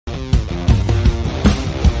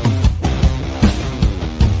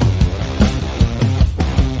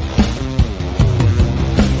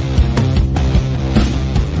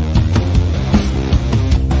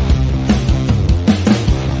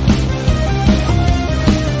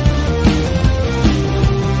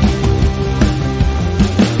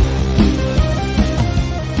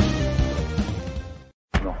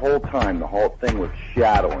whole thing was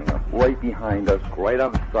shadowing us, right behind us, right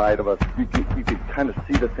on the side of us. You could kind of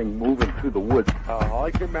see the thing moving through the woods. All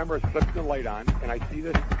I can remember is flipping the light on, and I see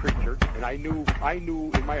this creature, and I knew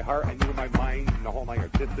in my heart, I knew in my mind, and the whole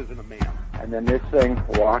night, this isn't a man. And then this thing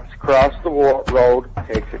walks across the road,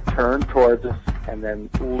 takes a turn towards us, and then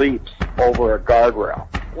leaps over a guardrail.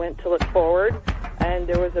 Went to look forward, and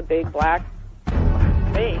there was a big black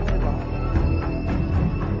thing.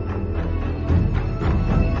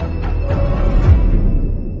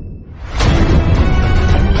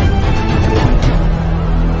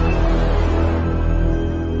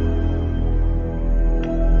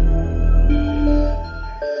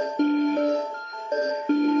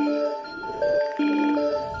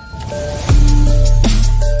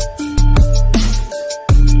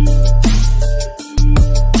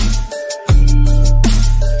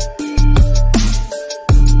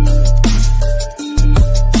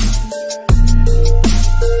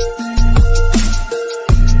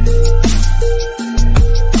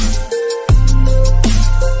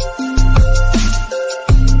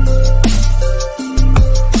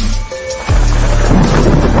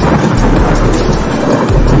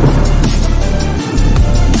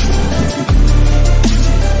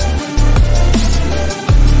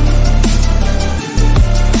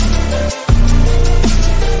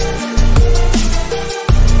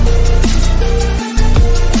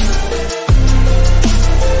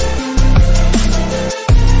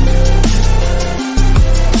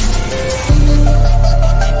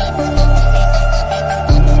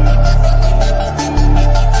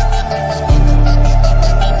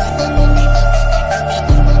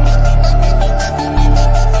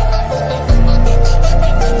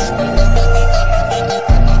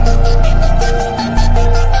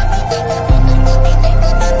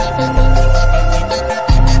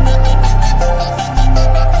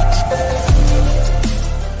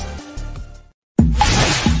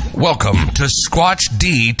 Welcome to Squatch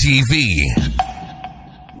D TV,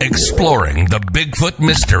 exploring the Bigfoot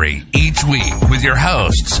mystery each week with your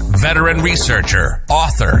hosts, veteran researcher,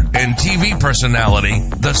 author, and TV personality,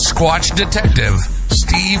 the Squatch Detective,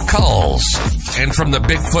 Steve Kulls, and from the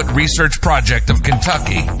Bigfoot Research Project of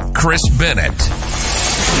Kentucky, Chris Bennett.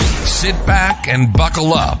 Sit back and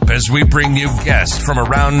buckle up as we bring you guests from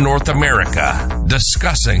around North America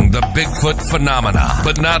discussing the Bigfoot phenomena,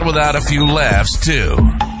 but not without a few laughs too.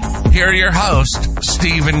 Here are your hosts,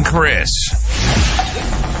 Steve and Chris.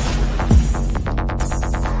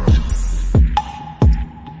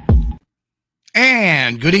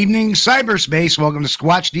 And good evening, cyberspace. Welcome to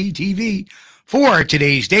Squatch D TV for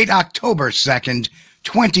today's date, October 2nd,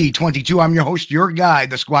 2022. I'm your host, your guide,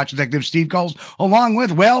 the Squatch Detective, Steve Kulls, along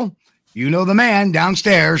with, well, you know the man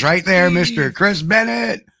downstairs right there, Mr. Chris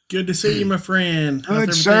Bennett. Good to see you, my friend. How's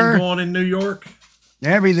Good, sir. going in New York?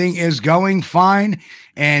 Everything is going fine.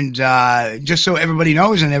 And just so everybody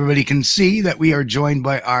knows and everybody can see that we are joined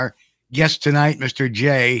by our guest tonight, Mr.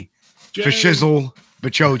 Jay Fashizzle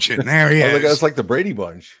Bachochin. There he is. Look, that's like the Brady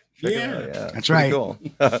Bunch. Yeah, that's right. Cool.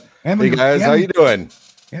 Hey guys, how you doing?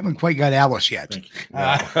 Haven't quite got Alice yet.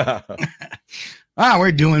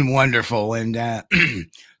 We're doing wonderful. And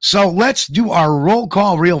so let's do our roll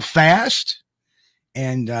call real fast.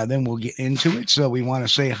 And then we'll get into it. So we want to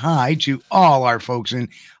say hi to all our folks in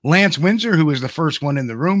Lance Windsor, who was the first one in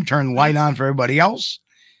the room. Turn the light on for everybody else.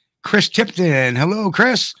 Chris Tipton. Hello,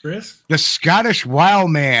 Chris. Chris. The Scottish Wild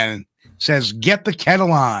Man says, get the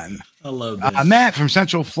kettle on. Hello, Matt from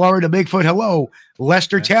Central Florida, Bigfoot. Hello.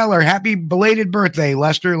 Lester Taylor. Happy belated birthday,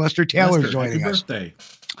 Lester. Lester Taylor's joining us. Birthday.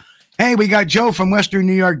 Hey, we got Joe from Western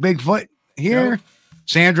New York, Bigfoot here. Joe.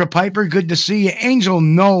 Sandra Piper. Good to see you. Angel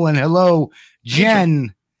Nolan. Hello.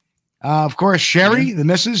 Jen, of course, Sherry, the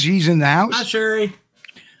missus, she's in the house. Hi, Sherry.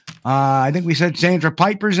 I think we said Sandra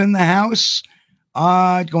Piper's in the house.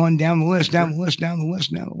 Going down the list, because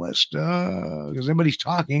everybody's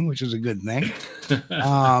talking, which is a good thing.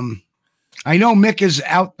 I know Mick is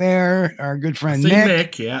out there, our good friend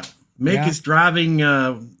Mick. Mick is driving.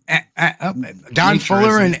 Don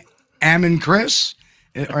Fuller and Ammon Chris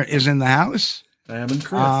is in the house. Ammon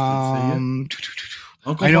Chris,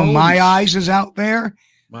 I know My Eyes is out there.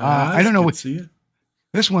 I don't know what.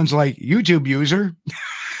 This one's like YouTube user.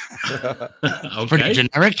 Okay. Pretty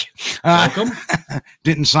generic. Welcome.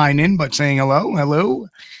 Didn't sign in, but saying hello. Hello.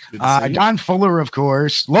 Don Fuller, of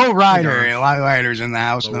course. Low Rider's in the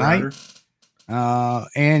house tonight.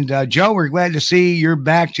 And Joe, we're glad to see you're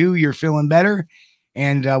back too. You're feeling better.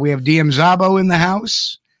 And we have DM Zabo in the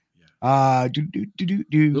house.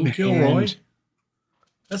 Little Kilroy.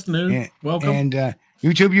 That's new. Welcome. And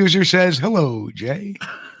YouTube user says, hello, Jay.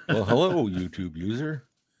 Well, hello, YouTube user.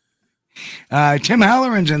 Tim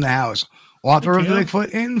Halloran's in the house, author of the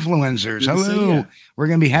Bigfoot Influencers. Hello. We're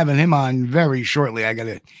going to be having him on very shortly. I got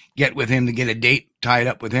to get with him to get a date tied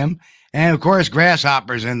up with him. And, of course,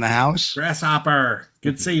 Grasshopper's in the house. Grasshopper.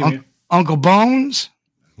 Good to see you. Uncle Bones.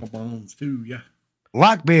 Uncle Bones, too, yeah.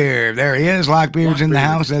 Lockbeard. There he is. Lockbeard's in the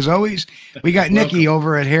house, as always. We got Nikki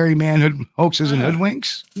over at Hairy Man Hoaxes and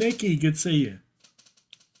Hoodwinks. Nikki, good to see you.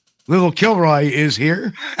 Little Kilroy is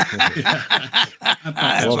here. That's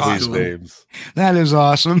awesome. Names. That is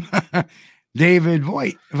awesome. David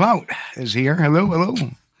Voigt is here. Hello.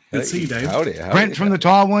 Good to see you, Dave. Howdy. Brent from the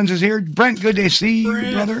Tall Ones is here. Brent, good to see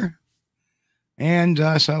you, brother.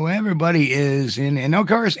 And so everybody is in. And of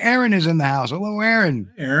course, Aaron is in the house. Hello, Aaron.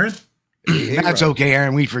 Aaron. That's okay,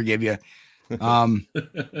 Aaron. We forgive you. It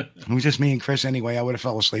was just me and Chris anyway. I would have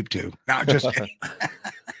fell asleep too. No, just kidding.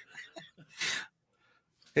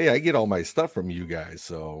 Hey, I get all my stuff from you guys,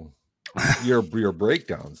 so your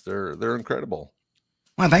breakdowns, they're incredible.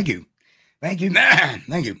 Well, thank you. Thank you.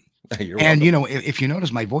 You're and welcome. if you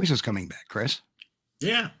notice, my voice is coming back, Chris.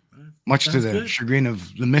 Yeah. Much to the chagrin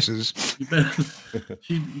of the missus.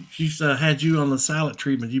 She's had you on the silent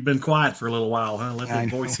treatment. You've been quiet for a little while, huh? Let that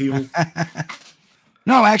voice heal.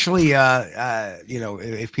 No, actually,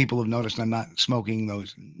 if people have noticed, I'm not smoking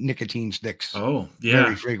those nicotine sticks. Oh, yeah.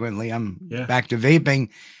 Very frequently. I'm back to vaping.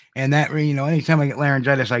 And that, anytime I get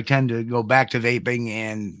laryngitis, I tend to go back to vaping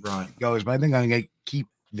and goes. But I think I'm going to keep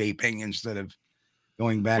vaping instead of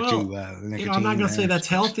going back to the nicotine. I'm not going to say that's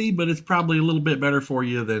healthy, but it's probably a little bit better for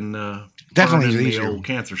you than definitely the old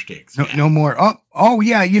cancer sticks. No more. Oh,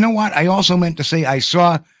 yeah. You know what? I also meant to say I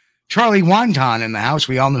saw Charlie Wonton in the house.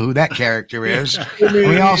 We all know who that character is.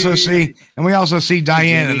 we also see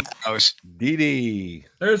Diane in the house. Dee Dee.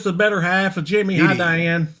 There's the better half of Jimmy. Hi,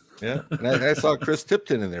 Diane. Yeah, and I saw Chris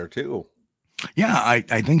Tipton in there too. Yeah,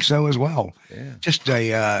 I think so as well. Yeah, just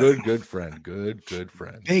a good friend. Good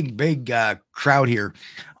friend. Big crowd here.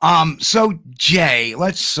 So Jay,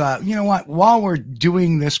 let's you know what? While we're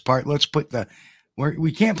doing this part, let's put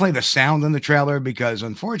we can't play the sound in the trailer because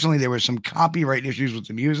unfortunately there were some copyright issues with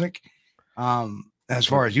the music. As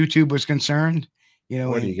far as YouTube was concerned,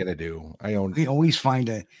 what are you gonna do? We always find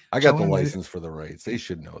I got the license for the rights. They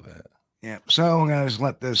should know that. Yeah. So I'm gonna just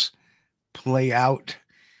let this play out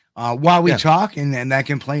while we talk, and then that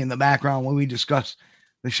can play in the background when we discuss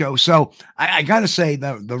the show. So I gotta say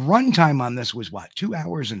the runtime on this was 2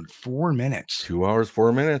 hours and 4 minutes. 2 hours,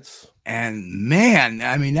 4 minutes. And man,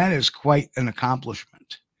 I mean, that is quite an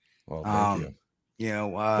accomplishment. Well, thank you.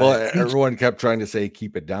 Well, everyone kept trying to say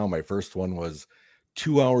keep it down. My first one was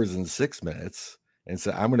 2 hours and 6 minutes, and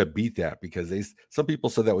so I'm going to beat that because some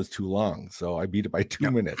people said that was too long, so I beat it by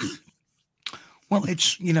 2 minutes. Well,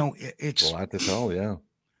 it's it's a lot to tell. Yeah,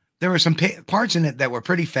 there were some parts in it that were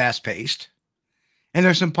pretty fast paced, and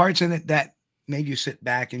there's some parts in it that made you sit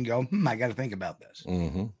back and go, I got to think about this.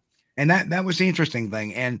 Mm-hmm. And that was the interesting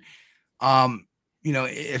thing. And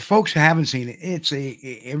if folks haven't seen it, it's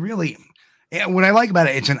it really, what I like about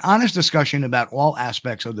it, it's an honest discussion about all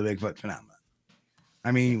aspects of the Bigfoot phenomenon.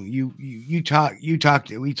 I mean, we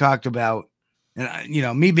talked about,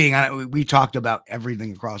 and me being on it, we talked about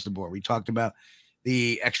everything across the board. We talked about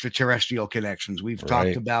the extraterrestrial connections. We've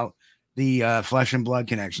talked about the flesh and blood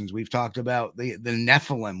connections. We've talked about the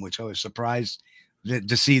Nephilim, which I was surprised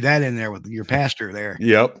to see that in there with your pastor there.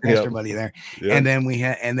 Pastor buddy there. Yep. And then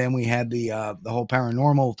we had the whole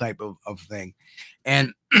paranormal type of thing.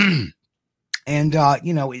 And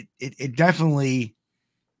it definitely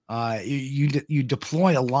you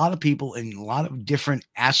deploy a lot of people in a lot of different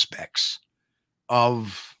aspects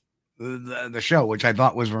of the show, which I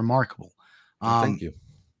thought was remarkable. Thank you.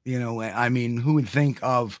 I mean, who would think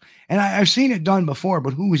of, and I've seen it done before,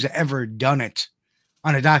 but who's ever done it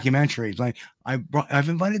on a documentary? It's like I've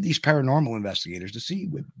invited these paranormal investigators to see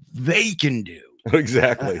what they can do.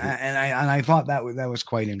 Exactly. And I thought that was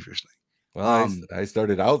quite interesting. Well, I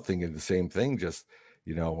started out thinking the same thing. Just,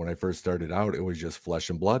 when I first started out, it was just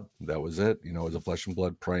flesh and blood. That was it. It was a flesh and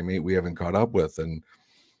blood primate we haven't caught up with. And,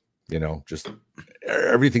 just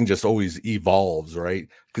everything just always evolves, right?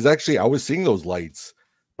 Because actually I was seeing those lights,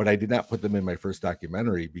 but I did not put them in my first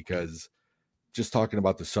documentary because just talking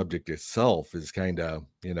about the subject itself is kind of,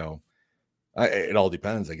 it all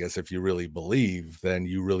depends. I guess if you really believe, then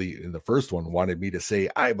you really, in the first one, wanted me to say,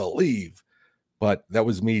 I believe. But that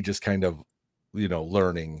was me just kind of,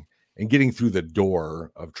 learning and getting through the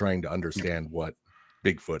door of trying to understand what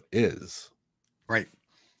Bigfoot is. Right.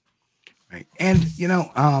 And,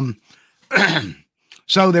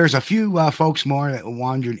 so there's a few folks more that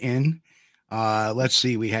wandered in. Let's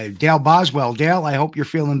see. We had Dale Boswell. Dale, I hope you're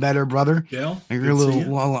feeling better, brother. Dale, You're a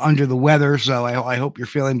little under the weather, so I hope you're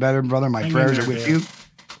feeling better, brother. My prayers are with you.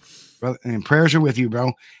 Brother, and prayers are with you,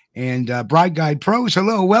 bro. And Bride Guide Pros,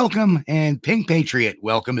 hello, welcome. And Pink Patriot,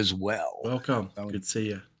 welcome as well. Welcome. Good to see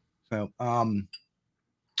you. So, and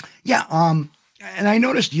I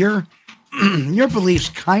noticed your beliefs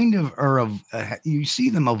kind of are you see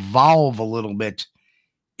them evolve a little bit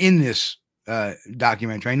in this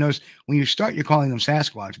documentary. I noticed when you start, you're calling them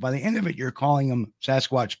Sasquatch. By the end of it, you're calling them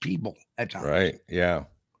Sasquatch people at times. Right. Yeah.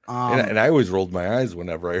 And I always rolled my eyes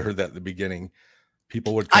whenever I heard that at the beginning.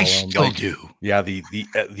 People would call I them still do. Yeah,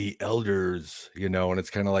 the elders, and it's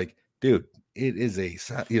kind of like, dude, it is it's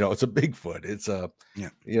a Bigfoot. It's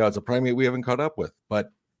it's a primate we haven't caught up with.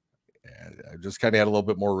 But I just kind of had a little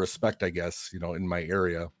bit more respect, I guess, in my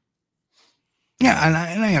area. Yeah,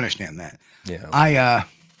 and I understand that. Yeah.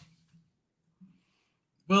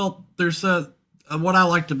 Well, there's what I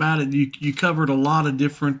liked about it. You covered a lot of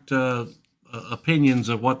different opinions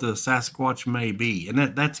of what the Sasquatch may be, and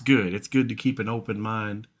that's good. It's good to keep an open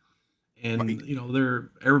mind, and right.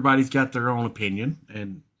 Everybody's got their own opinion,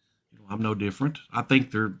 and I'm no different. I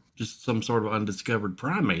think they're just some sort of undiscovered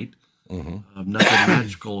primate. Mm-hmm. Nothing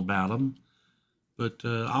magical about them, but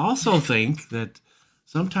I also think that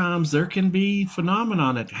sometimes there can be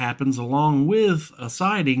phenomenon that happens along with a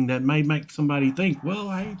sighting that may make somebody think,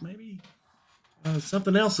 well, hey, maybe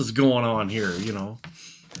something else is going on here,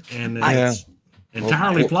 and it's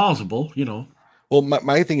entirely plausible, Well,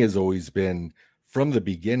 my thing has always been from the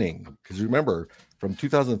beginning, because remember, from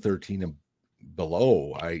 2013 and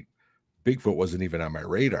below, Bigfoot wasn't even on my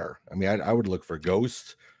radar. I mean, I would look for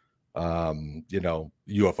ghosts, UFOs.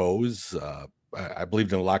 I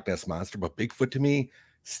believed in the Loch Ness Monster, but Bigfoot to me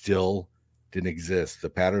still didn't exist. The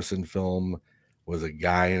Patterson film was a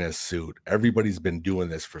guy in a suit. Everybody's been doing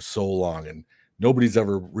this for so long, and nobody's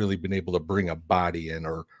ever really been able to bring a body in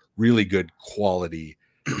or really good quality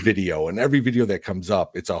video. And every video that comes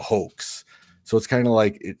up, it's a hoax. So it's kind of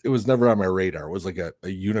like it was never on my radar. It was like a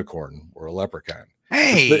unicorn or a leprechaun.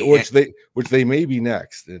 Hey, which they may be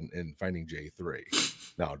next in Finding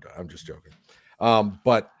J3. No, I'm just joking.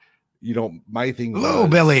 But my thing. Hello,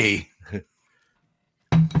 Billy.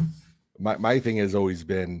 My thing has always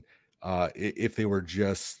been if they were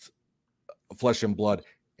just flesh and blood,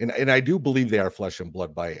 and I do believe they are flesh and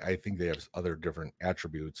blood. I think they have other different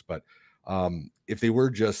attributes, but if they were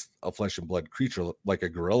just a flesh and blood creature like a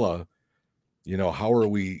gorilla, how are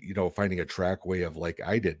we finding a trackway of, like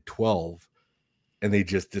I did, 12, and they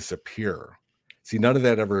just disappear? See, none of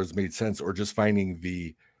that ever has made sense. Or just finding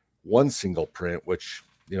the one single print, which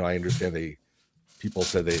I understand people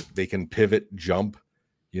said they can pivot, jump,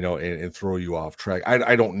 and throw you off track.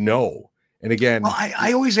 I don't know. And again, well,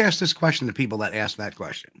 I always ask this question to people that ask that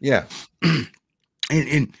question. Yeah.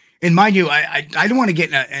 In my view, I don't want to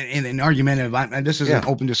get in an argumentative. This is an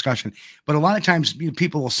open discussion, but a lot of times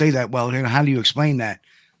people will say that. Well, how do you explain that?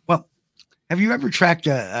 Well, have you ever tracked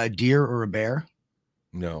a deer or a bear?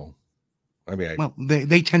 No. I mean,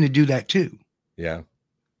 they tend to do that too. Yeah.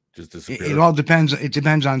 Just disappear. It all depends. It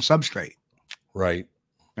depends on substrate. Right.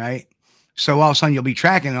 Right. So all of a sudden you'll be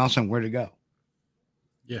tracking, and all of a sudden where to go.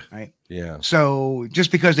 Yeah. Right. Yeah. So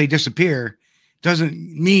just because they disappear doesn't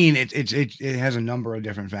mean it has a number of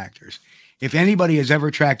different factors. If anybody has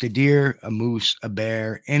ever tracked a deer, a moose, a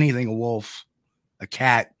bear, anything, a wolf, a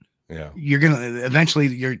cat, you're gonna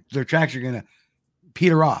eventually their tracks are gonna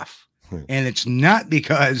peter off, and it's not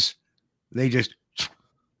because they just.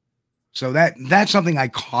 So that's something I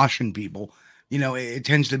caution people. It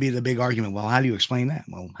tends to be the big argument. Well, how do you explain that?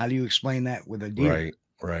 Well, how do you explain that with a deer?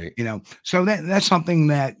 Right. So that's something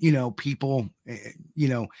that, people,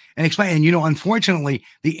 and explain. And, unfortunately,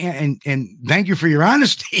 and thank you for your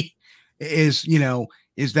honesty is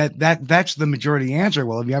that's the majority answer.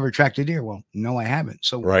 Well, have you ever tracked a deer? Well, no, I haven't.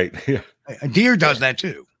 So right. A deer does that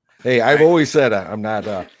too. Hey, I've always said I'm not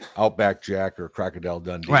Outback Jack or Crocodile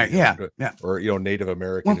Dundee, right? Yeah, or Native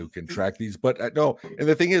American who can track these. But no, and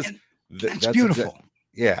the thing is, that's beautiful.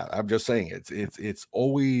 I'm just saying it's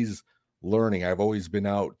always learning. I've always been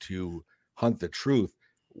out to hunt the truth,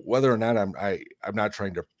 whether or not I'm not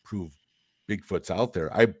trying to prove Bigfoot's out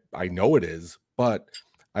there. I know it is, but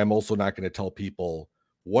I'm also not going to tell people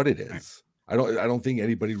what it is. I don't think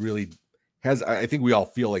anybody really has. I think we all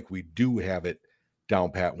feel like we do have it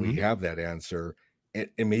down pat. We have that answer, and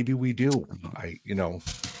maybe we do.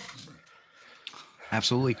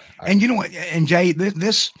 Absolutely. And and Jay,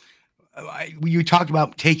 you talked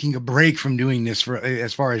about taking a break from doing this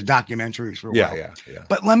as far as documentaries for a while. Yeah.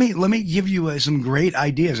 But let me give you some great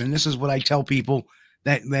ideas, and this is what I tell people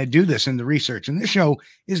that do this in the research. And this show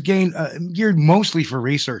is geared mostly for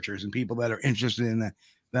researchers and people that are interested in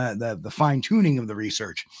the fine tuning of the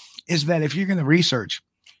research. Is that if you're going to research,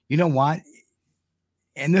 you know what?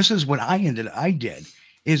 And this is what I did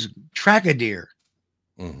is track a deer,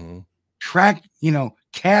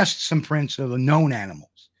 cast some prints of known animals.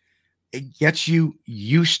 It gets you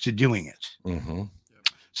used to doing it.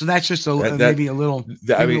 So that's just maybe a little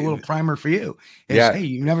primer for you. Hey,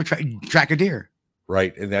 you never track a deer.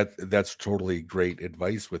 Right. And that's totally great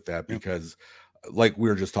advice with that, because like we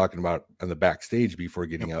were just talking about on the backstage before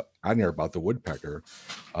getting up on there about the woodpecker.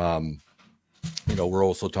 We're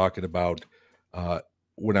also talking about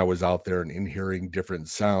when I was out there and hearing different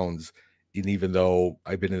sounds. And even though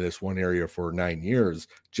I've been in this one area for 9 years,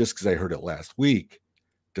 just because I heard it last week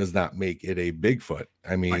does not make it a Bigfoot.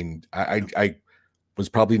 I mean, I was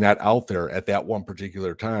probably not out there at that one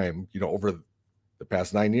particular time, over the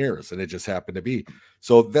past 9 years, and it just happened to be.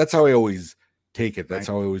 So that's how I always take it. That's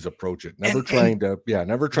how I always approach it. Never trying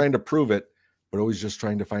to prove it, but always just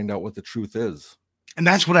trying to find out what the truth is. And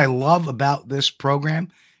that's what I love about this program.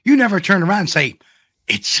 You never turn around and say,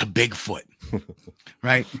 it's a Bigfoot,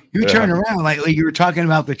 right? You turn around like you were talking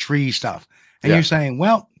about the tree stuff, and you're saying,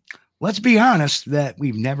 well, let's be honest that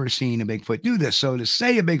we've never seen a Bigfoot do this. So to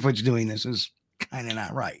say a Bigfoot's doing this is kind of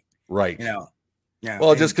not right. Right. Yeah.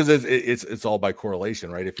 Well, just because it's all by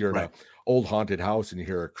correlation, right? If you're in an old haunted house and you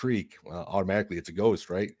hear a creak, well, automatically it's a ghost,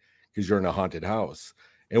 right? Because you're in a haunted house.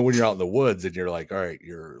 And when you're out in the woods and you're like, all right,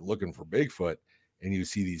 you're looking for Bigfoot, and you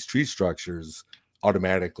see these tree structures,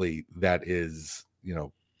 automatically that is,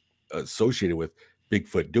 associated with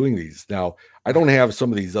Bigfoot doing these. Now, I don't have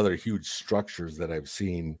some of these other huge structures that I've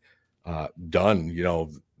seen done,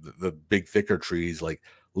 the big thicker trees like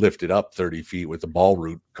lifted up 30 feet with the ball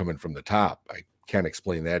root coming from the top. I can't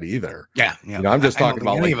explain that either. Yeah. I'm just talking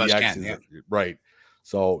about like the X's, right.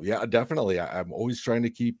 So yeah, definitely. I'm always trying to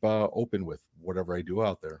keep open with whatever I do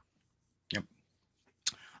out there. Yep.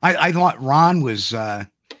 I thought Ron was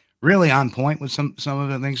really on point with some of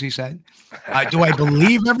the things he said. Do I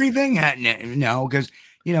believe everything? No, because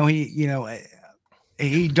he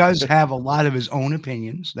does have a lot of his own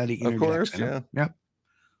opinions that he interjects. Of course, Yep.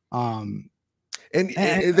 And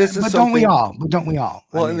this is don't we all?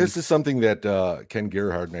 Well, and this is something that Ken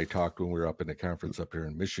Gerhard and I talked when we were up in the conference up here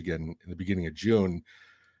in Michigan in the beginning of June.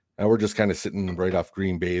 We're just kind of sitting right off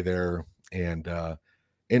Green Bay there, and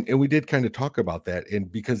we did kind of talk about that,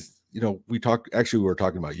 and because we were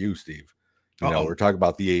talking about you, Steve. We're talking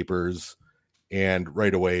about the apers, and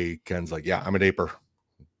right away Ken's like, "Yeah, I'm an aper,"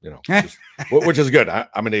 which is good.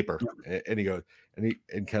 I'm an aper, and he goes.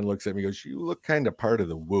 And Ken looks at me and goes, "You look kind of part of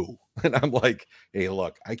the woo." And I'm like, "Hey,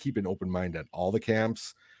 look, I keep an open mind at all the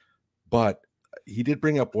camps." But he did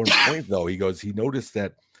bring up one point, though. He goes, he noticed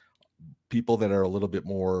that people that are a little bit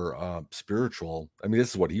more spiritual, I mean,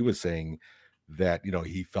 this is what he was saying, that,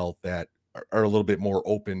 he felt that are a little bit more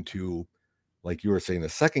open to, like you were saying, the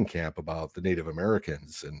second camp about the Native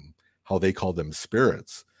Americans and how they call them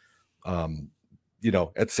spirits. At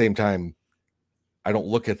the same time, I don't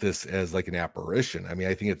look at this as like an apparition. I mean,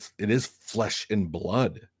 I think it is flesh and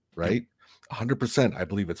blood, right? 100%. I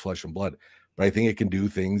believe it's flesh and blood, but I think it can do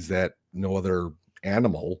things that no other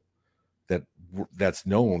animal that's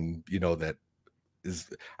known, that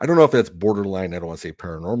is, I don't know if that's borderline. I don't want to say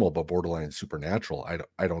paranormal, but borderline supernatural.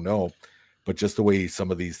 I don't know, but just the way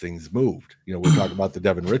some of these things moved, we're talking about the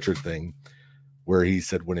Devin Richard thing where he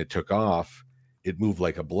said when it took off, it moved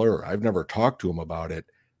like a blur. I've never talked to him about it,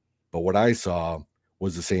 but what I saw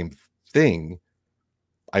was the same thing,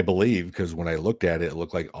 I believe, because when I looked at it, it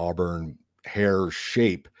looked like auburn hair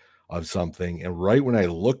shape of something. And right when I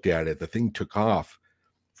looked at it, the thing took off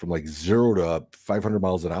from like 0 to 500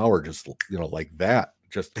 miles an hour, just, like that.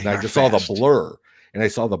 And I just saw the blur, and I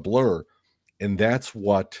saw the blur. And that's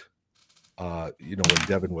what, when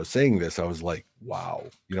Devin was saying this, I was like, wow.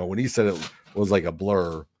 When he said it was like a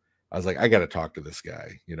blur, I was like, I got to talk to this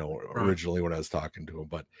guy, originally when I was talking to him.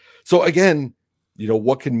 But so again,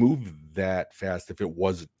 what can move that fast if it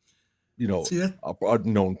was, a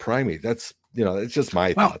known primate? That's, it's just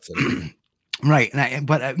my thoughts. Right. And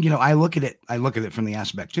I look at it from the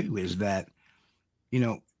aspect too, is that,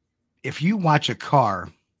 if you watch a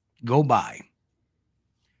car go by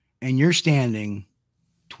and you're standing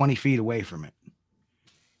 20 feet away from it,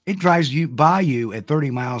 it drives by you at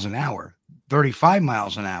 30 miles an hour, 35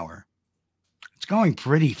 miles an hour. It's going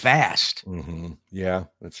pretty fast. Mm-hmm. Yeah,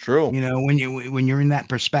 that's true. When you're in that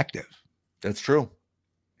perspective. That's true.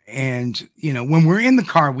 And, when we're in the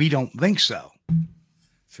car, we don't think so.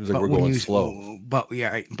 Seems like we're going slow. But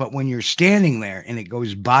when you're standing there and it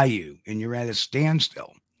goes by you and you're at a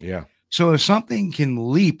standstill. Yeah. So if something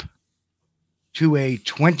can leap to a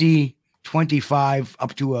 20, 25,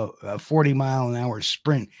 up to a 40-mile-an-hour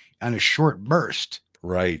sprint on a short burst,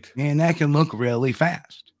 Right. man, that can look really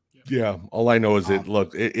fast. Yeah. All I know is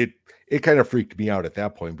it kind of freaked me out at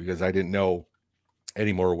that point because I didn't know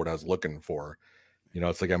anymore what I was looking for.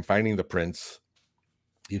 It's like I'm finding the prints.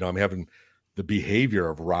 I'm having the behavior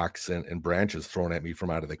of rocks and branches thrown at me from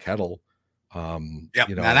out of the kettle. Yeah.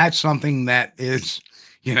 Now that's something that is,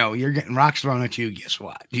 you're getting rocks thrown at you. Guess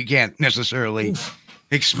what? You can't necessarily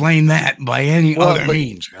explain that by any other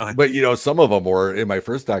means. But some of them were in my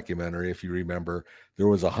first documentary. If you remember, there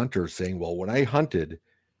was a hunter saying, well, when I hunted,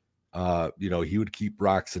 he would keep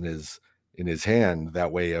rocks in his hand.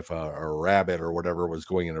 That way, if a rabbit or whatever was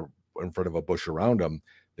going in front of a bush around him,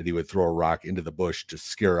 that he would throw a rock into the bush to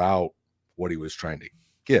scare out what he was trying to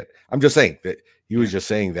get. I'm just saying that he was just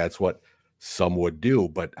saying that's what some would do.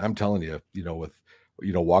 But I'm telling you, with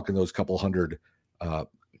walking those couple hundred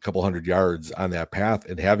yards on that path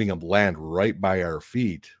and having them land right by our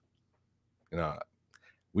feet,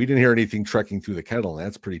 we didn't hear anything trekking through the kettle, and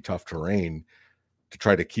that's pretty tough terrain to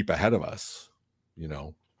try to keep ahead of us,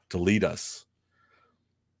 to lead us.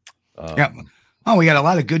 Yeah. Oh, we got a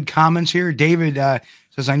lot of good comments here. David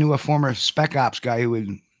says, I knew a former Spec Ops guy who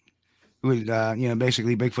would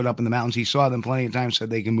basically Bigfoot up in the mountains. He saw them plenty of times, said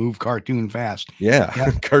they can move cartoon fast. Yeah.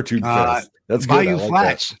 Cartoon fast. That's good. Bayou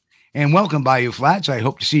Flats. And welcome, Bayou Flats. I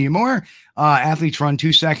hope to see you more. Athletes run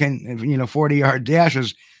 2-second, 40-yard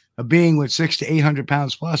dashes. A being with 600 to 800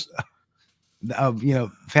 pounds plus of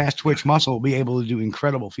fast twitch muscle will be able to do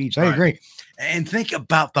incredible feats. I agree. And think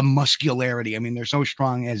about the muscularity. I mean, they're so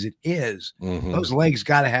strong as it is. Mm-hmm. Those legs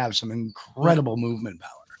got to have some incredible movement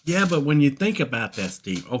power. Yeah, but when you think about that,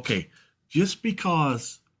 Steve, okay, just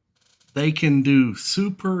because they can do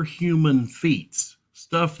superhuman feats,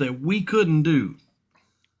 stuff that we couldn't do,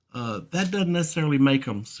 that doesn't necessarily make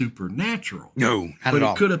them supernatural. No, not but at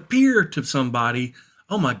all. It could appear to somebody,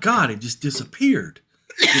 oh my God, it just disappeared.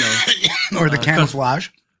 Or the camouflage.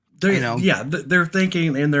 They're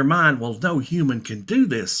thinking in their mind, well, no human can do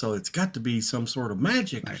this, so it's got to be some sort of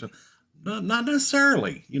magic. Right. Or something. Not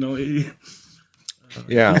necessarily. These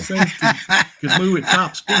things could move at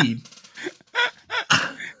top speed.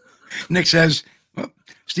 Nick says,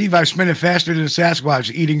 Steve, I've spent it faster than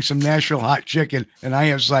Sasquatch eating some Nashville hot chicken, and I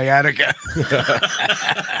have sciatica.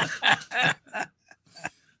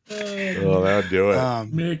 Oh, that'll do it.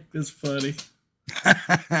 Mick, that's funny.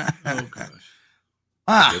 Oh,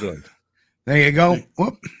 gosh. There you go.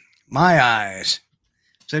 Whoop. My eyes.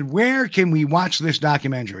 Said, where can we watch this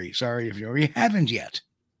documentary? Sorry if you haven't yet.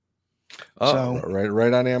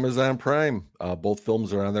 Right on Amazon Prime. Both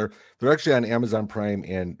films are on there. They're actually on Amazon Prime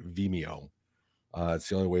and Vimeo. It's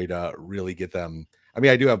the only way to really get them. I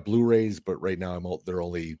mean, I do have Blu-rays, but right now they're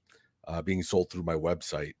only being sold through my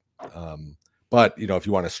website. But if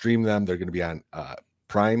you want to stream them, they're going to be on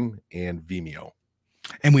Prime and Vimeo.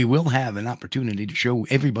 And we will have an opportunity to show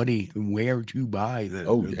everybody where to buy the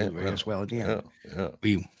as well at the end.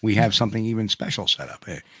 Yeah. We have something even special set up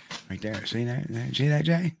right there. See that? See that,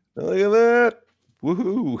 Jay? Look at that.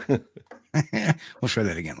 Woohoo. We'll show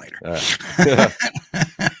that again later.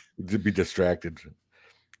 To be distracted.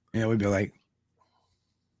 Yeah, we'd be like.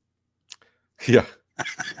 Yeah.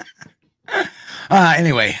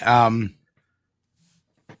 Anyway. But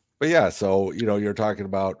yeah, so, you're talking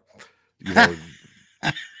about,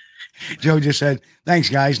 Joe just said, thanks,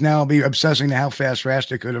 guys. Now I'll be obsessing to how fast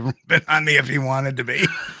Rasta could have been on me if he wanted to be.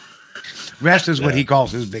 Rasta is what he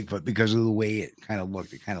calls his Bigfoot because of the way it kind of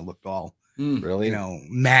looked. It kind of looked all, really,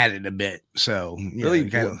 matted a bit. So,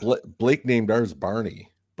 really, Blake named ours Barney,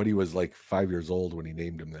 but he was like 5 years old when he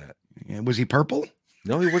named him that. Yeah, was he purple?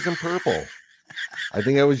 No, he wasn't purple. I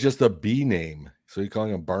think that was just a B name. So he's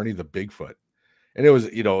calling him Barney the Bigfoot. And it was,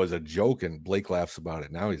 it was a joke, and Blake laughs about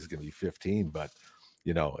it now. He's going to be 15, but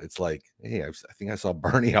it's like, hey, I think I saw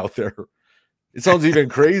Barney out there. It sounds even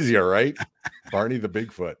crazier, right? Barney the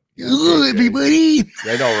Bigfoot. Hello, everybody.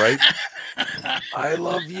 I know, right? I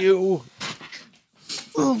love you.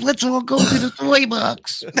 Oh, let's all go to the toy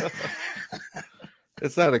box.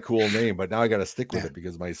 It's not a cool name, but now I got to stick with it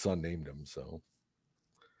because my son named him. So,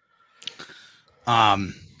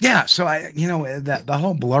 yeah. So the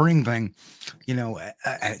whole blurring thing,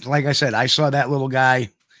 like I said, I saw that little guy,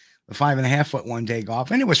 the 5.5 foot one, take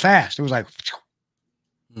off, and it was fast. It was like,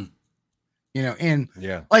 and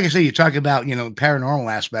like I say, you talk about,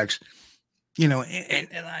 paranormal aspects, and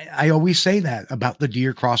I always say that about the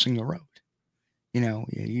deer crossing the road.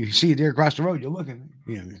 You see a deer cross the road, you're looking,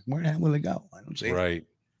 where the hell will it go? I don't see it. Right.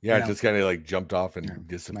 Yeah, You it know? just kind of like jumped off and Yeah,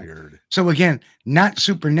 disappeared. So again, not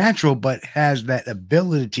supernatural, but has that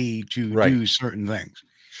ability to Right. do certain things.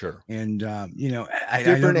 Sure. And you know, I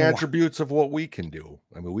Different don't know why- attributes of what we can do.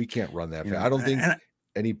 I mean, we can't run that you fast. know, I don't think and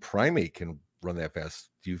any primate can run that fast.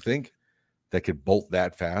 Do you think that could bolt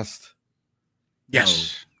that fast?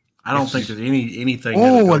 yes. I don't It's think just- that anything Oh,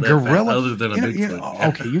 that'll a go that fast gorilla other than a Bigfoot.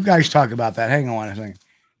 okay, you guys talk about that. Hang on a second.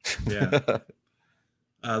 Yeah.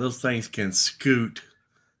 Those things can scoot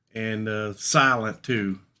and silent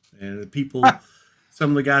too. And the people,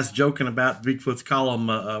 some of the guys joking about Bigfoot's call them,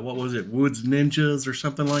 what was it, woods ninjas or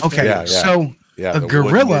something like Okay, that? Yeah, yeah. so Yeah, a the wood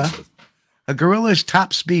gorilla, ninjas. a gorilla's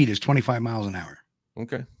top speed is 25 miles an hour.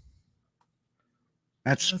 Okay.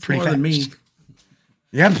 That's That's pretty more fast. than me.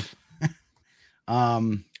 Yep.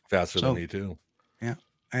 Faster So- than me too.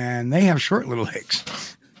 And they have short little legs.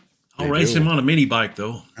 I'll They race do. him on a mini bike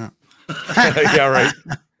though. Yeah, right.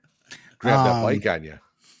 Grab that Um, bike on you.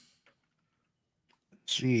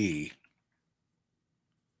 Let's see.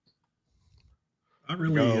 I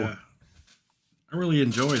really, Go. I really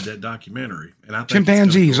enjoyed that documentary. And I think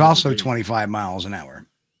Chimpanzee is it's gonna go also over big. 25 miles an hour.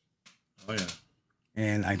 Oh yeah.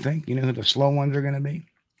 And I think, you know who the slow ones are going to be?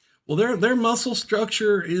 Well, their muscle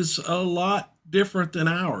structure is a lot different than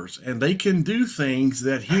ours, and they can do things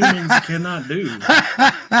that humans cannot do.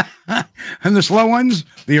 And the slow ones,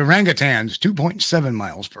 the orangutans, 2.7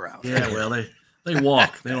 miles per hour. Yeah, well, they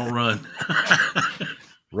walk, they don't run.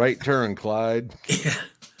 Right turn, Clyde. Yeah,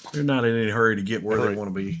 they're not in any hurry to get where they Right. want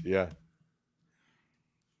to be. Yeah.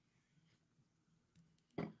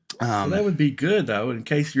 Well, that would be good though, in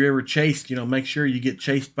case you're ever chased. Make sure you get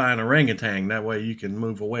chased by an orangutan. That way, you can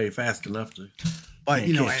move away fast enough to. But,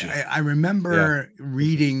 you know, catch you. I remember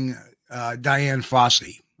reading Diane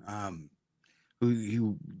Fossey,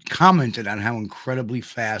 who commented on how incredibly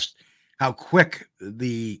fast, how quick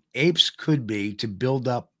the apes could be to build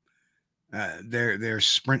up their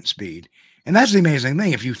sprint speed. And that's the amazing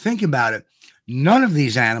thing. If you think about it, none of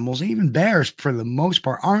these animals, even bears for the most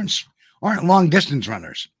part, aren't long distance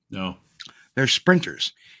runners. No. They're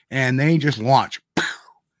sprinters, and they just launch.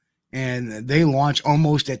 And they launch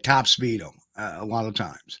almost at top speed a lot of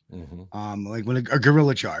times. Mhm. Like when a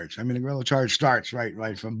gorilla charge. I mean, a gorilla charge starts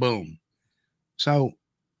right from boom. So,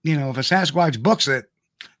 you know, if a Sasquatch books it,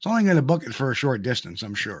 it's only going to book it for a short distance,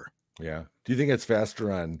 I'm sure. Yeah. Do you think it's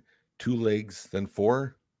faster on 2 legs than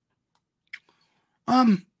 4?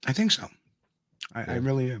 I think so. I Yeah.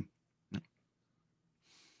 really am.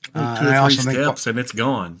 Two I or three also think- steps and it's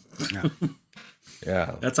gone.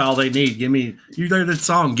 Yeah. That's all they need. Give me, you heard that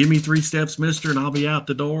song, "Give me 3 steps, mister, and I'll be out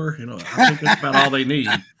the door." I think that's about all they need.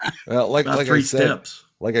 Well, like About I 3 said, steps.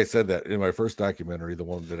 like I said that in my first documentary, the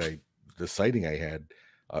one that the sighting I had,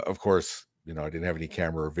 of course, I didn't have any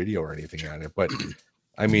camera or video or anything on it, but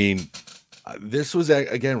I mean, this was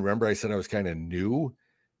again, remember I said I was kind of new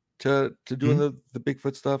to doing the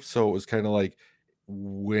Bigfoot stuff. So it was kind of like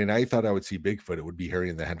when I thought I would see Bigfoot, it would be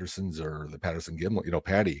Harry and the Hendersons or the Patterson Gimlin,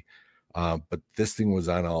 Patty. But this thing was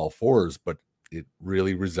on all 4s, but it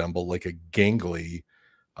really resembled like a gangly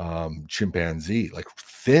chimpanzee, like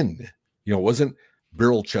thin. It wasn't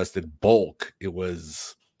barrel chested bulk. It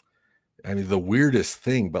was, the weirdest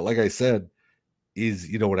thing. But like I said, is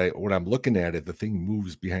when I'm looking at it, the thing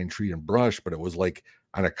moves behind tree and brush, but it was like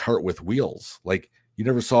on a cart with wheels. Like you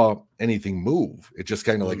never saw anything move. It just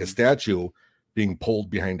kind of like a statue being pulled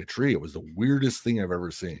behind a tree. It was the weirdest thing I've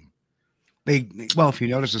ever seen. Well, if you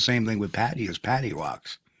notice the same thing with Patty as Patty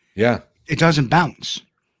walks, Yeah. it doesn't bounce.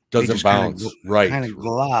 Doesn't bounce. Right. Kind of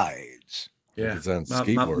glides. Yeah. It's on My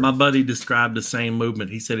skateboards. buddy described the same movement.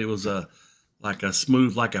 He said it was like a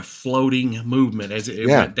smooth, like a floating movement. As it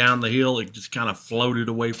went down the hill, it just kind of floated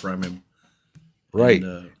away from him. Right.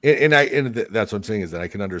 And, And that's what I'm saying is that I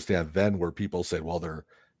can understand then where people said, well,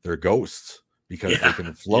 they're ghosts because they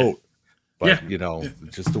can float. But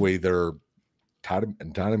just the way their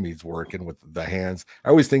anatomies working with the hands. I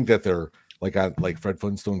always think that they're like Fred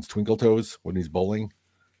Flintstone's Twinkle Toes when he's bowling.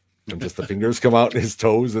 And just the fingers come out in his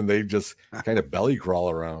toes and they just kind of belly crawl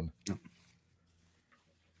around.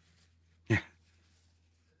 Yeah.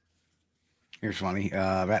 Here's funny.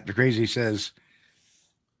 Raptor Crazy says,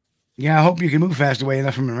 "Yeah, I hope you can move fast away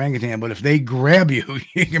enough from an orangutan, but if they grab you,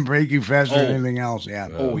 he can break you faster than anything else." Yeah.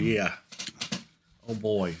 oh yeah. Oh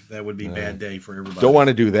boy, that would be a bad day for everybody. Don't want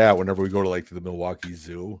to do that whenever we go to the Milwaukee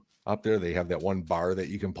Zoo up there. They have that one bar that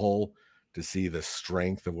you can pull to see the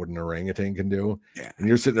strength of what an orangutan can do. Yeah. And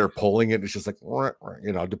you're sitting there pulling it. And it's just like,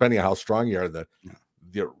 depending on how strong you are, the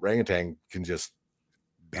orangutan can just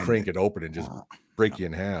crank it open and just break you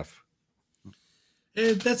in half.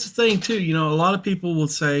 And that's the thing too. You know, a lot of people will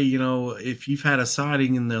say, you know, if you've had a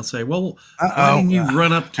sighting, and they'll say, "Well, why didn't you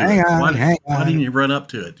run up to hang it? on, hang why didn't on. you run up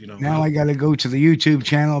to it?" You know. Now I got to go to the YouTube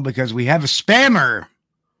channel because we have a spammer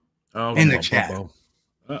in the chat.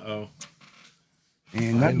 Uh-oh.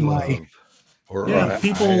 And that's my. Yeah,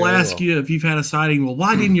 people will ask you if you've had a sighting. Well,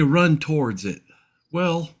 why didn't you run towards it?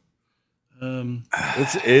 Well,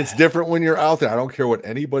 it's different when you're out there. I don't care what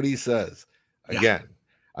anybody says. Again,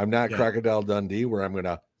 I'm not Crocodile Dundee where I'm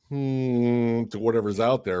gonna to whatever's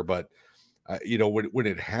out there, but you know, when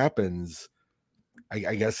it happens,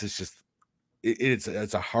 I guess it's just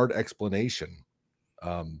it's a hard explanation.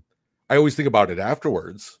 I always think about it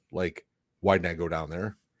afterwards, like, why didn't I go down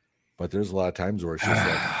there? But there's a lot of times where it's just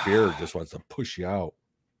that fear just wants to push you out.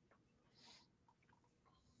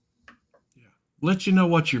 Yeah, let you know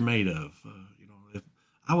what you're made of. You know, if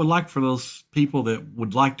I would like for those people that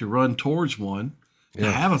would like to run towards one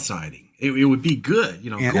to have a sighting. It would be good. You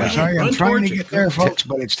know, and I'm trying to get there, folks,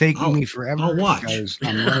 but it's taking me forever. I'll watch. Because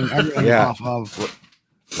I'm running everything off of.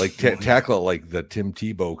 Like tackle it like the Tim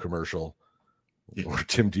Tebow commercial, where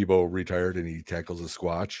Tim Tebow retired and he tackles a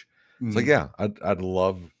Squatch. It's like, yeah, I'd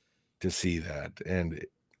love to see that, and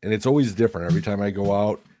it's always different every time I go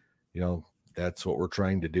out. You know, that's what we're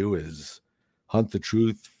trying to do, is hunt the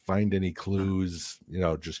truth, find any clues, you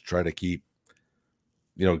know, just try to keep,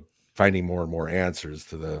 you know, finding more and more answers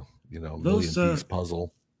to the, you know, million-piece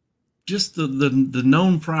puzzle. Just the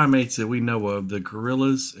known primates that we know of, the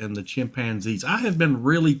gorillas and the chimpanzees, I have been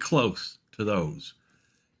really close to those.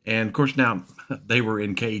 And of course, now they were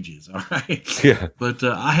in cages, all right? Yeah. But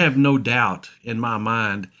I have no doubt in my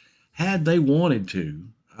mind, had they wanted to,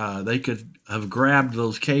 they could have grabbed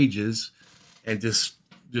those cages and just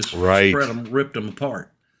spread them, ripped them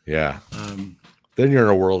apart. Yeah. Then you're in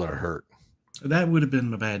a world of hurt. That would have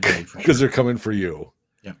been a bad day for because they're coming for you.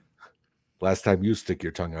 Yeah. Last time you stick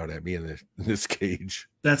your tongue out at me in this cage.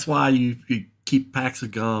 That's why you keep packs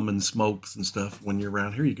of gum and smokes and stuff when you're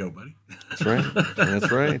around. Here you go, buddy. That's right.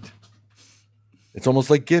 That's right. It's almost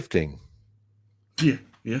like gifting. Yeah.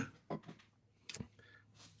 Yeah.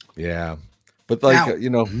 Yeah. But like, now, you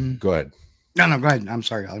know, go ahead. No, go ahead. I'm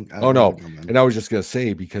sorry. No. And I was just going to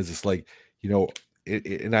say, because it's like, you know,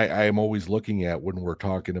 and I am always looking at when we're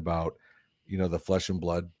talking about, you know, the flesh and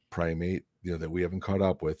blood primate, you know, that we haven't caught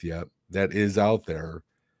up with yet, that is out there.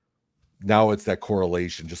 Now it's that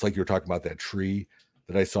correlation, just like you were talking about that tree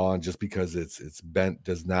that I saw, and just because it's bent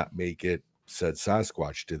does not make it said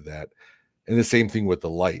Sasquatch did that. And the same thing with the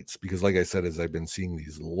lights, because like I said, as I've been seeing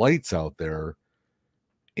these lights out there,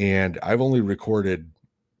 and I've only recorded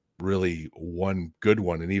really one good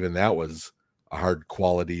one, and even that was a hard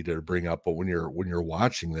quality to bring up. But when you're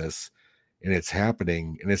watching this and it's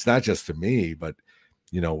happening, and it's not just to me, but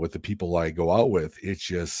you know, with the people I go out with, it's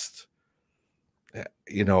just,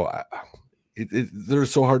 you know, they're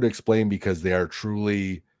so hard to explain because they are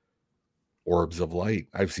truly orbs of light.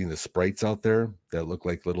 I've seen the sprites out there that look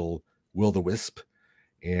like little will-o-the-wisp,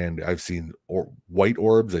 and I've seen white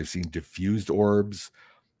orbs. I've seen diffused orbs.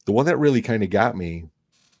 The one that really kind of got me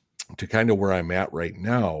to kind of where I'm at right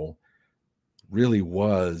now really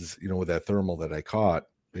was, you know, with that thermal that I caught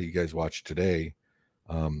that you guys watched today,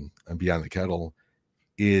 on Beyond the Kettle,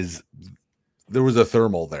 is there was a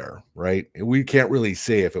thermal there, right? And we can't really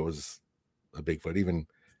say if it was a Bigfoot. Even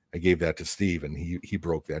I gave that to Steve, and he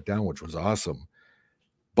broke that down, which was awesome.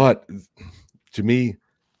 But to me,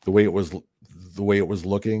 the way it was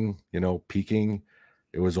looking, you know, peeking,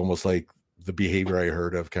 it was almost like the behavior I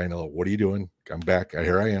heard of kind of like, what are you doing? I'm back.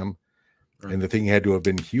 Here I am. Right. And the thing had to have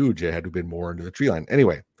been huge. It had to have been more into the tree line.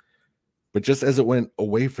 Anyway, but just as it went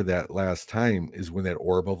away for that last time is when that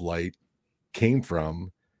orb of light came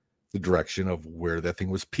from the direction of where that thing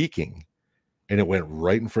was peaking. And it went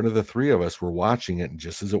right in front of the three of us. We're watching it. And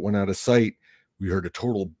just as it went out of sight, we heard a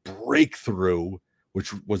total breakthrough,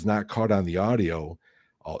 which was not caught on the audio,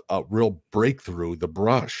 a real breakthrough, the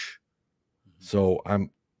brush. So I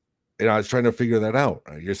was trying to figure that out.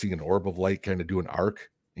 You're seeing an orb of light kind of do an arc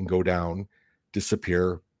and go down,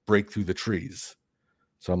 disappear, break through the trees.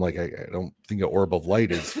 So I'm like, I don't think an orb of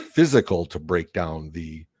light is physical to break down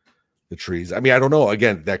the trees. I mean, I don't know.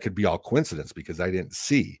 Again, that could be all coincidence because I didn't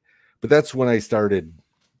see. But that's when I started,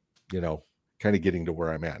 you know, kind of getting to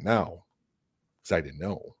where I'm at now, because I didn't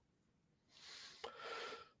know.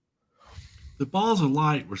 The balls of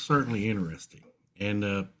light were certainly interesting. And,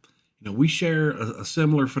 you know, we share a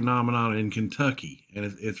similar phenomenon in Kentucky,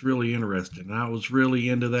 and it's really interesting. And I was really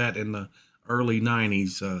into that in the early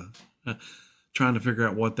 90s, trying to figure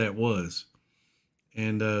out what that was.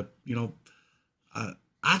 And, you know,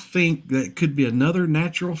 I think that could be another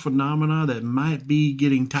natural phenomena that might be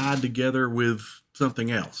getting tied together with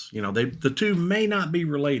something else. You know, the two may not be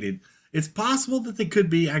related. It's possible that they could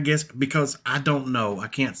be, I guess, because I don't know. I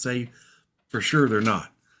can't say for sure they're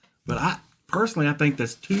not. But I think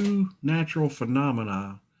that's two natural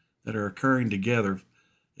phenomena that are occurring together.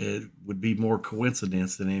 It would be more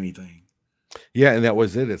coincidence than anything. Yeah, and that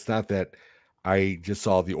was it. It's not that I just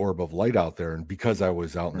saw the orb of light out there, and because I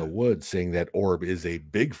was out in the woods saying that orb is a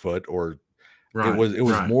Bigfoot, or it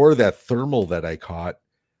was more that thermal that I caught.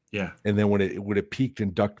 Yeah. And then when it peaked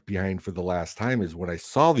and ducked behind for the last time is when I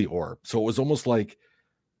saw the orb. So it was almost like,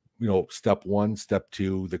 step 1, step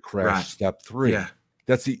 2, the crash, step 3. Yeah.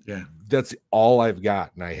 That's all I've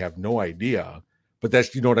got, and I have no idea. But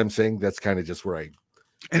that's, you know what I'm saying? That's kind of just where I.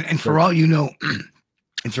 And for all you know,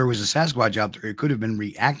 if there was a Sasquatch out there, it could have been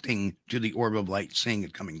reacting to the orb of light, seeing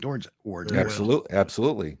it coming towards it. Or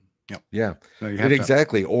absolutely. Yep. Yeah. So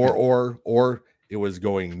exactly. Or it was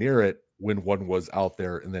going near it when one was out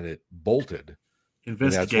there, and then it bolted. And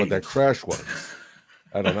that's what that crash was.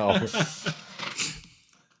 I don't know.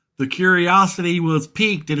 The curiosity was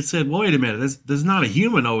piqued, and it said, "Wait a minute, there's not a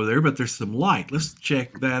human over there, but there's some light. Let's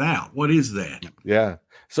check that out. What is that?" Yeah.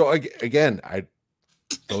 So again,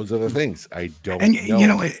 those are the things I don't know. You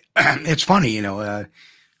know, it's funny,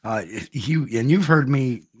 you've heard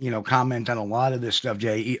me, comment on a lot of this stuff,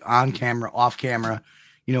 Jay, on camera, off camera,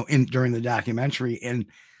 during the documentary. And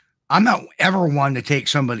I'm not ever one to take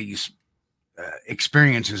somebody's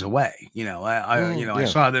experiences away. I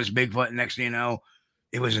saw this Bigfoot, and next thing you know,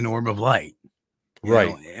 it was an orb of light.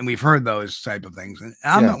 Right. And we've heard those type of things. And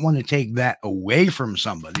I'm not one to take that away from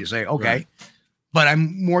somebody, say, okay. Right. But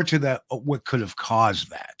I'm more to what could have caused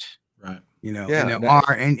that. Right.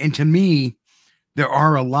 And to me, there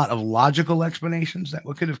are a lot of logical explanations that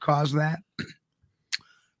what could have caused that.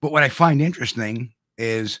 But what I find interesting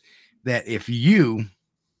is that if you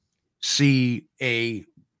see a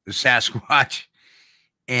Sasquatch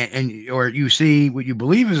or you see what you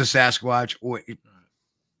believe is a Sasquatch, or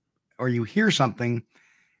you hear something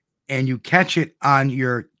and you catch it on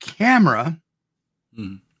your camera,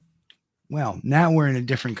 well, now we're in a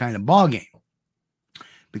different kind of ball game,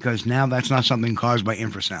 because now that's not something caused by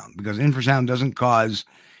infrasound, because infrasound doesn't cause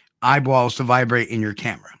eyeballs to vibrate in your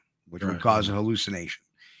camera, which would cause a hallucination.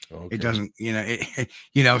 Okay. It doesn't,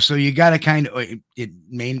 so you got to kind of, it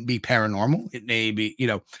may be paranormal. It may be,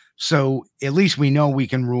 so at least we know we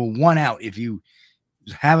can rule one out. If you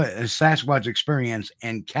have a Sasquatch experience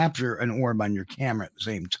and capture an orb on your camera at the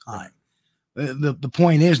same time. The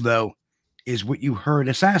point is, though, is what you heard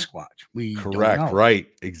a Sasquatch. We correct, don't know. Right,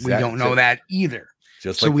 exactly. We don't know that either.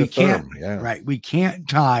 Just so like we the can't, therm, yeah. Right? We can't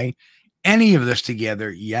tie any of this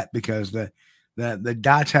together yet because the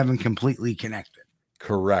dots haven't completely connected.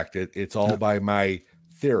 Correct. It's all by my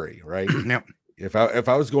theory, right? Yep. If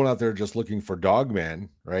I was going out there just looking for Dogman,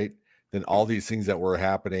 right, then all these things that were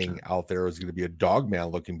happening out there was going to be a Dogman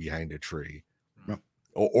looking behind a tree,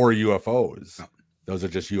 or UFOs. Those are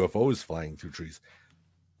just UFOs flying through trees.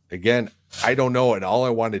 Again, I don't know, and all I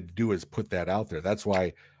wanted to do is put that out there. That's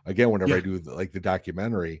why, again, whenever I do the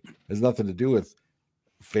documentary, it has nothing to do with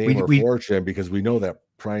fame or fortune, because we know that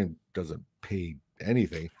Prime doesn't pay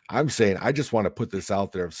anything. I'm saying I just want to put this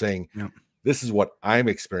out there of saying this is what I'm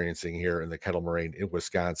experiencing here in the Kettle Moraine in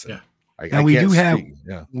Wisconsin.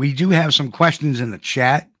 We do have some questions in the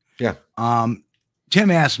chat. Yeah.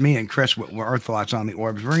 Tim asked me and Chris what were our thoughts on the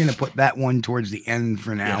orbs. We're going to put that one towards the end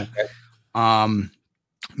for now. Yeah.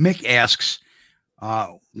 Mick asks,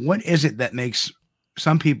 what is it that makes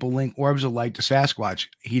some people link orbs of light to Sasquatch?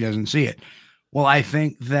 He doesn't see it. Well, I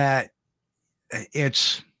think that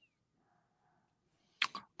it's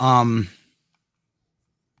kind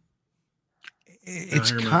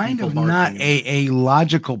of not a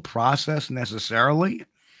logical process necessarily,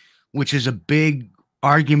 which is a big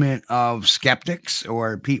argument of skeptics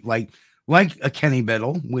or people like a Kenny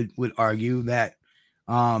Biddle would argue that,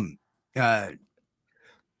 Kenny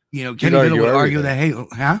Biddle would argue that, hey,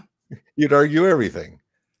 You'd argue everything.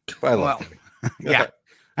 Yeah.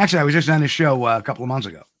 Actually, I was just on his show a couple of months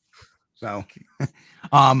ago. So,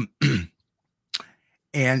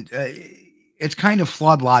 and it's kind of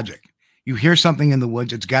flawed logic. You hear something in the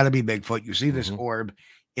woods, it's got to be Bigfoot. You see this orb,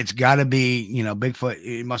 it's got to be, Bigfoot.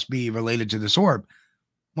 It must be related to this orb.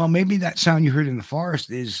 Well, maybe that sound you heard in the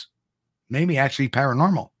forest is maybe actually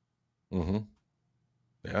paranormal. Mm-hmm.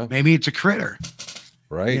 Yeah. Maybe it's a critter.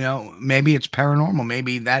 Right. Maybe it's paranormal.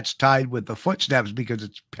 Maybe that's tied with the footsteps because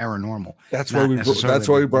it's paranormal. That's why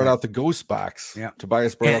we brought out the ghost box. Yeah.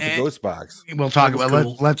 Tobias brought out the ghost box. We'll talk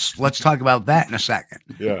about let's talk about that in a second.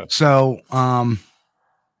 Yeah. So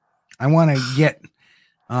I want to get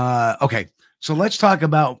okay. So let's talk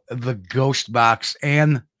about the ghost box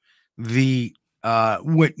and the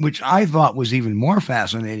which I thought was even more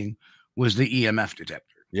fascinating was the EMF detector.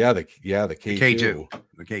 Yeah, the K2.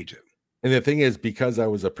 The K2. And the thing is, because I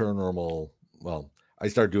was a paranormal, well, I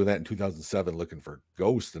started doing that in 2007, looking for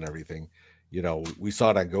ghosts and everything. You know, we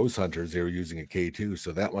saw it on Ghost Hunters. They were using a K2,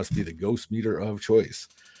 so that must be the ghost meter of choice.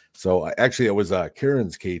 So actually, it was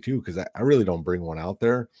Karen's K2 because I really don't bring one out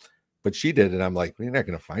there, but she did, and I'm like, you're not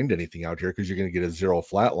going to find anything out here because you're going to get a zero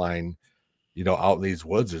flat line. You know, out in these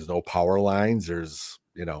woods, there's no power lines. There's,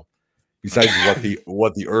 you know, besides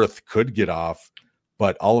what the Earth could get off.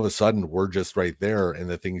 But all of a sudden, we're just right there, and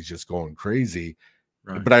the thing's just going crazy.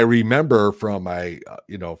 Right. But I remember from my,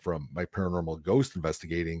 from my paranormal ghost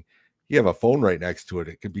investigating, you have a phone right next to it.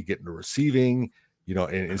 It could be getting to receiving,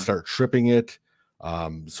 and start tripping it.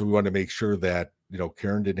 So we wanted to make sure that,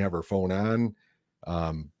 Karen didn't have her phone on.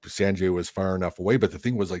 Sanjay was far enough away, but the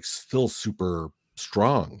thing was like still super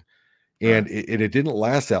strong, and it didn't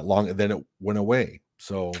last that long, and then it went away.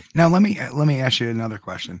 So now let me ask you another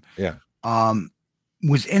question. Yeah.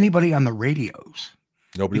 Was anybody on the radios?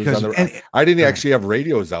 Nobody was on the. I didn't actually have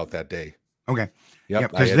radios out that day. Okay. Yep.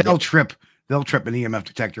 Because they'll trip an EMF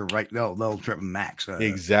detector, right? They'll trip a max.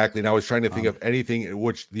 Exactly. And I was trying to think of anything,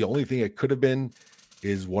 which the only thing it could have been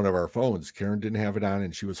is one of our phones. Karen didn't have it on,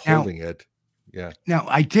 and she was holding it. Yeah. Now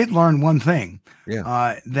I did learn one thing.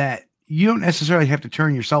 Yeah. That you don't necessarily have to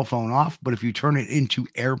turn your cell phone off, but if you turn it into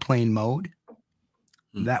airplane mode,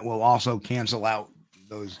 that will also cancel out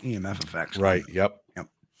those EMF effects. Right. Yep.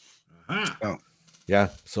 So, yeah.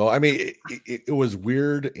 So, I mean, it was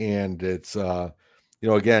weird. And it's,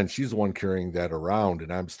 again, she's the one carrying that around,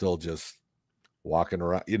 and I'm still just walking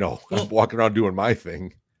around, I'm walking around doing my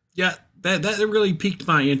thing. Yeah. That really piqued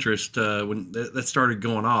my interest when that started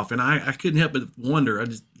going off. And I couldn't help but wonder.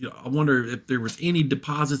 I wonder if there was any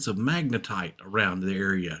deposits of magnetite around the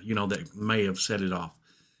area, that may have set it off.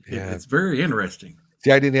 Yeah. It's very interesting.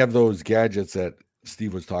 See, I didn't have those gadgets that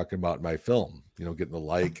Steve was talking about in my film,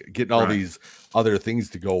 getting getting all these other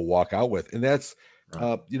things to go walk out with. And that's,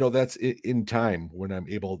 that's in time when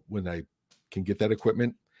I can get that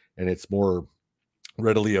equipment and it's more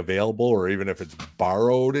readily available, or even if it's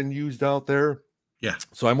borrowed and used out there. Yeah.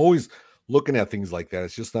 So I'm always looking at things like that.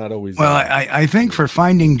 It's just not always. Well, I think for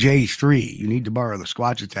finding J3, you need to borrow the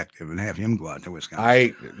Squatch Detective and have him go out to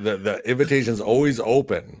Wisconsin. The invitation's always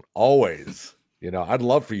open, always. I'd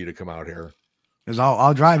love for you to come out here. Because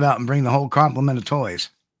I'll drive out and bring the whole complement of toys.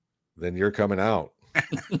 Then you're coming out.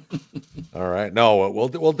 All right. No,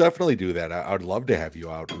 we'll definitely do that. I'd love to have you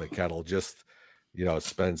out in the kettle. Just,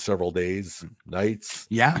 spend several days, nights.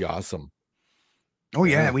 Yeah. Be awesome. Oh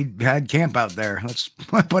yeah. We had camp out there. Let's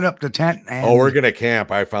put up the tent. And we're going to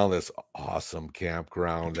camp. I found this awesome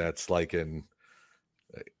campground. That's like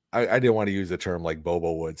I didn't want to use the term like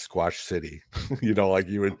Bobo would, Squash City, like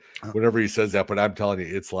you would, whenever he says that, but I'm telling you,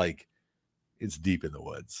 it's like, it's deep in the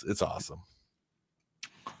woods. It's awesome.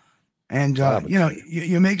 And,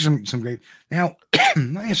 you make some great, now let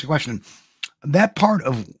me ask you a question. That part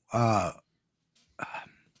of,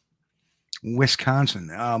 Wisconsin,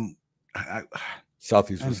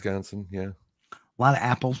 Southeast Wisconsin. Yeah. A lot of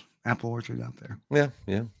apple orchards out there.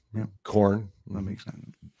 Yeah. Corn. That makes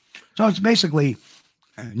sense. So it's basically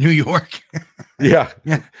New York. Yeah.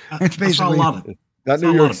 It's basically not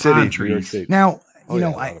New York City. New York State. Now,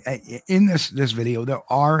 in this video, there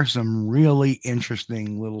are some really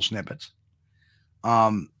interesting little snippets.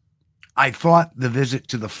 I thought the visit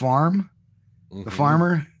to the farm, the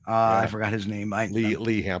farmer, I forgot his name.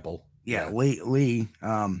 Lee Hampel. Yeah, Lee.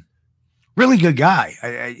 Really good guy.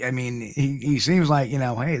 I mean, he seems like,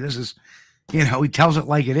 hey, this is, he tells it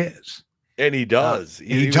like it is. And he does.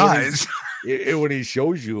 He does. When he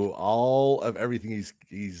shows you all of everything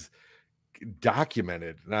he's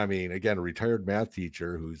documented. And I mean, again, a retired math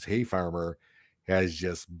teacher who's hay farmer has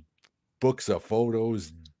just books of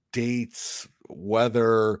photos, dates,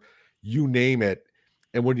 weather, you name it.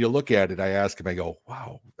 And when you look at it, I ask him, I go,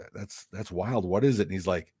 wow, that's wild. What is it? And he's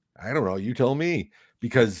like, I don't know. You tell me,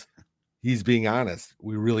 because he's being honest.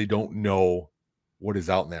 We really don't know what is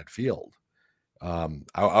out in that field. I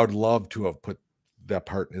would love to have put that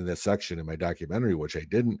part in this section in my documentary, which I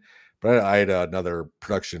didn't. But I had another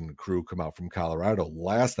production crew come out from Colorado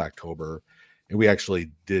last October, and we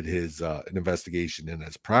actually did an investigation in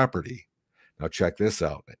his property. Now check this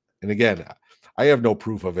out. And again, I have no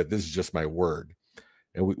proof of it. This is just my word.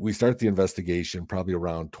 And we start the investigation probably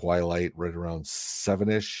around twilight, right around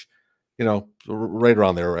 7-ish, right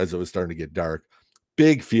around there as it was starting to get dark.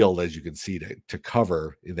 Big field, as you can see, to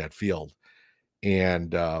cover in that field.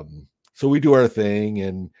 And so we do our thing,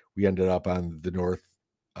 and we ended up on the north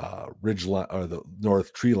ridge line, or the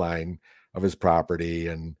north tree line of his property.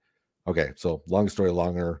 And Okay, so long story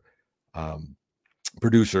longer,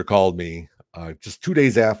 producer called me just 2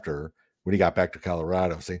 days after when he got back to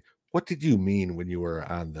Colorado saying, "What did you mean when you were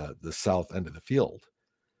on the south end of the field?"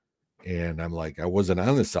 And I'm like, "I wasn't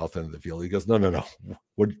on the south end of the field." He goes, "No.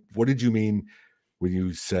 What did you mean when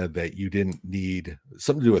you said that you didn't need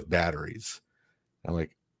something to do with batteries?" I'm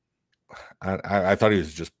like, I thought he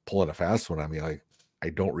was just pulling a fast one on me. Like, I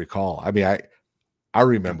don't recall. I mean, I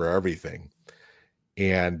remember everything.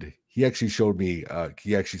 And he actually showed me,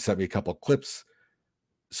 he actually sent me a couple of clips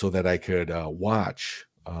so that I could watch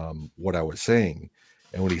what I was saying.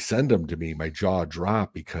 And when he sent them to me, my jaw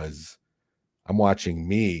dropped because I'm watching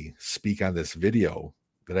me speak on this video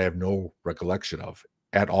that I have no recollection of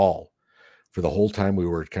at all. For the whole time we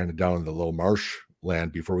were kind of down in the low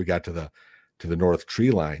marshland before we got to the north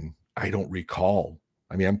tree line, I don't recall.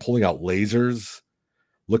 I mean, I'm pulling out lasers,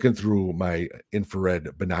 looking through my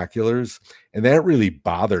infrared binoculars, and that really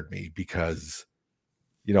bothered me because,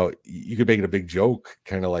 you know, you could make it a big joke,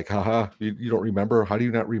 kind of like, haha, you don't remember? How do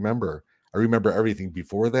you not remember? I remember everything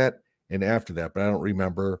before that and after that, but I don't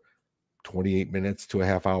remember 28 minutes to a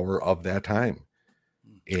half hour of that time.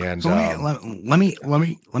 And so let me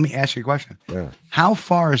ask you a question. Yeah. How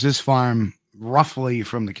far is this farm roughly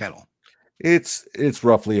from the kettle? It's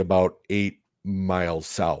roughly about 8 miles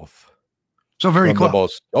south. So very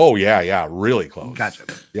close. Oh yeah, really close. Gotcha.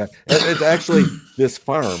 Yeah, it's actually this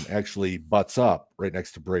farm actually butts up right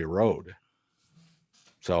next to Bray Road.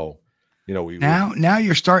 So, you know, now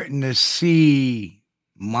you're starting to see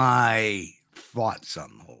my thoughts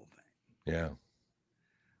on the whole thing. Yeah.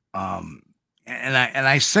 And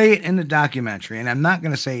I say it in the documentary, and I'm not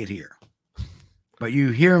going to say it here, but you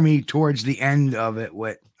hear me towards the end of it.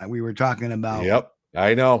 What we were talking about. Yep,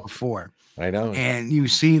 I know. Before. I know. And you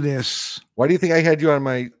see this. Why do you think I had you on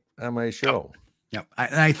my show? Yep.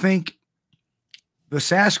 I think the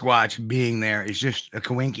Sasquatch being there is just a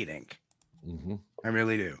coinkydink. Mm-hmm. I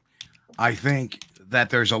really do. I think that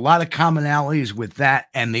there's a lot of commonalities with that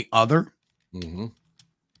and the other. Mm-hmm.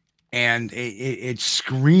 And it's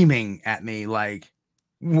screaming at me like,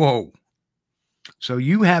 whoa. So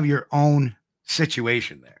you have your own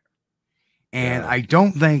situation there. And I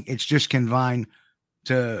don't think it's just confined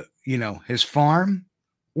to, you know, his farm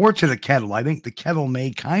or to the kettle. I think the kettle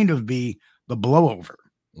may kind of be the blowover.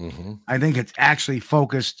 Mm-hmm. I think it's actually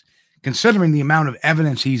focused, considering the amount of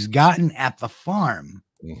evidence he's gotten at the farm.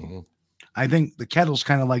 Mm-hmm. I think the kettle's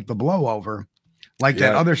kind of like the blowover, like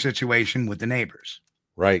that other situation with the neighbors.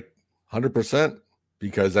 Right. 100%.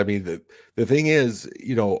 Because I mean, the thing is,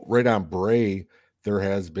 you know, right on Bray, there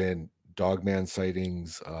has been dogman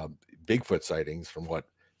sightings, Bigfoot sightings, from what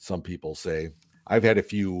some people say. I've had a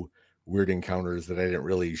few weird encounters that I didn't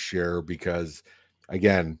really share because,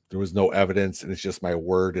 again, there was no evidence and it's just my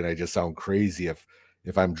word. And I just sound crazy if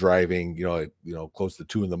I'm driving, you know, close to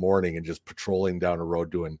 2 a.m. and just patrolling down a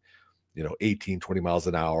road doing, 18, 20 miles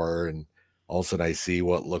an hour. And all of a sudden I see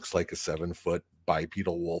what looks like a 7-foot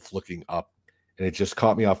bipedal wolf looking up, and it just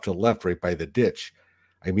caught me off to the left right by the ditch.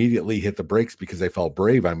 I immediately hit the brakes because I felt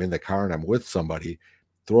brave. I'm in the car and I'm with somebody,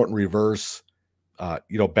 throw it in reverse,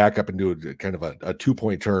 back up and do kind of a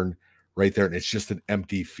 2-point turn right there. And it's just an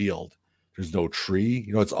empty field. There's no tree,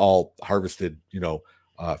 it's all harvested,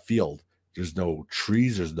 field. There's no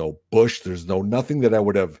trees. There's no bush. There's nothing that I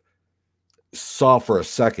would have saw for a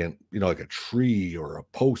second, like a tree or a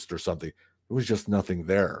post or something. There was just nothing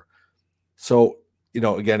there. So,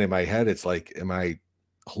 again, in my head, it's like, am I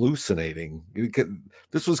hallucinating?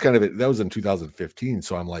 This was that was in 2015.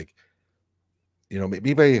 So I'm like,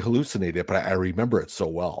 maybe I hallucinated, but I remember it so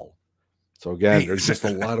well. So again, there's just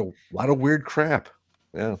a lot of weird crap.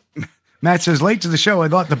 Yeah. Matt says, late to the show, I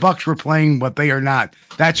thought the Bucks were playing, but they are not.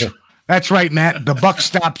 That's right, Matt. The buck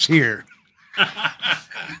stops here.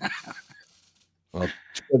 Well,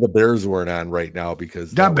 the Bears weren't on right now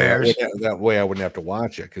because that way I wouldn't have to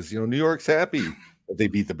watch it because New York's happy that they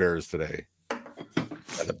beat the Bears today.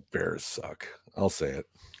 Yeah, the Bears suck. I'll say it.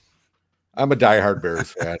 I'm a diehard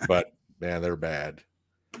Bears fan, but man, they're bad.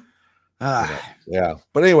 Yeah.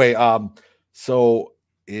 But anyway, so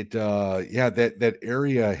it that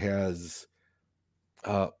area has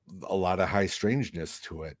a lot of high strangeness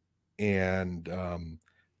to it. And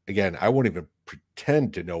again, I won't even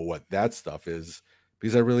pretend to know what that stuff is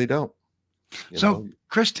because I really don't.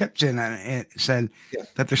 Chris Tipton said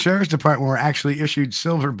that the sheriff's department were actually issued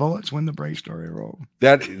silver bullets when the Bray story rolled.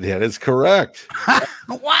 That is correct.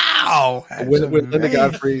 Wow. When Linda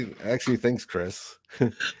Godfrey, actually, thanks, Chris.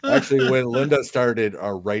 Actually, when Linda started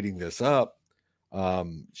writing this up,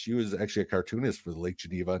 she was actually a cartoonist for the Lake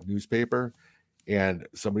Geneva newspaper, and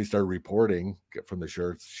somebody started reporting from the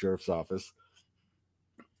sheriff's office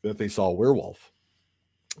that they saw a werewolf.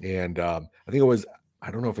 And I think it was,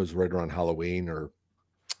 I don't know if it was right around Halloween or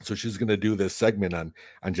so. She's going to do this segment on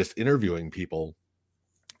just interviewing people.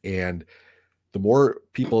 And the more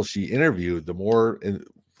people she interviewed, the more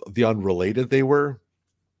the unrelated they were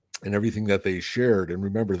and everything that they shared. And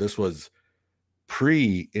remember, this was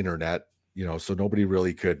pre-internet, so nobody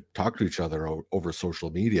really could talk to each other over social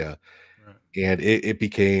media. Right. And it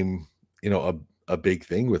became, a big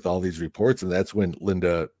thing with all these reports. And that's when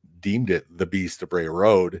Linda deemed it the Beast of Bray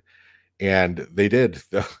Road. And they did,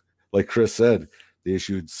 like Chris said, they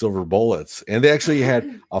issued silver bullets, and they actually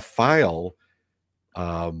had a file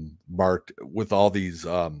marked with all these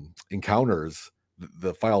encounters.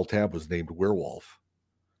 The file tab was named werewolf,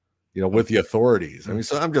 with the authorities. I mean,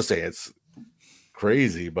 so I'm just saying it's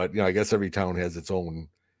crazy, but I guess every town has its own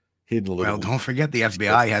hidden little. Well, don't forget the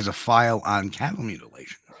FBI has a file on cattle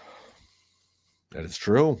mutilation. That is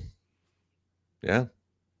true. Yeah.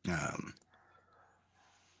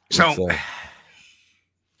 So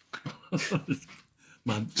this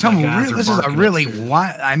is a really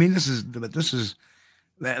wild. I mean, this is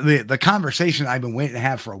the conversation I've been waiting to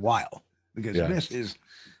have for a while, because this is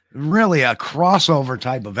really a crossover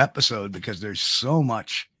type of episode, because there's so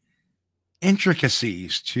much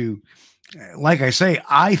intricacies to, like I say,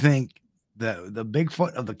 I think the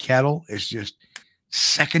Bigfoot of the kettle is just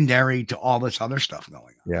secondary to all this other stuff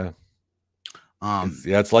going on. Yeah.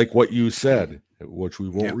 It's like what you said, which we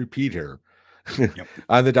won't repeat here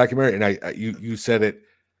on the documentary. And you said it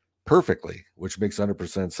perfectly, which makes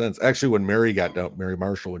 100% sense. Actually, when Mary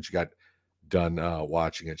Marshall, when she got done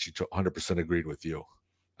watching it, she 100% agreed with you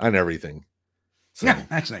on everything. So, yeah,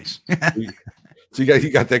 that's nice. So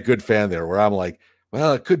you got that good fan there, where I'm like,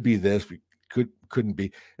 well, it could be this, we couldn't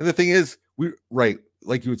be. And the thing is,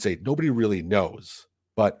 like you would say, nobody really knows,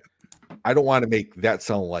 but I don't want to make that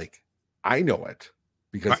sound like I know it,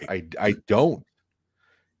 because I don't.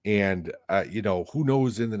 And who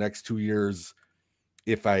knows in the next 2 years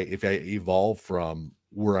if I evolve from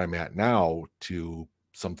where I'm at now to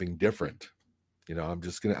something different. I'm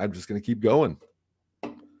just gonna keep going.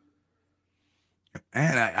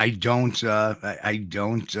 And I don't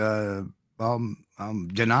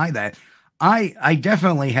deny that. I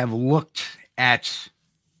definitely have looked at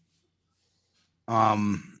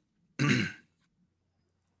the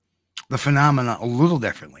phenomena a little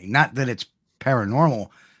differently. Not that it's paranormal,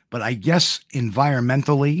 but I guess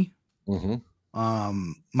environmentally,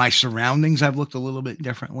 my surroundings, I've looked a little bit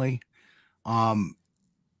differently.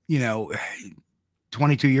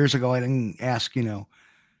 22 years ago, I didn't ask,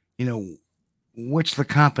 what's the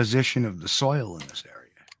composition of the soil in this area?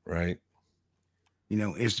 Right.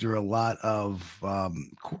 Is there a lot of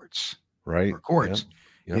quartz? Right. Or quartz?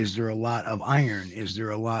 Yep. Is there a lot of iron? Is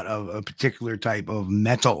there a lot of a particular type of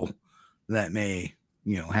metal that may,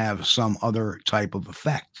 have some other type of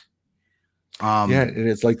effect? And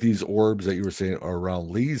it's like these orbs that you were saying are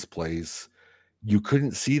around Lee's place. You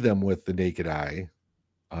couldn't see them with the naked eye.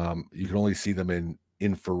 You can only see them in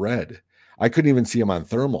infrared. I couldn't even see them on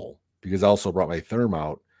thermal, because I also brought my therm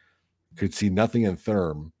out. Could see nothing in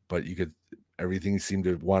therm, but everything seemed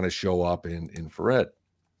to want to show up in infrared.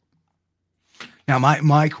 Now,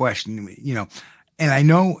 my question, and I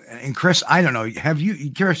know, and Chris, I don't know,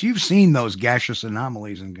 Chris, you've seen those gaseous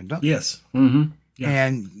anomalies in Kentucky? Yes. Mm-hmm. Yeah.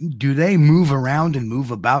 And do they move around and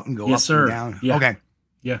move about and go up and down? Yeah. Okay.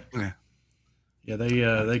 Yeah. Okay. Yeah,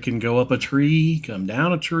 they can go up a tree, come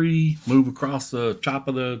down a tree, move across the top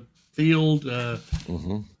of the field.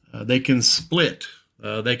 They can split.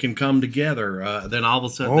 They can come together. Then all of a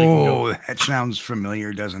sudden, they can go. That sounds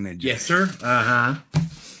familiar, doesn't it? Yes, sir.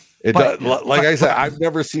 It does. Like I said, I've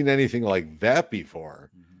never seen anything like that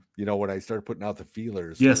before. When I started putting out the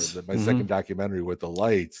feelers, for my second documentary with the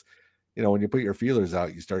lights, when you put your feelers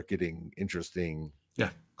out, you start getting interesting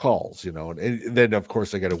calls, and then of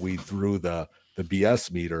course I got to weed through the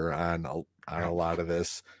BS meter on a lot of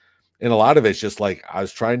this, and a lot of it's just like I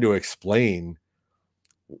was trying to explain,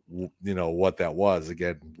 what that was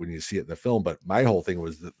again when you see it in the film. But my whole thing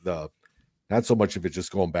was the not so much of it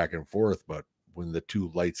just going back and forth, but when the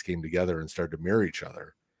two lights came together and started to mirror each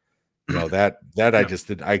other, that I just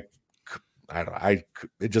did. It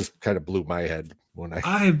just kind of blew my head when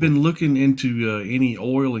I have been looking into any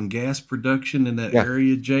oil and gas production in that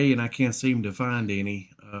area, Jay, and I can't seem to find any.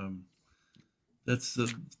 That's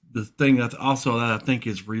the thing that I think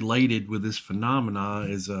is related with this phenomena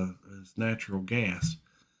is natural gas.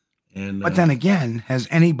 But then again, has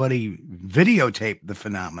anybody videotaped the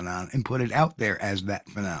phenomenon and put it out there as that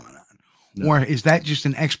phenomenon? No. Or is that just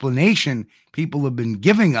an explanation people have been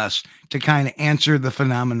giving us to kind of answer the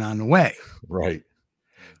phenomenon away? Right.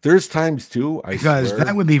 There's times too, I Because swear.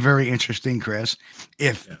 that would be very interesting, Chris.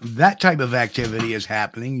 If that type of activity is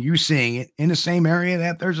happening, you seeing it in the same area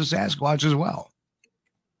that there's a Sasquatch as well.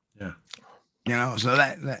 Yeah. You know, so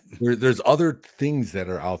that there's other things that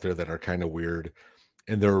are out there that are kind of weird,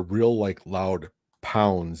 and they're real like loud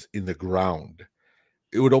pounds in the ground.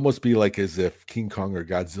 It would almost be like as if King Kong or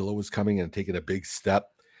Godzilla was coming and taking a big step.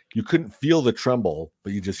 You couldn't feel the tremble,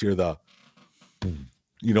 but you just hear the,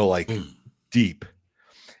 you know, like deep.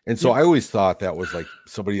 And so I always thought that was like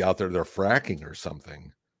somebody out there, they're fracking or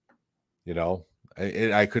something, you know.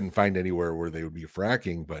 I couldn't find anywhere where they would be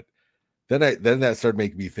fracking, but then that started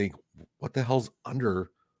making me think, what the hell's under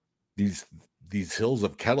these hills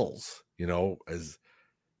of Kettles? You know, is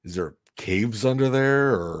there caves under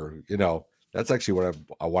there, or you know, that's actually what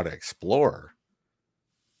I want to explore.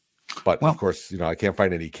 But of course, you know, I can't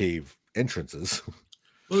find any cave entrances.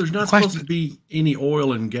 Well, there's not supposed to be any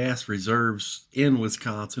oil and gas reserves in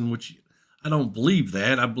Wisconsin, which I don't believe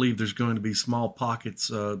that. I believe there's going to be small pockets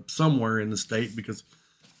somewhere in the state, because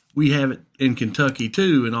we have it in Kentucky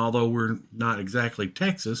too. And although we're not exactly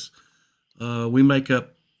Texas, we make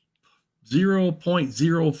up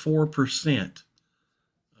 0.04%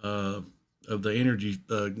 of the energy,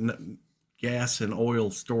 gas and oil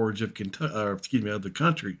storage of Kentucky, of the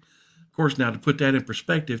country. Of course, now to put that in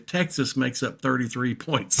perspective, Texas makes up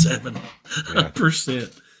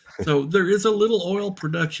 33.7%. So there is a little oil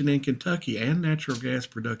production in Kentucky and natural gas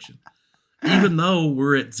production, even though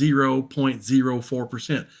we're at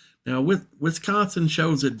 0.04%. Now, with Wisconsin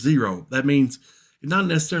shows at 0. That means not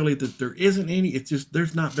necessarily that there isn't any. It's just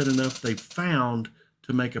there's not been enough they've found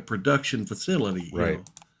to make a production facility. Right. You know?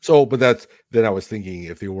 So, but then I was thinking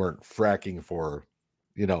if they weren't fracking for,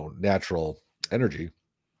 you know, natural energy,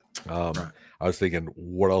 I was thinking,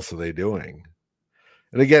 what else are they doing?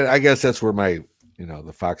 And again, I guess that's where my, you know,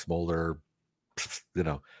 the Fox Mulder, you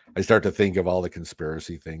know, I start to think of all the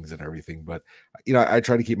conspiracy things and everything. But, you know, I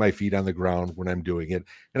try to keep my feet on the ground when I'm doing it.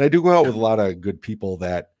 And I do go out with a lot of good people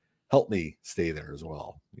that help me stay there as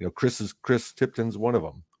well. You know, Chris Tipton's one of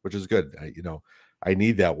them, which is good. You know, I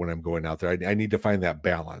need that when I'm going out there. I need to find that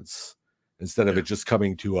balance instead of it just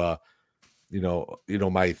coming to you know,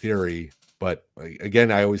 my theory. But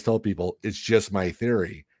again, I always tell people it's just my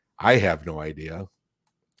theory. I have no idea.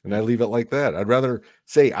 And I leave it like that. I'd rather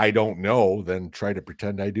say I don't know than try to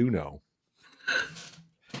pretend I do know.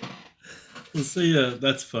 Well, see,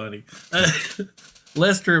 that's funny.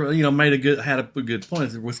 Lester, you know, had a good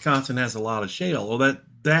point. Wisconsin has a lot of shale. Well,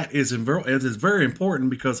 that is very important,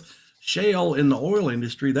 because shale in the oil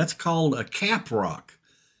industry, that's called a cap rock.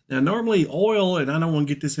 Now, normally oil, and I don't want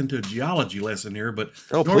to get this into a geology lesson here, but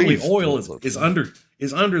normally oil is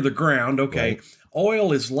under the ground. Okay. Right.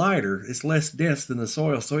 Oil is lighter. It's less dense than the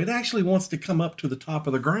soil. So it actually wants to come up to the top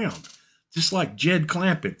of the ground, just like Jed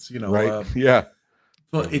Clampett's, you know. Right. Yeah.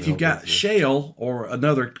 But if you've got shale or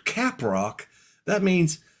another cap rock, that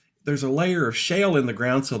means there's a layer of shale in the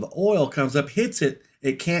ground. So the oil comes up, hits it.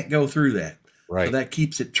 It can't go through that. Right. So that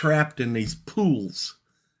keeps it trapped in these pools.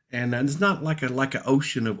 And it's not like an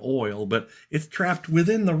ocean of oil, but it's trapped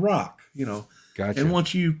within the rock, you know. Gotcha. And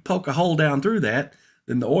once you poke a hole down through that,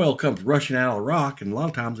 then the oil comes rushing out of the rock, and a lot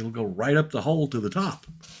of times it'll go right up the hole to the top.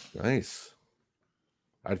 Nice.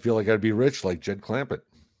 I'd feel like I'd be rich like Jed Clampett.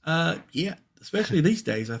 Yeah, especially these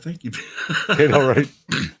days, I think you. You know, right?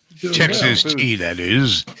 Texas tea, that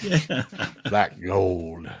is. Yeah. Black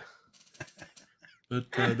gold.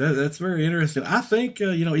 But that's very interesting. I think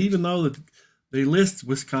you know, even though they list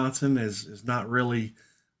Wisconsin as not really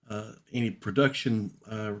any production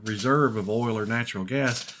reserve of oil or natural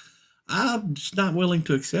gas, I'm just not willing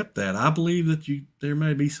to accept that. I believe that there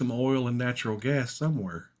may be some oil and natural gas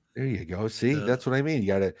somewhere. There you go. See, that's what I mean.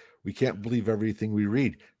 We can't believe everything we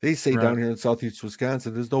read. They say down here in southeast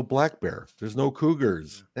Wisconsin, there's no black bear, there's no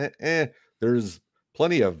cougars. There's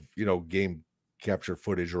plenty of, you know, game capture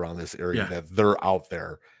footage around this area that they're out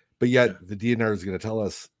there. But yet the DNR is going to tell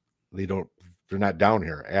us they're not down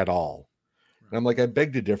here at all. And I'm like, I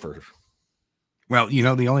beg to differ. Well, you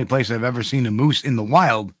know, the only place I've ever seen a moose in the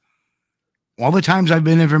wild, all the times I've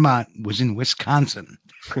been in Vermont, was in Wisconsin.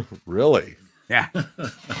 Really? Yeah.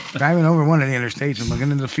 Driving over one of the interstates and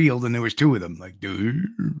looking in the field, and there was 2 of them. Like, dude.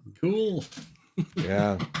 Cool.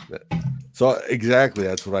 Yeah. So exactly,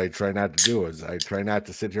 that's what I try not to do. Is I try not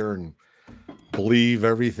to sit here and believe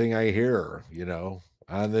everything I hear, you know,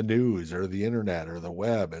 on the news or the internet or the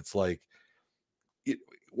web. It's like,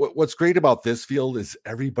 what's great about this field is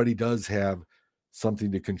everybody does have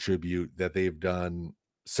something to contribute that they've done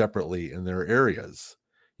separately in their areas,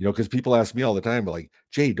 you know, because people ask me all the time, like,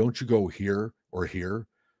 Jay, don't you go here or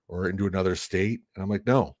into another state? And I'm like,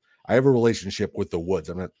 no, I have a relationship with the woods.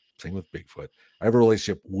 I'm not saying with Bigfoot. I have a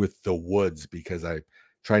relationship with the woods because I'm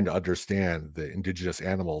trying to understand the indigenous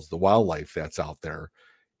animals, the wildlife that's out there,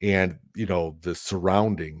 and the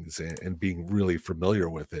surroundings, and being really familiar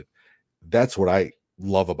with it. That's what I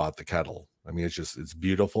love about the kettle. I mean, it's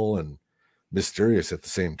beautiful and mysterious at the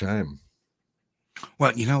same time.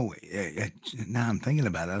 Well, now I'm thinking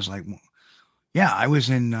about it. I was like, yeah, I was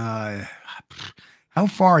in, how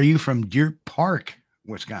far are you from Deer Park,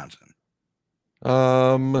 Wisconsin?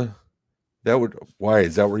 Why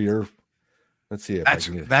is that where you're, let's see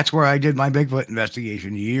if that's where I did my Bigfoot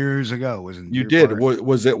investigation years ago. Was in you Deer did, Park.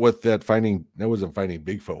 Was it with that that wasn't Finding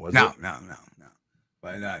Bigfoot, was it? No.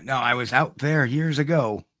 But no, I was out there years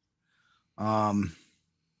ago. And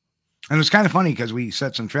it was kind of funny because we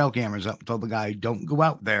set some trail cameras up and told the guy, don't go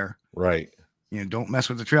out there. Right. Don't mess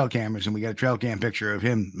with the trail cameras. And we got a trail cam picture of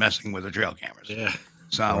him messing with the trail cameras. Yeah.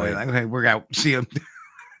 So we're like, okay, we're out. See him.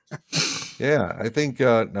 Yeah. I think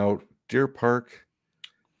now Deer Park,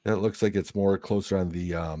 that looks like it's more closer on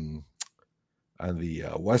the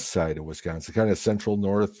west side of Wisconsin, kind of central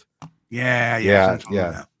north. Yeah.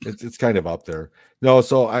 It's kind of up there. No,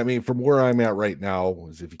 so I mean, from where I'm at right now,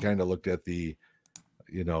 is if you kind of looked at the,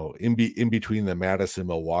 in between the Madison,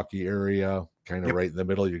 Milwaukee area, kind of right in the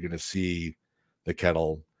middle, you're going to see the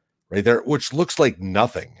kettle right there, which looks like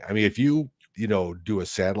nothing. I mean, if you do a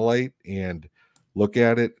satellite and look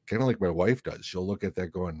at it, kind of like my wife does, she'll look at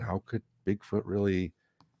that going, how could Bigfoot really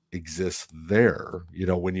exist there?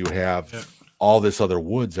 When you have all this other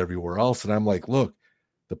woods everywhere else. And I'm like, look,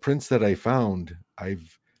 the prints that I found,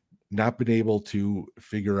 I've not been able to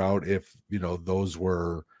figure out if, those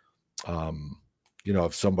were,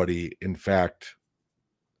 if somebody in fact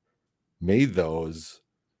made those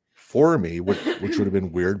for me, which would have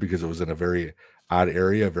been weird because it was in a very odd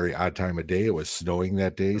area, a very odd time of day. It was snowing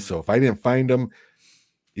that day. So if I didn't find them,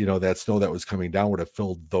 that snow that was coming down would have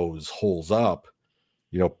filled those holes up,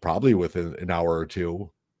 probably within an hour or two.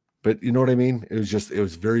 But you know what I mean? It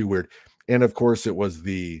was very weird. And of course it was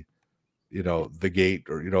the gate,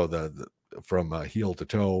 or, the from heel to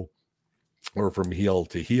toe, or from heel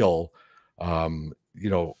to heel.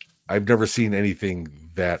 I've never seen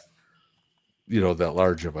anything that, that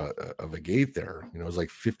large of a gate there. It was like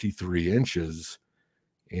 53 inches,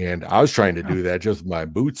 and I was trying to do that just with my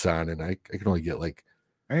boots on, and I can only get like,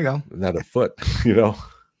 there you go, not a foot,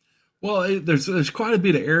 Well, there's quite a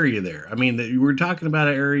bit of area there. I mean, we're talking about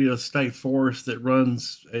an area of state forest that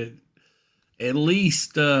runs at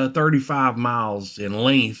least 35 miles in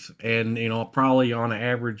length, and probably on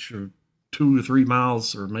average 2 to 3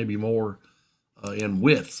 miles or maybe more in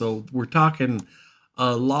width. So we're talking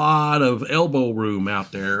a lot of elbow room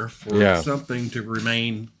out there for something to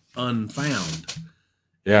remain unfound.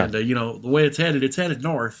 Yeah. And the way it's headed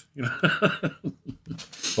north.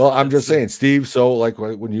 Well, I'm just saying, Steve. So like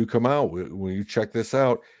when you come out, when you check this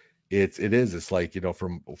out, it's like,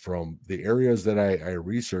 from the areas that I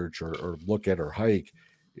research or look at or hike,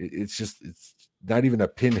 it's not even a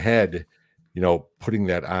pinhead, putting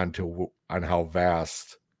that on how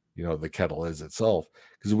vast, the kettle is itself.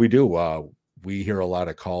 Because we hear a lot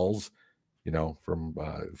of calls, from,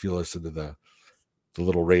 if you listen to the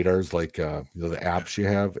little radars, like, the apps you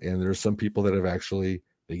have, and there's some people that have actually,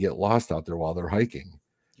 they get lost out there while they're hiking.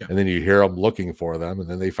 Yeah. And then you hear them looking for them, and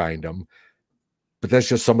then they find them. But that's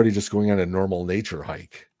just somebody just going on a normal nature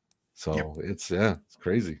hike. So it's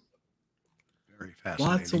crazy. Very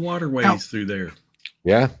fascinating. Lots of waterways through there.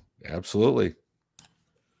 Yeah, absolutely.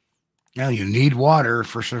 Now you need water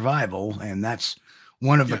for survival, and that's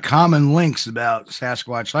one of the common links about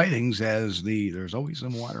Sasquatch sightings, there's always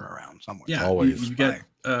some water around somewhere. Yeah, always. You've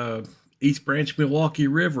got East Branch Milwaukee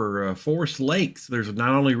River, Forest Lakes. There's not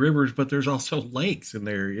only rivers, but there's also lakes in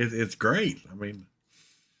there. It's great. I mean,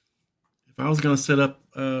 if I was going to set up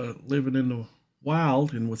living in the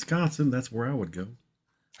wild in Wisconsin, that's where I would go.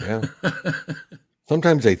 Yeah.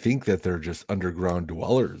 Sometimes I think that they're just underground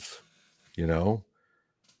dwellers,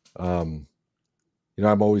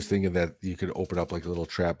 I'm always thinking that you could open up like a little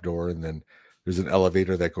trap door, and then there's an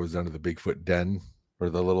elevator that goes down to the Bigfoot den or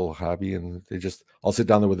the little hobby, and I'll sit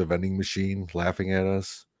down there with a vending machine laughing at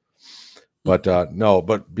us. But no,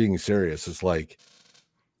 but being serious, it's like,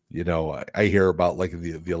 I hear about like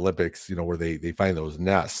the Olympics, where they find those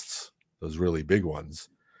nests, those really big ones.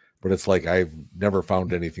 But it's like, I've never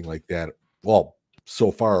found anything like that. Well,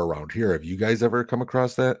 so far around here. Have you guys ever come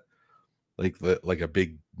across that? Like a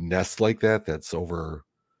big nest like that that's over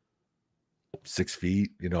 6 feet,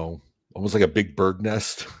 almost like a big bird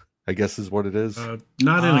nest, I guess is what it is.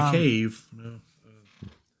 Not in a cave. No.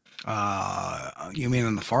 You mean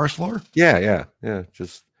on the forest floor? Yeah.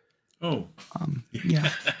 Just Oh,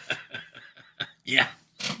 Yeah. yeah.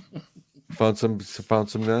 Found some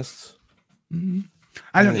nests.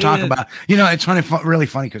 I don't talk Yeah. about, it's funny, really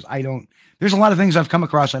funny because there's a lot of things I've come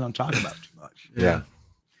across I don't talk about too much. Yeah.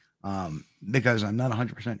 Because I'm not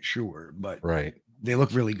 100% sure, but Right. they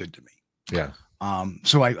look really good to me. Yeah.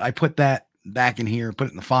 So I put that back in here, put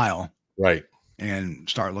it in the file, Right. and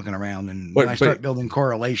start looking around. And But- when I start building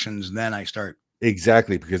correlations, then I start.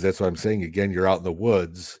 Exactly, because that's what I'm saying. Again, you're out in the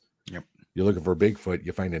woods. Yep. You're looking for Bigfoot.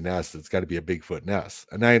 You find a nest. It's got to be a Bigfoot nest,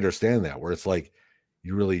 and I understand that. Where it's like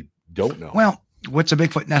you really don't know. Well, what's a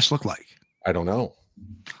Bigfoot nest look like? I don't know.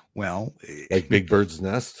 Well, Like Big Bird's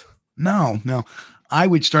nest. no. I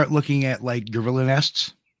would start looking at like gorilla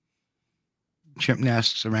nests, chimp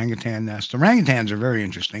nests, orangutan nests. Orangutans are very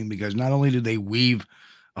interesting because not only do they weave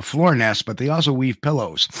a floor nest, but they also weave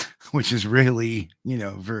pillows, which is really,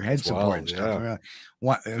 for head It's support wild, and stuff,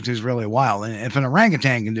 which is really wild. And if an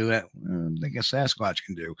orangutan can do it, I think a Sasquatch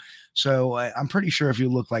can do. So I'm pretty sure if you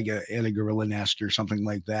look like at a gorilla nest or something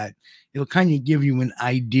like that, it'll kind of give you an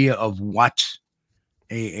idea of what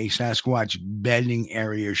a Sasquatch bedding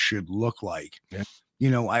area should look like. Yeah.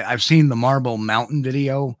 I've seen the Marble Mountain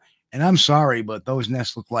video, and I'm sorry, but those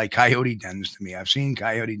nests look like coyote dens to me. I've seen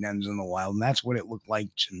coyote dens in the wild, and that's what it looked like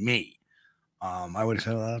to me. I would have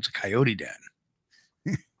said, well, that's a coyote den.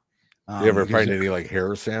 Do you ever because find any like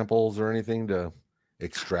hair samples or anything to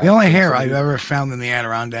extract? the only from hair I've somebody? ever found in the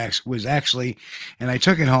Adirondacks was actually, and I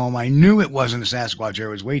took it home. I knew it wasn't a Sasquatch hair.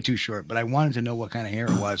 It was way too short, but I wanted to know what kind of hair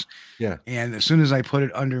it was. Yeah. And as soon as I put it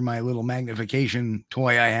under my little magnification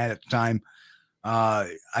toy I had at the time,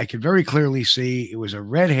 I could very clearly see it was a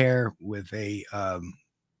red hair with a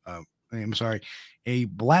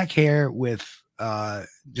black hair with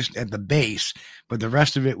just at the base, but the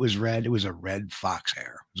rest of it was red. It was a red fox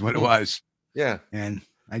hair is what it was. Yeah. And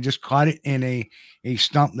I just caught it in a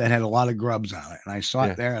stump that had a lot of grubs on it. And I saw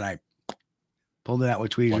Yeah. it there and I pulled it out with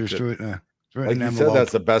tweezers, Plucked it. threw it in Like an you envelope. said,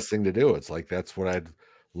 that's the best thing to do. It's like that's what I'd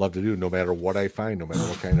love to do, no matter what I find, no matter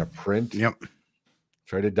what kind of print. Yep.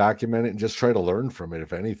 Try to document it and just try to learn from it,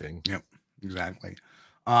 if anything. Yep. Exactly.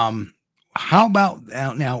 How about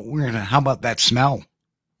now how about that smell?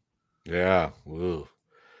 Yeah. Ugh.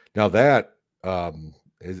 Now that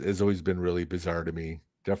has always been really bizarre to me.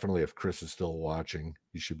 Definitely, if Chris is still watching,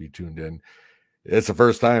 he should be tuned in. It's the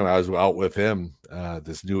first time I was out with him,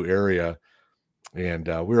 this new area, and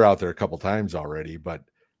we were out there a couple times already. But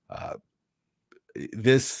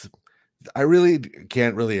this, I really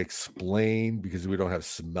can't really explain because we don't have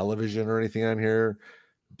smell-o-vision or anything on here.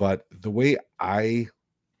 But the way I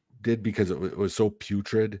did, because it was so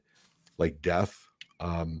putrid, like death.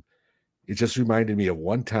 It just reminded me of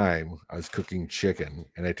one time I was cooking chicken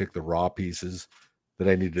and I took the raw pieces that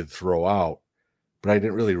I needed to throw out, but I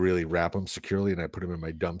didn't really wrap them securely, and I put them in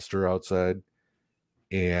my dumpster outside,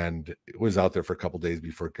 and it was out there for a couple days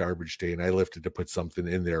before garbage day, and I lifted to put something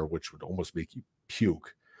in there which would almost make you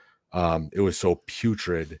puke. It was so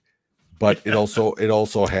putrid, but it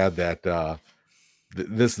also had that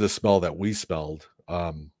this is the smell that we smelled,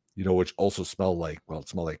 which also smelled like, it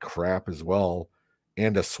smelled like crap as well,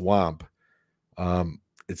 and a swamp.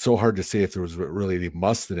 It's so hard to say if there was really any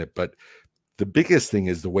must in it, but the biggest thing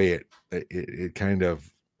is the way it kind of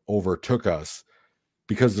overtook us,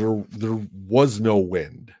 because there was no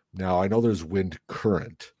wind. Now I know there's wind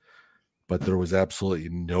current, but there was absolutely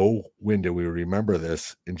no wind, and we remember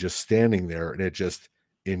this, and just standing there, and it just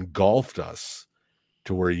engulfed us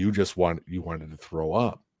to where you wanted to throw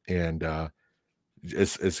up, and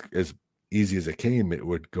as easy as it came, it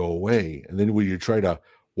would go away. And then when you try to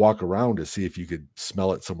walk around to see if you could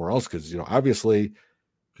smell it somewhere else, because obviously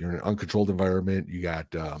you're in an uncontrolled environment, you got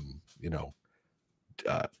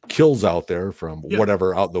kills out there from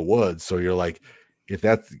whatever out in the woods, so you're like, if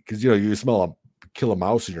that's because you kill a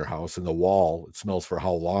mouse in your house, in the wall, it smells for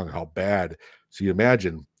how long, how bad. So you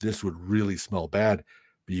imagine this would really smell bad,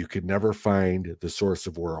 but you could never find the source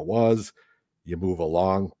of where it was. You move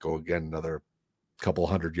along, go again another couple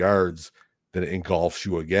hundred yards, then it engulfs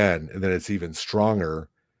you again, and then it's even stronger,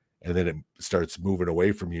 and then it starts moving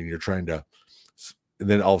away from you, and you're trying to, and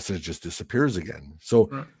then all of a sudden it just disappears again.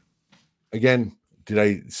 So again, did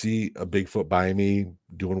I see a Bigfoot by me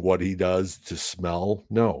doing what he does to smell?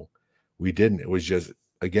 No, we didn't. It was just,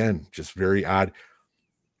 again, just very odd.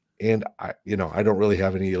 And I don't really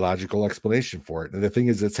have any logical explanation for it. And the thing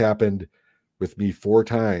is, it's happened with me 4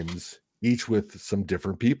 times, each with some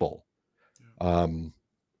different people. So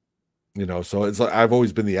it's like I've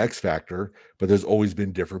always been the X factor, but there's always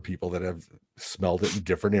been different people that have smelled it in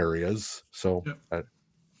different areas. So,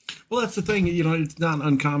 well, that's the thing. It's not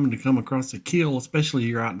uncommon to come across a kill, especially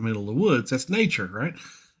you're out in the middle of the woods. That's nature, right?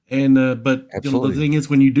 And but the Absolutely. thing is,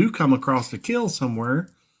 when you do come across a kill somewhere,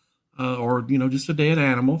 or just a dead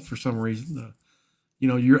animal for some reason,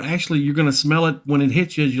 you're going to smell it when it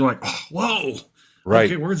hits you. You're like, oh, whoa,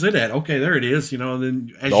 Right. okay, where's it at? Okay, there it is. And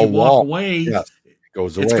then as The you walk wall. away, Yes. It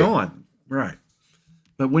goes away. it's gone. Right.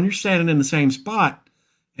 But when you're standing in the same spot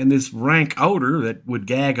and this rank odor that would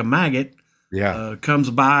gag a maggot Yeah. comes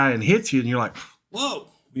by and hits you, and you're like, whoa,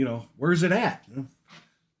 where's it at?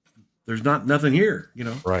 There's nothing here,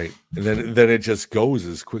 Right. And then it just goes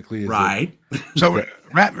as quickly as Right. So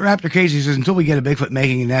Raptor Casey says, until we get a Bigfoot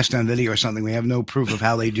making a nest on video or something, we have no proof of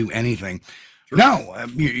how they do anything. No,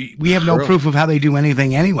 we have no True. proof of how they do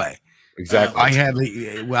anything anyway. Exactly.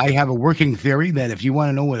 I have a working theory that if you want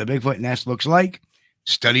to know what a Bigfoot nest looks like,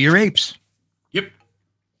 study your apes. Yep.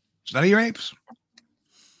 Study your apes.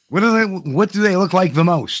 What do they look like the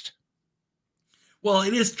most? Well,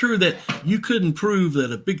 it is true that you couldn't prove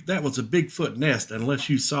that was a Bigfoot nest unless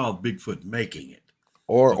you saw Bigfoot making it.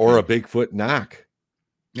 or a Bigfoot knock.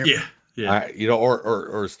 Yep. Yeah.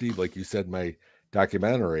 Or Steve, like you said, my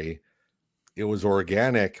documentary, it was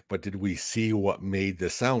organic, but did we see what made the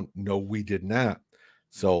sound? No, we did not.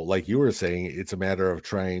 So like you were saying, it's a matter of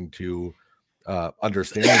trying to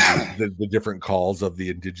understand the different calls of the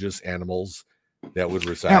indigenous animals that would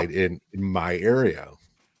reside in my area.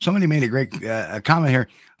 Somebody made a great comment here.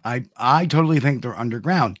 I totally think they're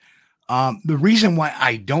underground. The reason why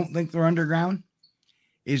I don't think they're underground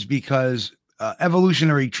is because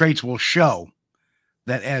evolutionary traits will show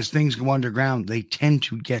that as things go underground, they tend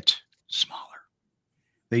to get smaller.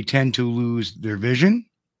 They tend to lose their vision,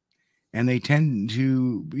 and they tend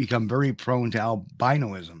to become very prone to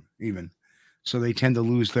albinoism even. So they tend to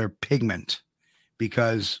lose their pigment,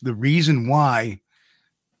 because the reason why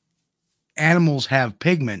animals have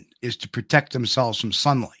pigment is to protect themselves from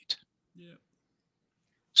sunlight. Yeah.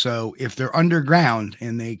 So if they're underground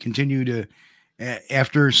and they continue to,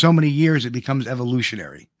 after so many years, it becomes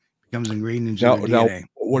evolutionary, becomes ingrained into their DNA.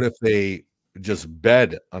 What if they just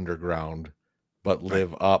bed underground, but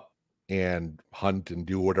live up and hunt and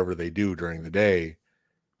do whatever they do during the day,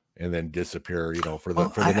 and then disappear? For the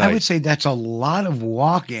night. I would say that's a lot of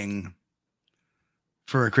walking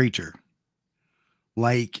for a creature.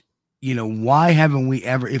 Like, why haven't we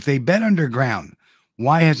ever, if they bed underground,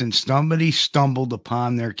 why hasn't somebody stumbled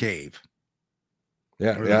upon their cave?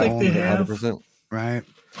 Yeah, I think they have. 100%. Right.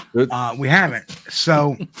 Good. We haven't.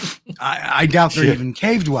 So I doubt they're even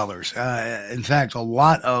cave dwellers. In fact, a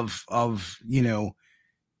lot of why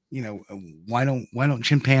don't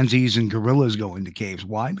chimpanzees and gorillas go into caves?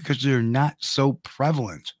 Why? Because they're not so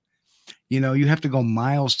prevalent. You have to go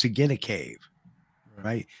miles to get a cave.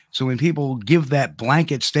 Right. So when people give that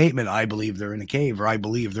blanket statement, I believe they're in a cave, or I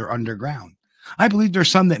believe they're underground. I believe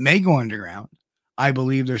there's some that may go underground. I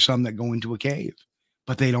believe there's some that go into a cave,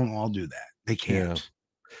 but they don't all do that. They can't. Yeah.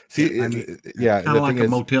 See, Kind of like a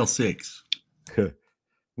Motel 6.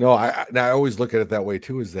 No, I always look at it that way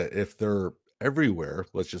too, is that if they're everywhere,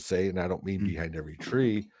 let's just say, and I don't mean behind every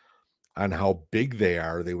tree, on how big they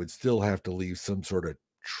are, they would still have to leave some sort of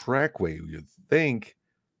trackway, you'd think,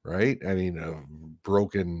 right? I mean, a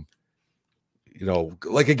broken,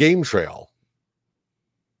 like a game trail,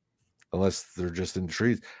 unless they're just in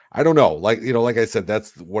trees. I don't know. Like I said,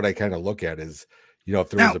 that's what I kind of look at is, if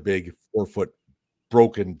there was a big 4-foot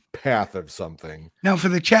broken path of something. Now, for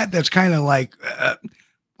the chat, that's kind of like,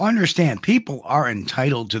 understand, people are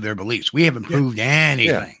entitled to their beliefs. We haven't proved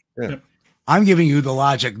anything. Yeah. I'm giving you the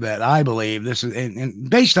logic that I believe this is, and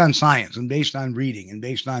based on science and based on reading and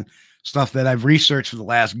based on stuff that I've researched for the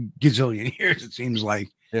last gazillion years, it seems like.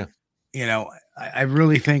 Yeah. I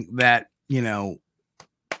really think that, there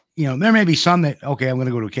may be some that, okay, I'm going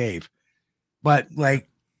to go to a cave, but like,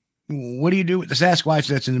 what do you do with the Sasquatch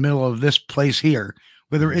that's in the middle of this place here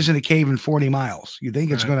where there isn't a cave in 40 miles? You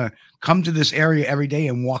think it's going to come to this area every day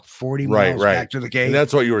and walk 40 miles back to the cave? And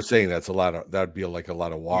that's what you were saying. That's that'd be like a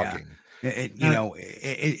lot of walking. Yeah.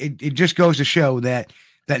 It just goes to show that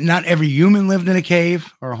not every human lived in a cave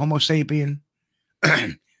or a Homo sapien.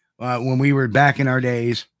 When we were back in our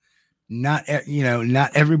days, not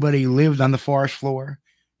everybody lived on the forest floor.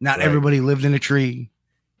 Not everybody lived in a tree.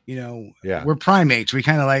 We're primates. We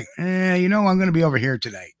kind of like, I'm going to be over here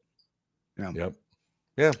tonight. Yep.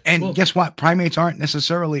 Yeah. And guess what? Primates aren't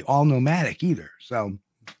necessarily all nomadic either. So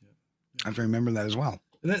I have to remember that as well.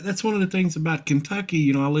 That's one of the things about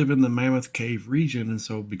Kentucky. I live in the Mammoth Cave region. And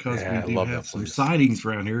so because we do have some sightings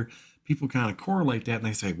around here, people kind of correlate that and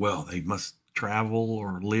they say, well, they must travel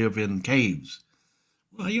or live in caves.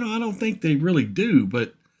 Well, I don't think they really do,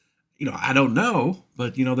 but I don't know,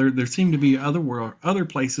 but there seem to be other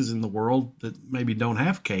places in the world that maybe don't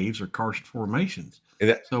have caves or karst formations.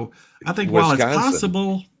 So I think while it's Wisconsin.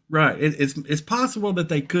 possible, right, it's possible that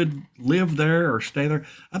they could live there or stay there.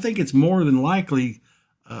 I think it's more than likely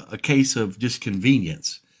a case of just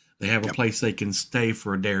convenience. They have a place they can stay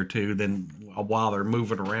for a day or two, then while they're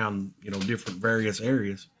moving around, different various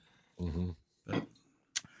areas. But,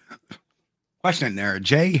 Question there,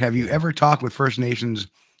 Jay. Have you ever talked with First Nations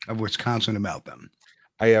of Wisconsin about them?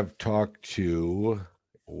 I have talked to,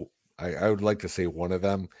 I would like to say one of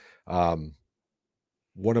them.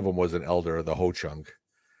 One of them was an elder of the Ho-Chunk,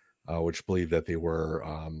 which believed that they were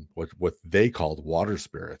what they called water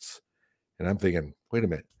spirits. And I'm thinking, wait a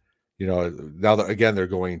minute, now that again they're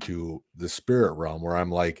going to the spirit realm, where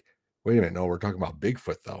I'm like, wait a minute, no, we're talking about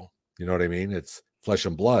Bigfoot though. You know what I mean? It's flesh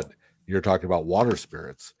and blood. You're talking about water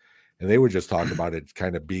spirits. And they would just talk about it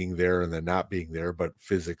kind of being there and then not being there, but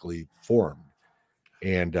physically formed.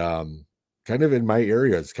 And kind of in my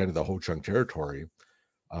area, it's kind of the Ho-Chunk territory,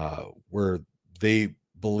 where they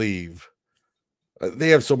believe, they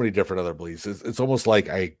have so many different other beliefs. It's almost like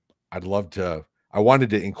I wanted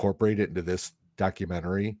to incorporate it into this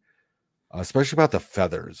documentary, especially about the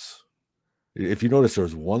feathers. If you notice, there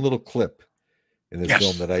was one little clip in this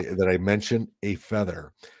film that I mentioned a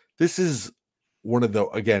feather. This is one of the,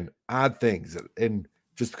 again, odd things. And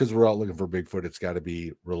just because we're out looking for Bigfoot, it's got to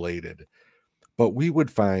be related. But we would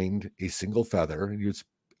find a single feather and you'd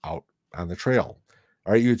out on the trail.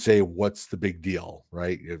 All right. You'd say, what's the big deal?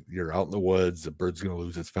 Right. You're out in the woods. The bird's going to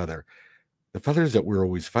lose its feather. The feathers that we're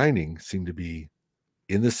always finding seem to be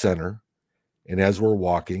in the center. And as we're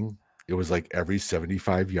walking, it was like every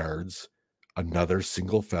 75 yards, another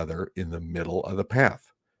single feather in the middle of the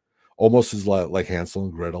path, almost as like Hansel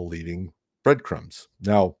and Gretel leaving breadcrumbs.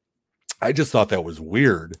 Now, I just thought that was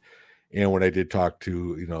weird. And when I did talk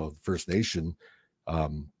to, First Nation,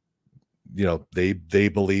 they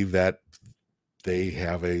believe that they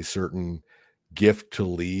have a certain gift to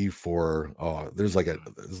leave for, there's like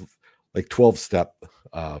 12-step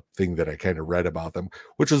thing that I kind of read about them,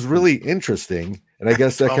 which was really interesting. And I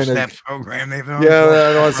guess that kind of program they've I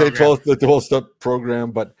don't want to say 12-step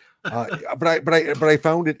program, but I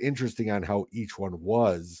found it interesting on how each one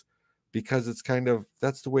was, because it's kind of,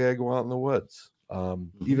 that's the way I go out in the woods.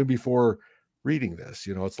 Even before reading this,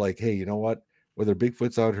 it's like, hey, you know what, whether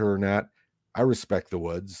Bigfoot's out here or not, I respect the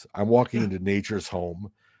woods. I'm walking into nature's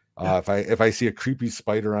home. If I see a creepy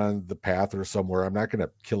spider on the path or somewhere, I'm not going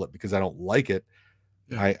to kill it because I don't like it.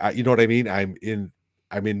 I you know what I mean? I'm in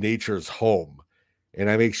nature's home, and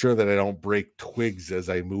I make sure that I don't break twigs as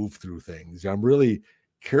I move through things. I'm really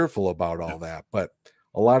careful about all that, but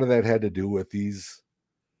a lot of that had to do with these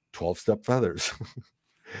 12-step feathers.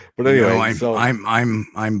 But anyway,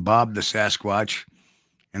 I'm Bob the Sasquatch,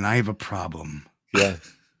 and I have a problem. Yeah.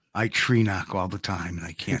 I tree knock all the time, and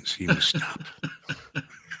I can't seem to stop.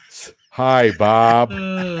 Hi, Bob.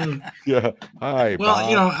 Yeah. Hi, well,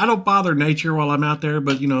 Bob. I don't bother nature while I'm out there,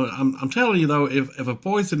 but I'm telling you though, if a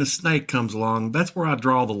poisonous snake comes along, that's where I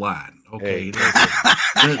draw the line. Okay.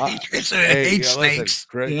 Hate snakes.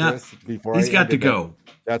 Chris, before he's got to go.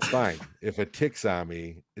 That's fine. If it ticks on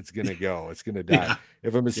me, it's gonna go. It's gonna die. Yeah.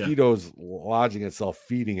 If a mosquito's lodging itself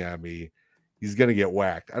feeding on me, he's gonna get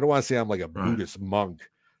whacked. I don't want to say I'm like a Buddhist monk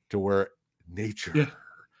to where nature. Yeah.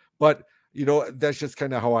 But that's just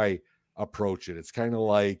kind of how I approach it. It's kind of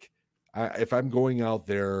like if I'm going out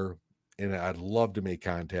there and I'd love to make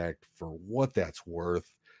contact for what that's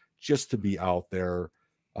worth, just to be out there,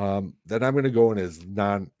 then I'm going to go in as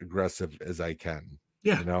non-aggressive as I can.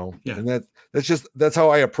 Yeah. And that's how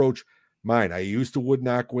I approach mine. I used to wood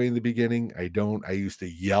knock way in the beginning. I don't. I used to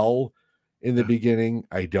yell in the beginning.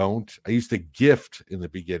 I don't. I used to gift in the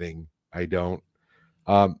beginning. I don't.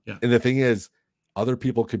 And the thing is, other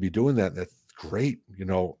people could be doing that. That's great.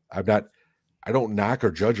 I don't knock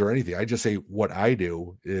or judge or anything. I just say what I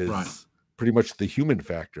do is pretty much the human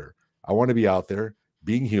factor. I want to be out there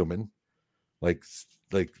being human, like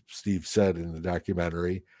Steve said in the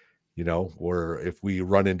documentary, where if we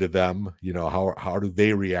run into them, how do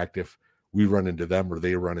they react if we run into them or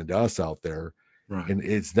they run into us out there? Right. And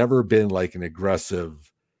it's never been like an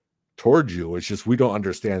aggressive towards you. It's just we don't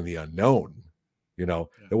understand the unknown. The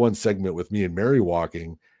one segment with me and Mary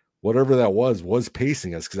walking, whatever that was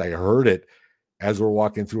pacing us, because I heard it as we're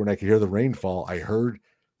walking through and I could hear the rainfall. I heard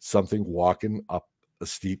something walking up a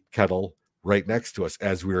steep kettle right next to us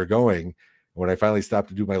as we were going. When I finally stopped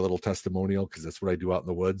to do my little testimonial, because that's what I do out in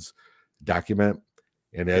the woods, document.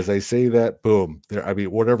 And as I say that, boom, there,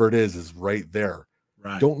 whatever it is right there.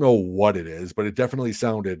 Right. Don't know what it is, but it definitely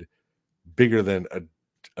sounded bigger than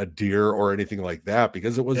a deer or anything like that,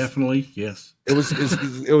 because it was definitely, yes. It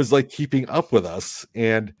was like keeping up with us.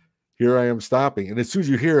 And here I am stopping. And as soon as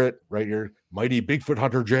you hear it, right, you're Mighty Bigfoot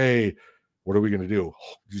Hunter Jay. What are we going to do?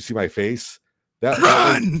 Did you see my face?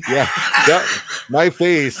 Run! My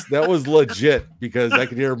face, that was legit, because I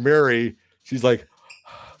could hear Mary. She's like,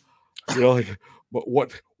 like,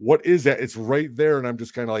 what is that? It's right there. And I'm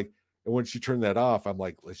just kind of like, and when she turned that off, I'm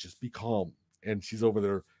like, let's just be calm. And she's over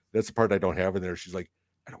there. That's the part I don't have in there. She's like,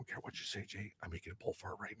 I don't care what you say, Jay. I'm making a pull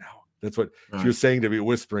for it right now. That's what she was saying to me,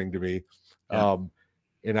 whispering to me. Yeah.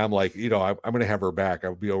 And I'm like, I'm going to have her back.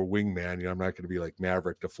 I'll be a wingman. I'm not going to be like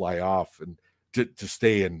Maverick to fly off and to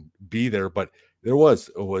stay and be there. But it was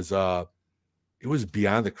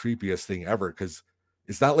beyond the creepiest thing ever, because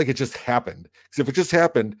it's not like it just happened. Because if it just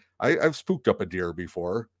happened, I've spooked up a deer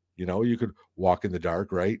before. You could walk in the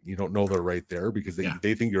dark, right? You don't know they're right there because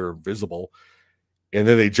they think you're invisible. And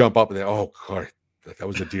then they jump up and oh God, that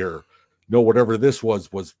was a deer. No, whatever this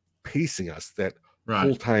was pacing us that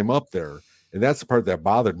whole time up there. And that's the part that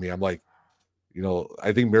bothered me. I'm like,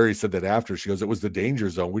 I think Mary said that after. She goes, it was the danger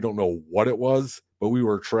zone. We don't know what it was, but we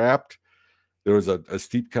were trapped. There was a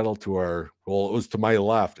steep kettle it was to my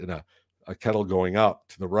left, and a kettle going up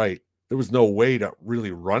to the right. There was no way to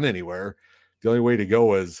really run anywhere. The only way to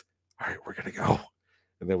go is, all right, we're going to go.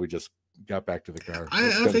 And then we just got back to the car.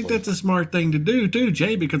 I think that's a smart thing to do too,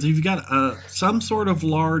 Jay, because if you've got some sort of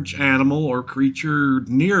large animal or creature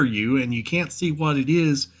near you and you can't see what it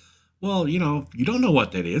is, well, you don't know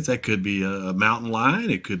what that is. That could be a mountain lion.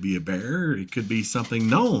 It could be a bear. It could be something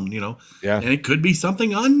known, Yeah. And it could be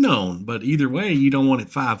something unknown. But either way, you don't want it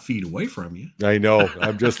 5 feet away from you. I know.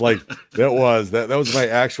 I'm just like, that was my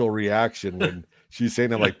actual reaction when she's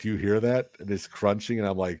saying, I'm like, do you hear that? And it's crunching. And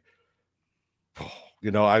I'm like, oh.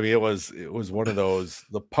 It was one of those,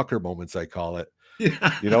 the pucker moments, I call it,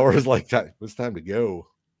 where it's like, it's time to go.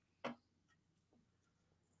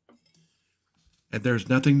 And there's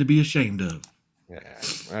nothing to be ashamed of. Yeah,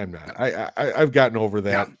 I'm not. I've gotten over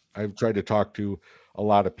that. Yeah. I've tried to talk to a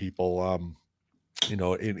lot of people.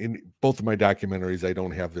 In both of my documentaries, I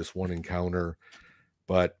don't have this one encounter,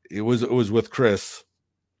 but it was with Chris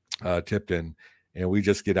Tipton, and we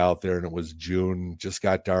just get out there, and it was June, just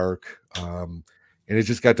got dark. And it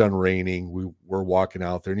just got done raining. We were walking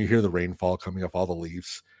out there, and you hear the rainfall coming off all the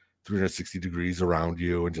leaves, 360 degrees around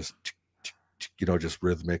you, and just, just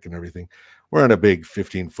rhythmic and everything. We're on a big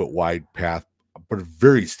 15-foot wide path, but a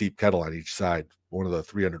very steep kettle on each side. One of the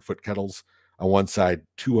 300-foot kettles on one side,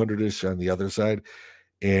 200-ish on the other side.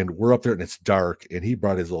 And we're up there, and it's dark. And he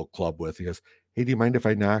brought his little club with. He goes, hey, do you mind if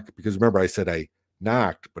I knock? Because remember, I said I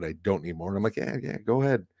knocked, but I don't need more. And I'm like, yeah, go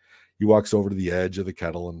ahead. He walks over to the edge of the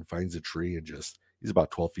kettle and finds a tree, and he's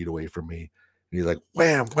about 12 feet away from me. And he's like,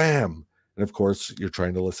 wham, wham. And of course, you're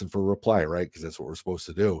trying to listen for a reply, right? Because that's what we're supposed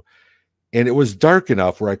to do. And it was dark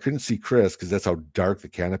enough where I couldn't see Chris, because that's how dark the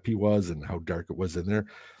canopy was and how dark it was in there.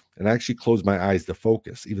 And I actually closed my eyes to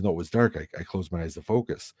focus. Even though it was dark, I closed my eyes to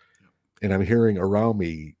focus. And I'm hearing around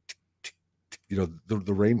me, the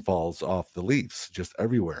rain falls off the leaves just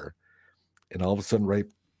everywhere. And all of a sudden,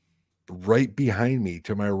 right behind me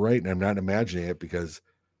to my right, and I'm not imagining it because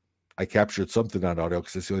I captured something on audio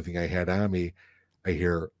because it's the only thing I had on me. I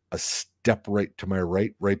hear a step right to my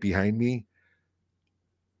right behind me,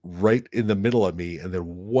 right in the middle of me, and then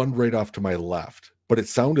one right off to my left. But it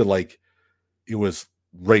sounded like it was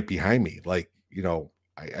right behind me. Like,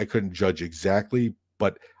 I couldn't judge exactly,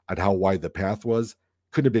 but on how wide the path was,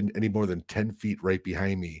 couldn't have been any more than 10 feet right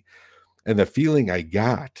behind me. And the feeling I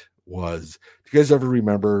got was, do you guys ever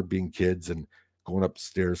remember being kids and going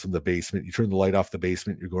upstairs from the basement? You turn the light off the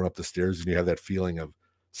basement, you're going up the stairs, and you have that feeling of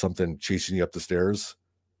something chasing you up the stairs?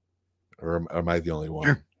 Or am I the only one?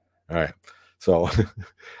 Sure. All right. So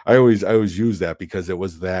I always use that because it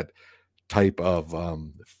was that type of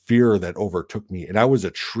fear that overtook me. And I was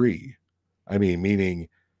a tree. Meaning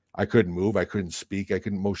I couldn't move. I couldn't speak. I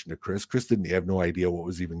couldn't motion to Chris. Chris didn't have no idea what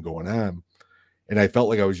was even going on. And I felt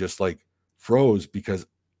like I was just like froze because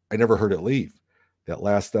I never heard it leave. That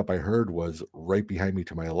last step I heard was right behind me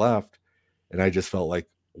to my left. And I just felt like,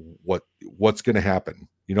 what's going to happen?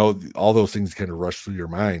 All those things kind of rush through your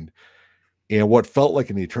mind. And what felt like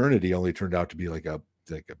an eternity only turned out to be like a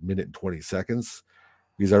minute and 20 seconds.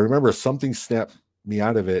 Because I remember something snapped me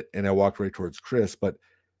out of it and I walked right towards Chris. But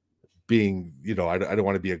being, I don't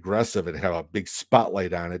want to be aggressive and have a big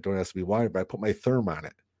spotlight on it. Don't ask me why, but I put my therm on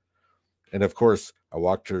it. And of course, I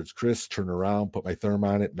walked towards Chris, turn around, put my therm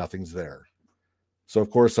on it, nothing's there. So of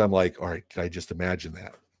course I'm like, all right, did I just imagine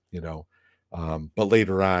that? But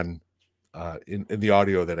later on, in the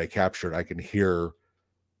audio that I captured, I can hear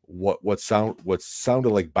what sounded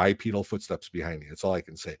like bipedal footsteps behind me. That's all I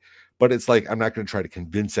can say. But it's like, I'm not going to try to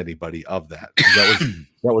convince anybody of that. That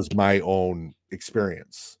was my own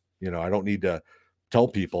experience. I don't need to tell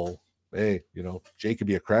people, hey, Jay could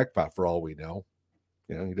be a crackpot for all we know.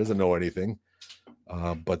 He doesn't know anything.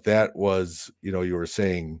 But that was, you were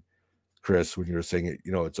saying, Chris, when you were saying it,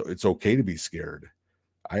 it's okay to be scared.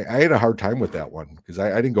 I had a hard time with that one because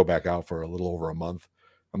I didn't go back out for a little over a month.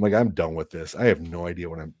 I'm like, I'm done with this. I have no idea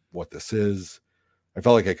what this is. I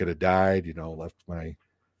felt like I could have died, left my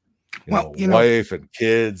wife and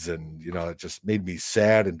kids, and it just made me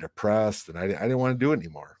sad and depressed, and I didn't want to do it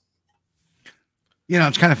anymore.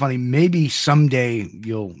 It's kind of funny. Maybe someday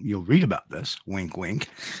you'll read about this. Wink, wink.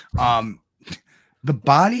 The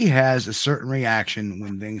body has a certain reaction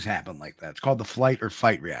when things happen like that. It's called the flight or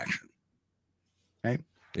fight reaction. Right?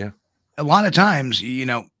 Yeah. A lot of times, you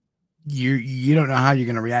don't know how you're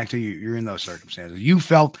going to react to you're in those circumstances. You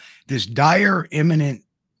felt this dire, imminent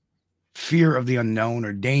fear of the unknown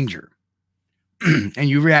or danger, and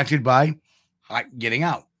you reacted by getting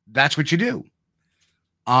out. That's what you do.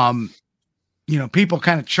 People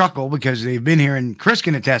kind of chuckle because they've been here, and Chris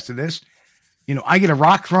can attest to this. I get a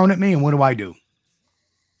rock thrown at me, and what do?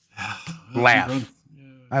 Laugh.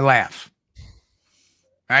 I laugh.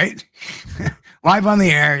 Right? Live on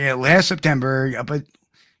the air, last September, up at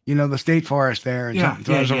the state forest there, and something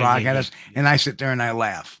throws a rock at us, and I sit there and I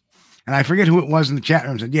laugh. And I forget who it was in the chat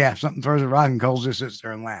room said, yeah, if something throws a rock, and Coles just sits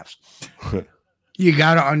there and laughs. You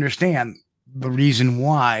got to understand the reason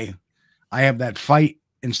why I have that fight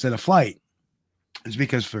instead of flight is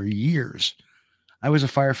because for years I was a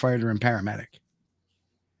firefighter and paramedic.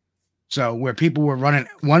 So where people were running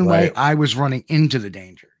one way, I was running into the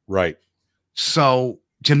danger. Right. So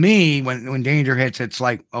to me, when danger hits, it's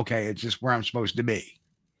like, okay, it's just where I'm supposed to be.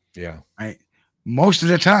 Yeah. Right. Most of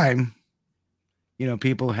the time,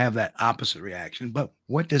 people have that opposite reaction. But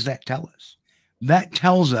what does that tell us? That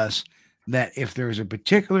tells us that if there's a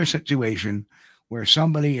particular situation where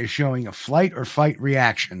somebody is showing a flight or fight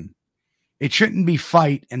reaction, it shouldn't be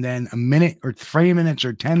fight and then a minute or 3 minutes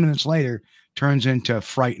or 10 minutes later turns into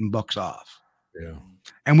fright and books off. Yeah.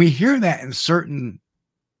 And we hear that in certain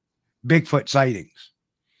Bigfoot sightings.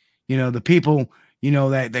 The people,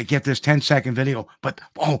 that they get this 10-second video, but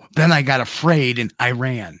then I got afraid and I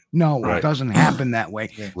ran. No, It doesn't happen that way.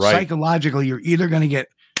 Right. Psychologically, you're either going to get,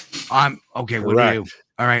 okay, what do you do?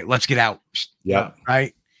 All right, let's get out. Yeah.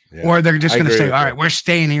 Right. Yeah. Or they're just going to say, all right, we're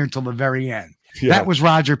staying here until the very end. Yeah. That was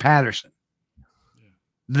Roger Patterson.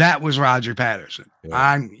 That was Roger Patterson.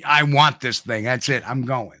 Yeah. I want this thing. That's it. I'm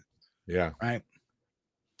going. Yeah. Right.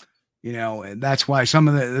 And that's why some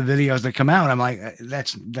of the videos that come out, I'm like,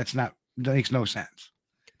 that makes no sense.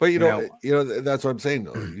 But that's what I'm saying.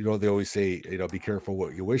 They always say, be careful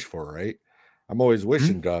what you wish for, right? I'm always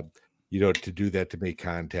wishing to do that, to make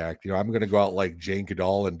contact. I'm going to go out like Jane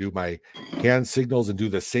Goodall and do my hand signals and do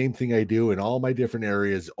the same thing I do in all my different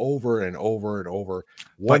areas over and over and over.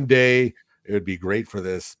 One day it would be great for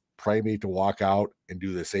this primate to walk out and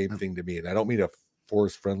do the same thing to me. And I don't mean a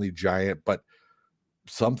force-friendly giant, but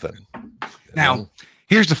something. Now,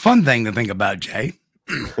 here's the fun thing to think about, Jay.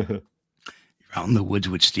 You're out in the woods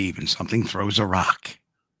with Steve and something throws a rock.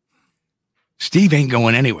 Steve ain't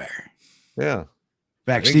going anywhere. Yeah. In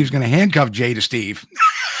fact, Steve's going to handcuff Jay to Steve.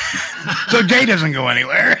 So Jay doesn't go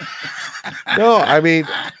anywhere. No, I mean,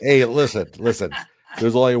 hey, listen.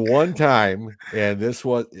 There's only one time, and this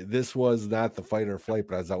was not the fight or flight,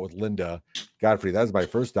 but I was out with Linda Godfrey. That was my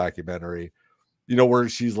first documentary, where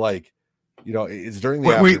she's like, it's during the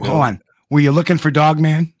afternoon. Hold on. Were you looking for Dog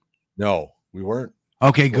Man? No, we weren't.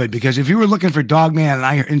 Okay, good. Because if you were looking for Dog Man and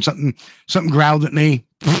I heard something growled at me,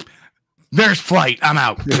 there's flight. I'm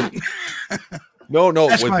out. No.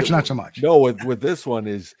 That's much, not so much. No, with this one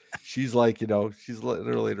is she's like, she's in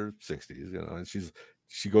her later 60s, and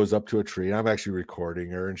she goes up to a tree. And I'm actually recording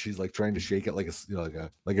her, and she's like trying to shake it like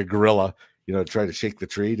a gorilla, trying to shake the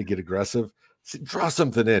tree to get aggressive. Draw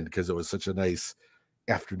something in because it was such a nice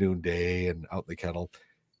afternoon day and out in the kennel.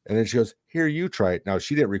 And then she goes, here, you try it. Now,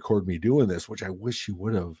 she didn't record me doing this, which I wish she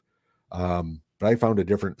would have. But I found a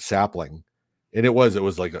different sapling, and it was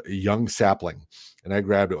like a young sapling, and I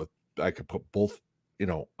grabbed it I could put both,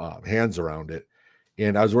 hands around it.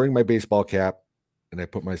 And I was wearing my baseball cap, and I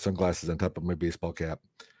put my sunglasses on top of my baseball cap,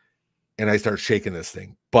 and I start shaking this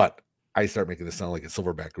thing. But I start making this sound like a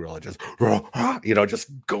silverback gorilla, just,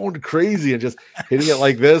 just going crazy and just hitting it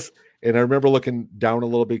like this. And I remember looking down a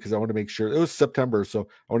little bit because I wanted to make sure it was September. So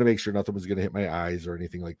I want to make sure nothing was going to hit my eyes or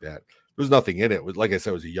anything like that. There was nothing in it. It was, like I said,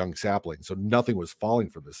 it was a young sapling. So nothing was falling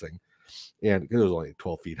from this thing. And it was only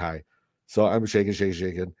 12 feet high. So I'm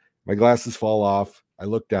shaking. My glasses fall off. I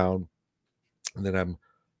look down, and then I'm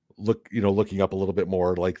looking up a little bit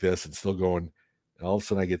more like this and still going. And all of a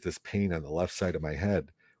sudden I get this pain on the left side of my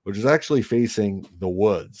head, which is actually facing the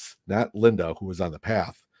woods, not Linda, who was on the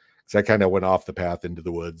path. So I kind of went off the path into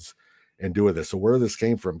the woods and doing this. So where this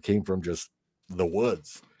came from just the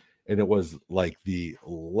woods. And it was like the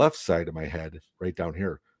left side of my head right down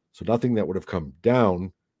here. So nothing that would have come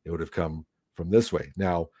down, it would have come from this way.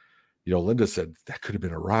 Now, Linda said that could have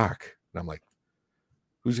been a rock. And I'm like,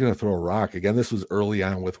 who's going to throw a rock? Again, this was early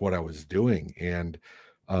on with what I was doing. And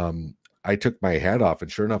I took my hat off, and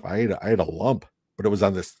sure enough, I had a lump, but it was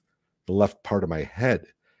on the left part of my head,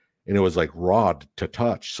 and it was like raw to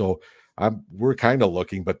touch. So we're kind of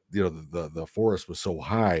looking, but the forest was so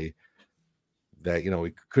high that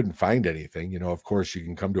we couldn't find anything. Of course, you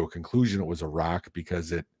can come to a conclusion it was a rock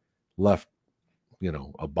because it left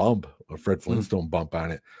a bump, a Fred Flintstone bump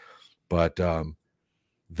on it. But I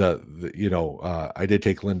did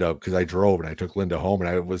take Linda, because I drove, and I took Linda home, and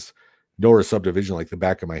I was Nora subdivision like the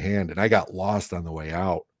back of my hand, and I got lost on the way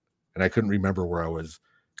out, and I couldn't remember where I was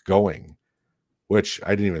going, which I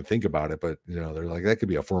didn't even think about it. But they're like, that could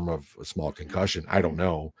be a form of a small concussion. I don't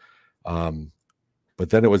know. But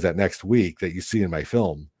then it was that next week that you see in my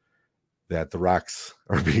film that the rocks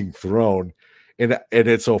are being thrown, and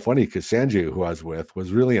it's so funny because Sanjay, who I was with,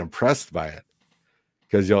 was really impressed by it,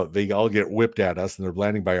 because they all get whipped at us and they're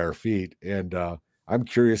landing by our feet, and I'm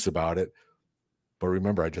curious about it. But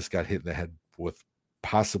remember, I just got hit in the head with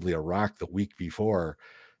possibly a rock the week before.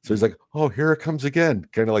 So he's like, oh, here it comes again.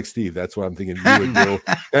 Kind of like Steve. That's what I'm thinking you would do.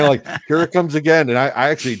 And like, here it comes again. And I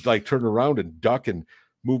actually like turn around and duck and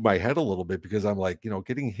move my head a little bit, because I'm like,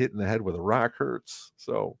 getting hit in the head with a rock hurts.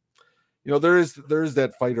 So, there is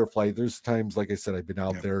that fight or flight. There's times, like I said, I've been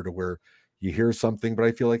out there to where you hear something, but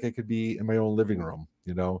I feel like I could be in my own living room,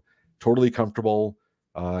 totally comfortable.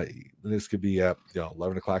 This could be at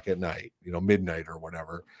 11 o'clock at night, midnight or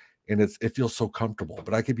whatever, and it feels so comfortable.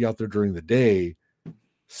 But I could be out there during the day,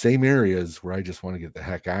 same areas where I just want to get the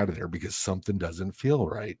heck out of there because something doesn't feel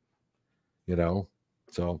right,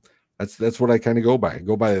 So that's what I kind of go by. I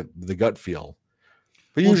go by the gut feel.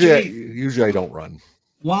 But usually I don't run.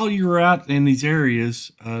 While you were out in these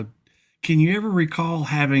areas, can you ever recall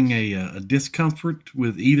having a discomfort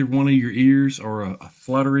with either one of your ears, or a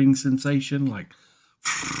fluttering sensation like?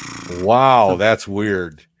 Wow, that's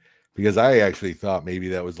weird, because I actually thought maybe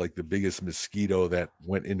that was like the biggest mosquito that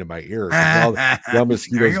went into my ear. Now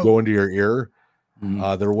mosquitoes go into your ear.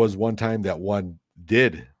 Mm-hmm. There was one time that one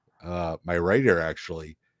did my right ear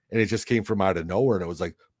actually, and it just came from out of nowhere, and it was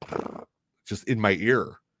like just in my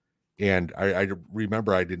ear. And I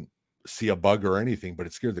remember I didn't see a bug or anything, but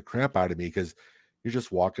it scared the crap out of me, because you're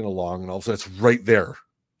just walking along and all of a sudden it's right there.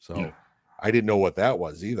 So I didn't know what that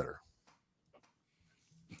was either.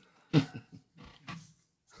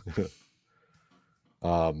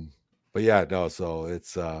 But yeah, no, so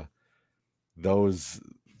it's those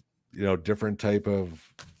different type of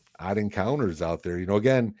odd encounters out there.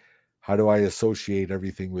 Again, how do I associate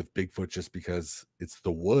everything with Bigfoot? Just because it's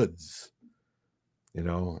the woods, I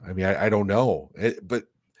mean, I don't know but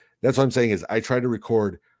that's what I'm saying is I try to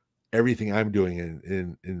record everything I'm doing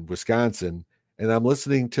in Wisconsin, and I'm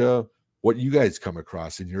listening to what you guys come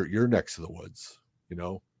across in your necks of the woods,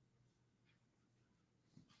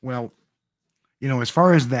 Well, as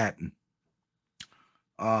far as that,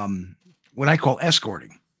 what I call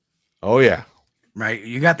escorting. Oh yeah. Right.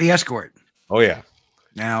 You got the escort. Oh yeah.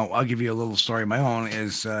 Now I'll give you a little story of my own.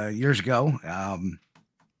 Is years ago,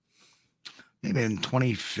 maybe in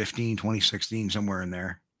 2015, 2016, somewhere in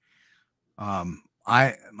there.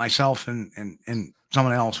 I myself and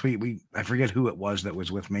someone else, I forget who it was that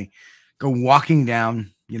was with me, go walking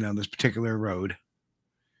down, this particular road.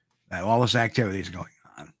 All this activity is going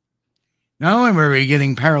on. Not only were we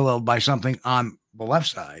getting paralleled by something on the left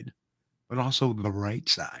side, but also the right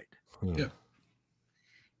side. Yeah.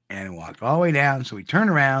 And it walked all the way down. So we turned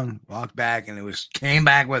around, walked back, and came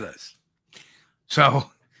back with us. So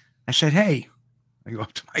I said, hey, I go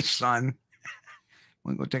up to my son.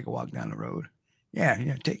 Want to go take a walk down the road? Yeah,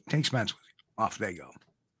 take Spence with you. Off they go.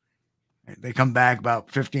 They come back about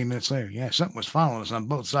 15 minutes later. Yeah, something was following us on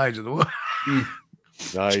both sides of the wood.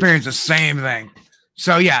 Nice. Experienced the same thing.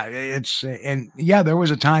 So yeah, there was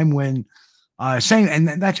a time when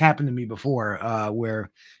and that's happened to me before,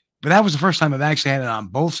 but that was the first time I've actually had it on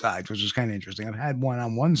both sides, which was kind of interesting. I've had one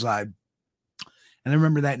on one side, and I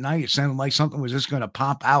remember that night it sounded like something was just going to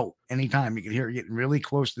pop out anytime. You could hear it getting really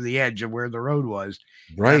close to the edge of where the road was.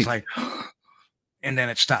 Right. It's like, and then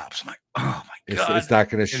it stops. I'm like, oh my God. It's not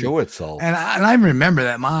going to show itself. And I remember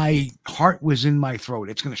that my heart was in my throat.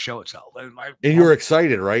 It's going to show itself. And you were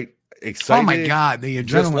excited, right? Excited. Oh my God. The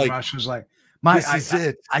adrenaline rush was like, this is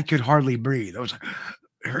it. I could hardly breathe. I was like,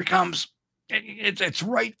 here it comes. It's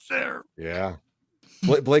right there. Yeah.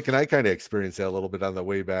 Blake and I kind of experienced that a little bit on the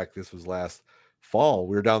way back. This was last fall,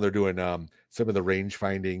 we were down there doing some of the range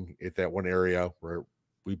finding at that one area where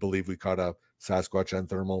we believe we caught a Sasquatch on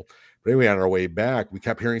thermal. But anyway, on our way back, we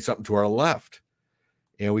kept hearing something to our left.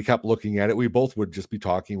 And we kept looking at it. We both would just be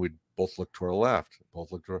talking. We'd both look to our left.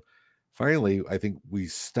 Both look to our... Finally, I think we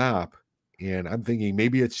stop. And I'm thinking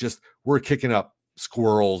maybe it's just we're kicking up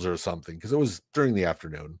squirrels or something, because it was during the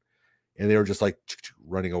afternoon. And they were just like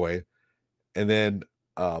running away. And then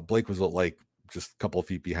Blake was like just a couple of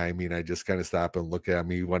feet behind me. And I just kind of stopped and looked at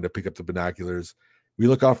me. He wanted to pick up the binoculars. We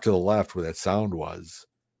look off to the left where that sound was.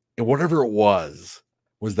 And whatever it was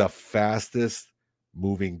the fastest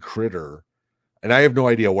moving critter. And I have no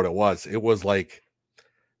idea what it was. It was like,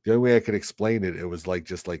 the only way I could explain it, it was like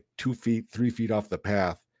just like 2 feet, 3 feet off the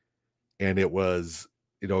path. And it was,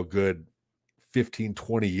 you know, a good 15,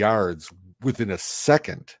 20 yards within a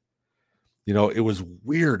second. You know, it was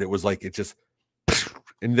weird. It was like, it just,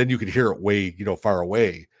 and then you could hear it way, you know, far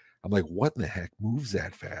away. I'm like, what in the heck moves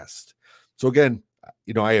that fast? So again,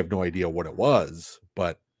 you know, I have no idea what it was,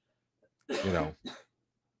 but, you know,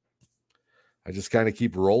 I just kind of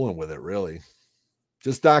keep rolling with it, really.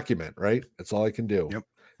 Just document, right? That's all I can do. Yep.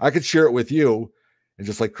 I could share it with you. And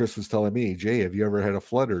just like Chris was telling me, Jay, have you ever had a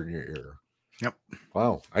flutter in your ear? Yep.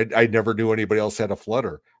 Wow. I never knew anybody else had a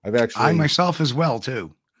flutter. I myself as well,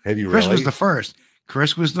 too. Have you Chris really? was the first.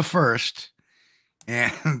 Chris was the first.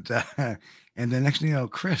 And the next thing you know,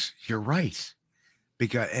 Chris, you're right.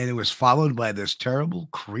 And it was followed by this terrible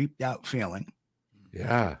creeped out feeling.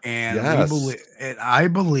 Yeah. And yes. I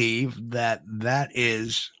believe that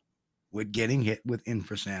is what getting hit with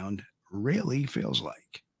infrasound really feels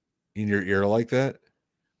like. In your ear like that?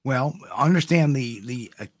 Well, understand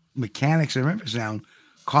the mechanics of infrasound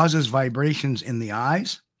causes vibrations in the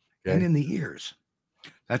eyes and in the ears.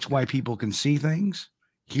 That's why people can see things,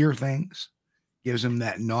 hear things, gives them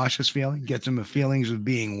that nauseous feeling, gets them the feelings of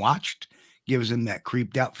being watched, gives them that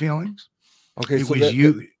creeped out feelings. Okay,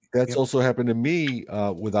 that's also happened to me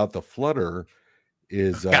without the flutter.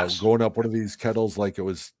 Is going up one of these kettles, like it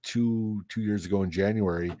was two years ago in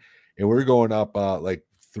January, and we were going up like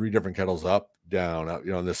 3 different kettles up, down,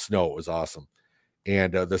 you know, in the snow. It was awesome.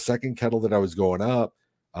 And the second kettle that I was going up,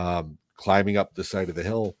 climbing up the side of the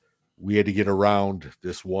hill, we had to get around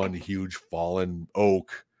this one huge fallen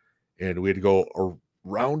oak, and we had to go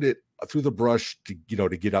around it through the brush to, you know,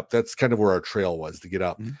 to get up. That's kind of where our trail was to get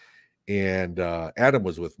up. Mm-hmm. And Adam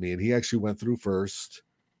was with me, and he actually went through first.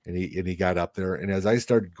 And he got up there. And as I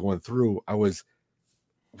started going through, I was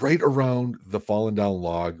right around the fallen down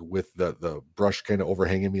log with the brush kind of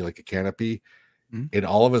overhanging me like a canopy. Mm-hmm. And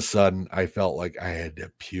all of a sudden I felt like I had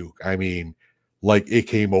to puke. I mean, like it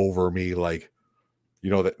came over me, like, you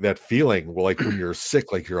know, that feeling like when you're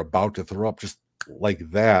sick, like you're about to throw up, just like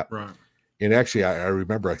that. Right. And actually I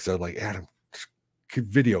remember I said, like, Adam,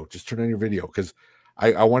 just turn on your video. Cause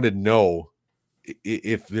I wanted to know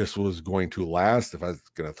if this was going to last, if I was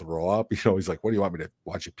going to throw up. You know, he's like, what do you want me to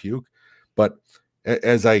watch you puke? But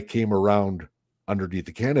as I came around underneath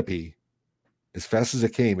the canopy, as fast as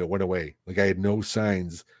it came, it went away. Like I had no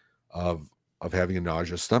signs of having a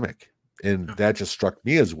nauseous stomach. And that just struck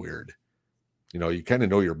me as weird. You know, you kind of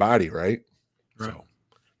know your body, right? Right. So.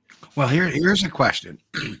 Well, here's a question.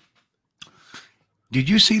 Did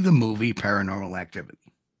you see the movie Paranormal Activity?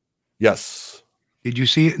 Yes. Did you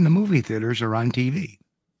see it in the movie theaters or on TV?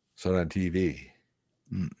 Saw it on TV.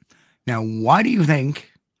 Now, why do you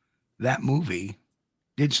think that movie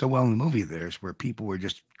did so well in the movie theaters, where people were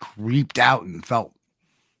just creeped out and felt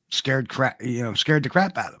scared the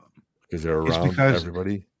crap out of them? Because they're around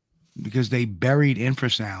everybody? Because they buried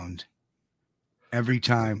infrasound every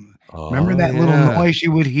time. Remember that little noise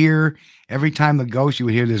you would hear every time the ghost, you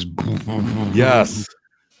would hear this. Yes.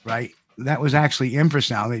 Right? That was actually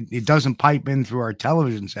infrasound. It doesn't pipe in through our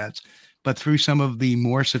television sets, but through some of the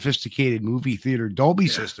more sophisticated movie theater Dolby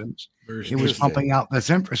systems, it was pumping out this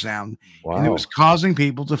infrasound. Wow. And it was causing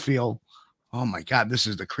people to feel, oh my God, this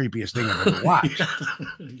is the creepiest thing I've ever watched.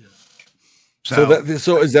 So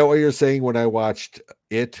is that what you're saying? When I watched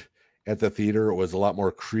it at the theater, it was a lot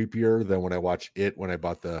more creepier than when I watched it when I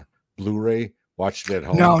bought the Blu-ray, watched it at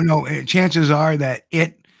home? No. Chances are that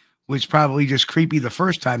it was probably just creepy the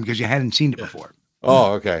first time because you hadn't seen it before.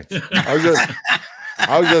 Oh, okay. I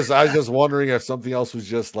was just wondering if something else was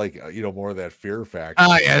just like, you know, more of that fear factor.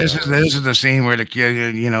 Oh yeah, this is the scene where the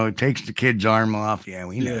kid, you know, takes the kid's arm off. Yeah,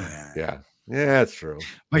 we know that. Yeah, that's true.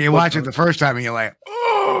 But you watch it the first time and you're like,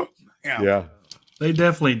 oh, yeah. They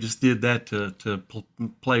definitely just did that to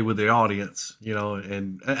play with the audience, you know,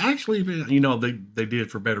 and actually, you know, they did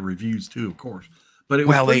it for better reviews too, of course. But it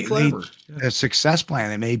was pretty clever. A success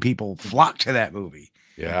plan that made people flock to that movie.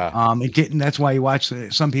 Yeah. It didn't. That's why you watch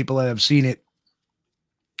some people that have seen it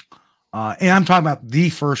And I'm talking about the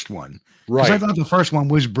first one. Because I Right. thought the first one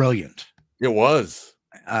was brilliant. It was.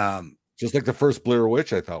 Um, Just like the first Blair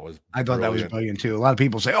Witch, I thought was. I thought that was brilliant too. A lot of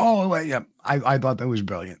people say, "Oh, well, yeah." I thought that was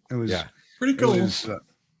brilliant. It was Yeah. Pretty it cool. was,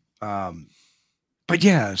 but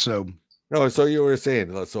yeah. So No, so you were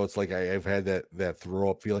saying, so it's like I've had that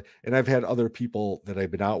throw up feeling, and I've had other people that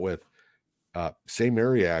I've been out with, same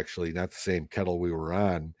area actually, not the same kettle we were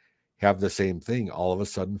on, have the same thing. All of a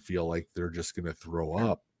sudden, feel like they're just going to throw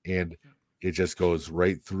up, and it just goes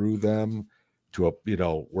right through them to a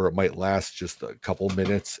where it might last just a couple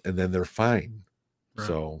minutes, and then they're fine. Right.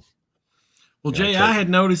 So, Well, yeah, Jay, check- I had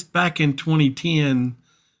noticed back in 2010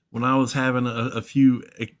 when I was having a few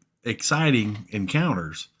exciting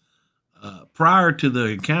encounters. Prior to the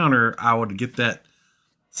encounter, I would get that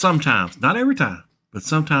sometimes, not every time, but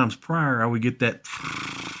sometimes prior, I would get that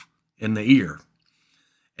in the ear.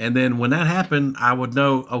 And then when that happened, I would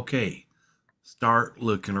know, okay, start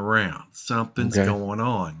looking around. Something's Okay. going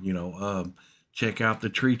on. Check out the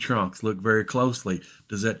tree trunks. Look very closely.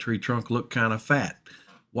 Does that tree trunk look kind of fat?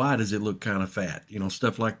 Why does it look kind of fat?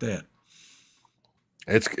 Stuff like that.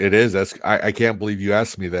 it is. I can't believe you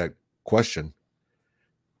asked me that question.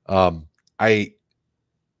 That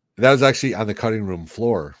was actually on the cutting room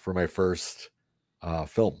floor for my first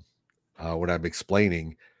film when I'm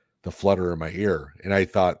explaining the flutter in my ear, and I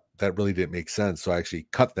thought that really didn't make sense, so I actually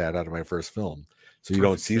cut that out of my first film, so you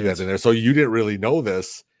don't Perfect see sense. that in there. So you didn't really know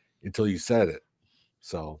this until you said it.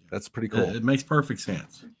 So that's pretty cool. It makes perfect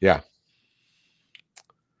sense. Yeah.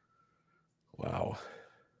 Wow.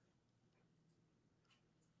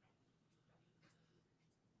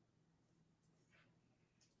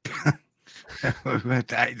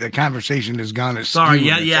 the conversation has gone askew. Sorry,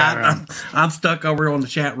 in the chat room. I'm stuck over on the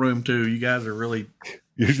chat room too. You guys are really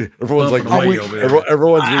Everyone's like, bumping away wait, over there.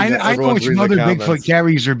 everyone's I reading, know everyone's it's reading Mother the Bigfoot comments.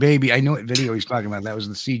 carries her baby. I know what video he's talking about. That was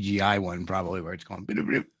the CGI one, probably, where it's going.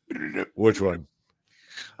 Which one?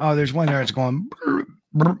 Oh, there's one there. It's going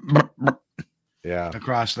Yeah.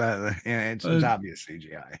 across that. And it's obvious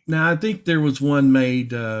CGI. Now I think there was one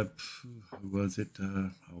made. Who was it?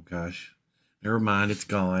 Oh gosh, never mind. It's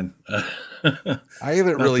gone. I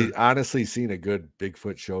haven't Not really the- honestly seen a good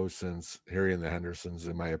Bigfoot show since Harry and the Hendersons,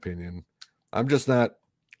 in my opinion. I'm just not,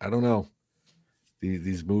 I don't know.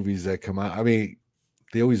 These movies that come out, I mean,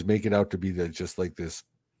 they always make it out to be just like this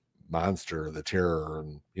monster, the terror,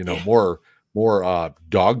 and Yeah. more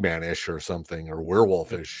Dogman-ish or something, or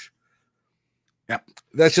werewolfish. Yep.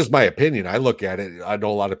 That's just my opinion. I look at it. I know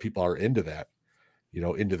a lot of people are into that,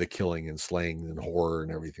 into the killing and slaying and horror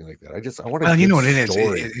and everything like that. I want to. Well, you know what it is?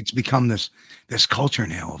 It's become this culture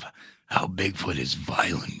now of how Bigfoot is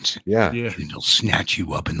violent. Yeah. Yeah, And he'll snatch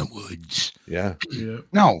you up in the woods. Yeah. yeah.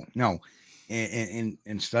 No. And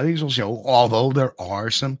studies will show, although there are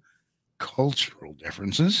some cultural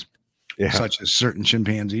differences, Yeah. such as certain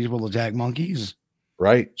chimpanzees will attack monkeys,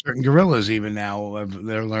 Right. certain gorillas even now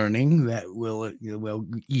they're learning that will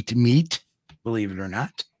eat meat, believe it or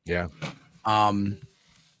not. Yeah.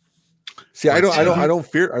 See, I don't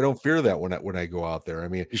fear that when I go out there. I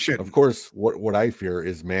mean, you should. of course, what I fear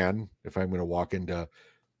is man. If I'm going to walk into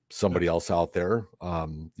somebody else out there,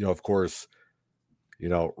 of course,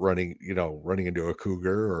 running into a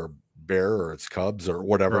cougar or bear or its cubs or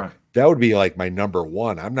whatever, Right. that would be like my number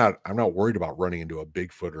one. I'm not worried about running into a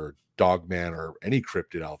Bigfoot or Dogman or any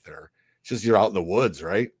cryptid out there. It's just you're out in the woods,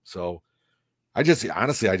 right? So I just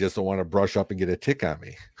don't want to brush up and get a tick on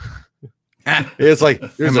me. It's like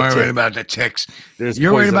there's I'm a worried tick. about the ticks. There's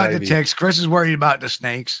You're worried poison about the ivy. ticks. Chris is worried about the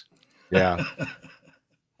snakes. Yeah,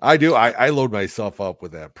 I do. I load myself up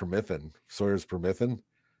with that permethrin, Sawyer's permethrin,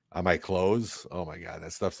 on my clothes. Oh my god,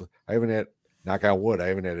 that stuff's. I haven't had, knock on wood, I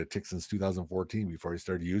haven't had a tick since 2014 before I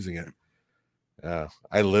started using it.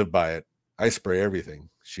 I live by it. I spray everything: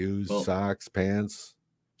 shoes, Well- socks, pants,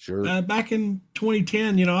 shirt. Back in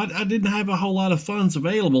 2010, I didn't have a whole lot of funds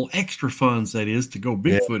available, extra funds that is, to go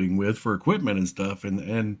Bigfooting with for equipment and stuff,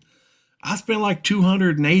 and I spent like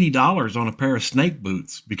 $280 on a pair of snake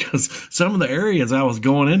boots because some of the areas I was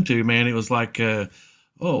going into, man, it was like, oh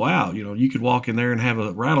wow, you could walk in there and have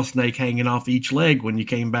a rattlesnake hanging off each leg when you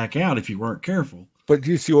came back out if you weren't careful. But do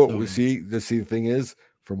you see what So- we see? The thing is,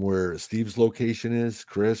 from where Steve's location is,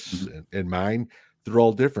 Chris, and mine, they're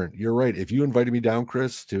all different. You're right. If you invited me down,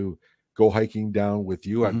 Chris, to go hiking down with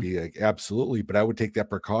you, I'd be like, absolutely. But I would take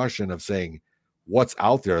that precaution of saying what's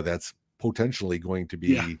out there that's potentially going to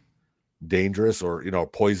be dangerous or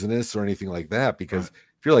poisonous or anything like that. Because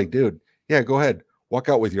if you're like, dude, yeah, go ahead, walk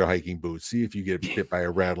out with your hiking boots, see if you get bit by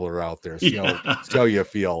a rattler out there, see how you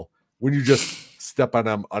feel when you just step on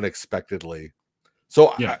them unexpectedly.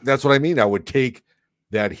 So Yeah. that's what I mean. I would take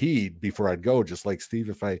that heed before I'd go, just like Steve.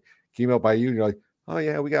 If I came out by you and you're like, oh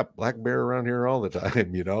yeah, we got black bear around here all the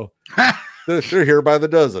time, you know. They're here by the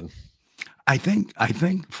dozen. I think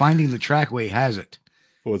finding the trackway has it.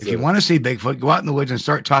 What's If you that? want to see Bigfoot, go out in the woods and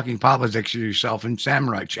start talking politics to yourself in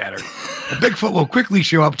samurai chatter. A Bigfoot will quickly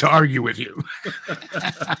show up to argue with you.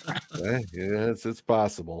 Yeah, it's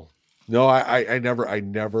possible. No, I never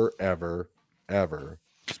ever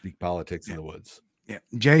speak politics in the woods. Yeah.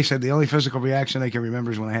 Jay said the only physical reaction I can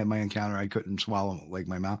remember is when I had my encounter. I couldn't swallow, like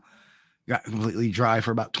my mouth got completely dry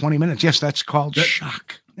for about 20 minutes. Yes, that's called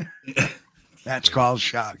shock. That's called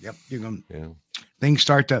shock. Yep. You're going. Yeah. Things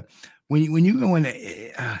start to when you go in.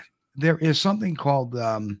 There is something called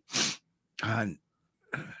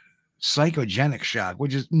psychogenic shock,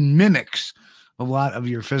 which is mimics a lot of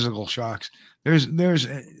your physical shocks. There's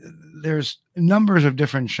numbers of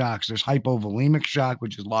different shocks. There's hypovolemic shock,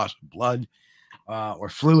 which is loss of blood or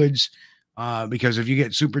fluids. Because if you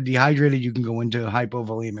get super dehydrated, you can go into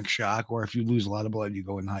hypovolemic shock, or if you lose a lot of blood, you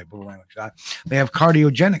go into hypovolemic shock. They have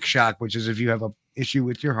cardiogenic shock, which is if you have an issue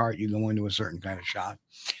with your heart, you go into a certain kind of shock.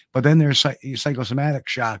 But then there's psychosomatic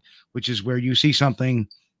shock, which is where you see something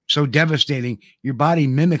so devastating, your body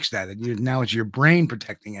mimics that. Now it's your brain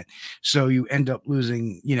protecting it. So you end up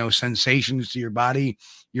losing, sensations to your body.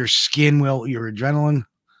 Your skin your adrenaline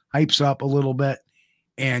hypes up a little bit.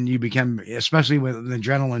 And you become, especially with an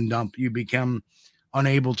adrenaline dump, you become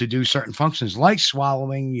unable to do certain functions like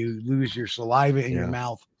swallowing. You lose your saliva in your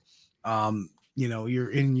mouth.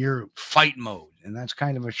 You're in your fight mode, and that's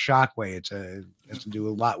kind of a shock way. It has to do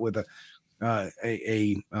a lot with a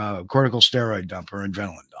cortical steroid dump or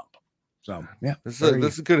adrenaline dump. So yeah, this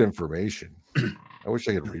is good information. I wish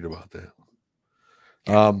I could read about that.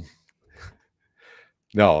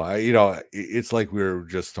 No, it's like we were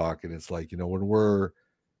just talking. It's like, when we're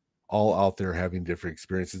all out there having different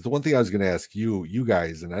experiences. The one thing I was going to ask you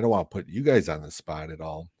guys, and I don't want to put you guys on the spot at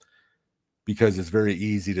all, because it's very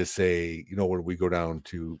easy to say, when we go down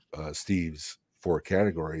to Steve's 4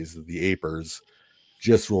 categories, the apers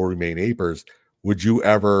just will remain apers. Would you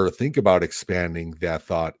ever think about expanding that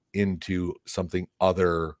thought into something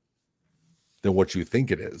other than what you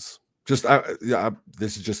think it is? Just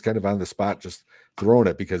this is just kind of on the spot, just throwing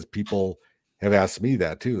it, because people have asked me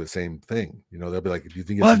that too, the same thing. They'll be like, "Do you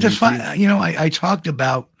think it's?" Well, just fine. I talked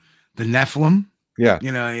about the Nephilim. Yeah.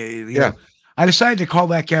 Yeah. I decided to call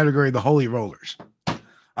that category the Holy Rollers.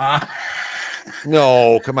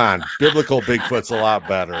 No, come on. Biblical Bigfoot's a lot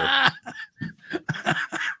better.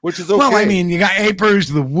 Which is okay. Well, I mean, you got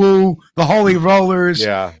Apers, the Woo, the Holy Rollers.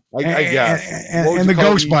 Yeah, I guess. And the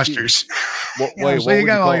Ghostbusters. What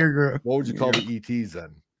would you call the ETs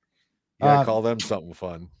then? Yeah, call them something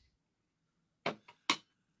fun.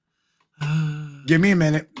 Give me a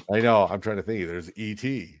minute. I know. I'm trying to think. There's ET.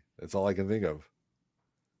 That's all I can think of.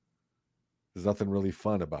 There's nothing really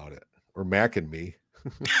fun about it. Or Mac and Me.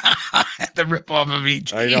 The ripoff of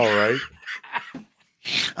ET. I know, right?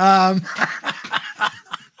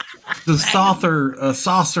 The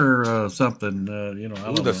saucer something. I don't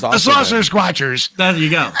know. The saucer squatchers. There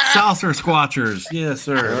you go. Saucer squatchers. Yes,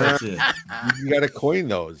 sir. That's it. You got to coin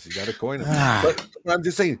those. You got to coin them. But I'm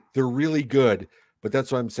just saying they're really good. But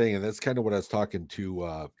that's what I'm saying, and that's kind of what I was talking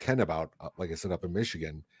to Ken about. Like I said, up in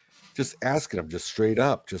Michigan, just asking him just straight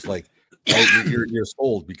up, just like, you're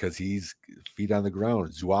sold because he's feet on the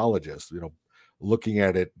ground, zoologist, looking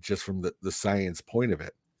at it just from the science point of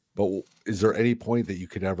it. But is there any point that you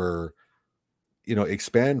could ever,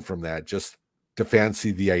 expand from that just to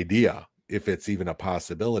fancy the idea, if it's even a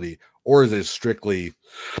possibility, or is it strictly?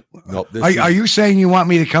 No. Are you saying you want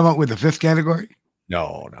me to come up with a 5th category?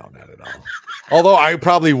 No, not at all. Although I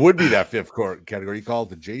probably would be that 5th category. You call it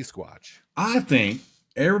the J Squatch. I think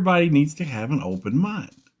everybody needs to have an open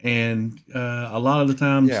mind. And a lot of the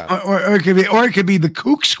times, or it could be the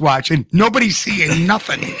Kook Squatch, and nobody's seeing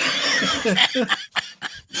nothing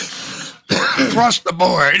across the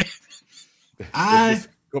board. I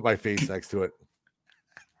put my face next to it.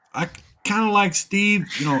 I kind of like Steve.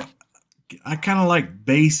 I kind of like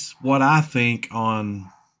base what I think on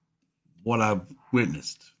what I've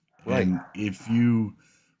witnessed. Right. And if you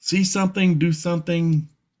see something, do something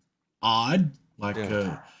odd, like.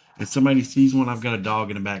 If somebody sees one, I've got a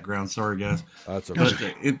dog in the background. Sorry, guys. That's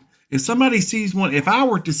okay. But if somebody sees one, if I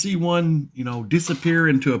were to see one, disappear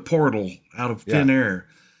into a portal out of thin air,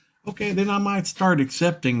 okay, then I might start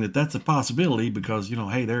accepting that that's a possibility because,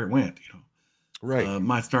 hey, there it went. Right.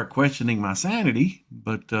 Might start questioning my sanity,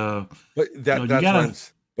 but that's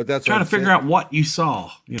try to figure out what you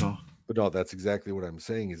saw. But no, that's exactly what I'm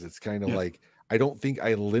saying. Is it's kind of like I don't think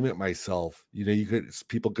I limit myself.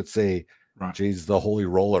 People could say. Right. Jay's the holy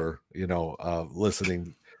roller,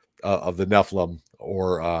 listening of the Nephilim,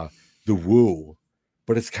 or the woo,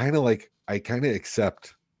 but it's kind of like I kind of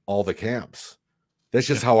accept all the camps. That's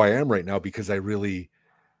just how I am right now because I really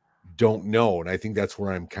don't know, and I think that's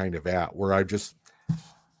where I'm kind of at, where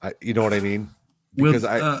you know what I mean? Because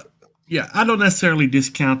I don't necessarily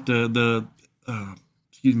discount the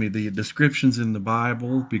descriptions in the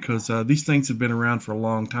Bible, because these things have been around for a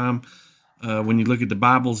long time. When you look at the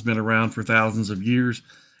Bible, it's been around for thousands of years,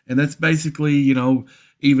 and that's basically,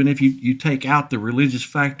 even if you take out the religious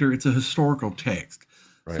factor, it's a historical text.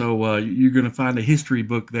 Right. So you're going to find a history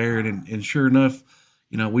book there, and sure enough,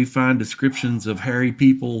 we find descriptions of hairy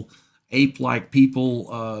people, ape-like people,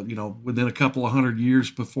 within a couple of 100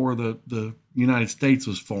 years before the United States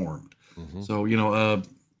was formed. Mm-hmm. So,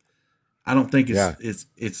 I don't think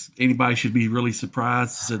it's anybody should be really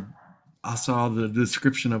surprised that I saw the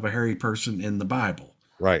description of a hairy person in the Bible.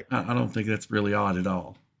 Right. I don't think that's really odd at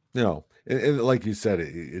all. No. And like you said,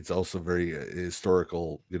 it's also very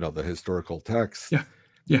historical, the historical text. Yeah.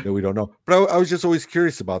 That we don't know. But I was just always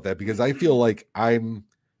curious about that, because I feel like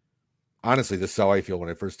honestly, this is how I feel when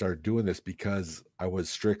I first started doing this, because I was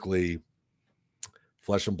strictly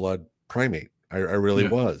flesh and blood primate. I really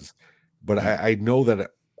was. But I know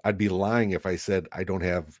that I'd be lying if I said I don't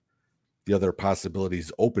have the other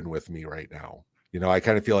possibilities open with me right now. I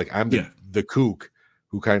kind of feel like I'm the kook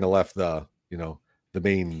who kind of left the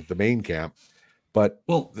main camp. But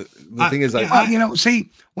the thing is, see,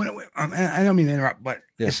 I don't mean to interrupt, but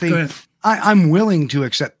see, I'm willing to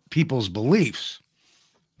accept people's beliefs.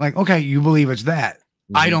 Like, okay, you believe it's that.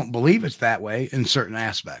 Mm-hmm. I don't believe it's that way in certain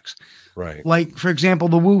aspects. Right. Like, for example,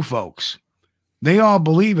 the woo folks, they all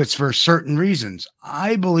believe it's for certain reasons.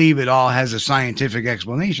 I believe it all has a scientific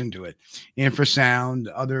explanation to it.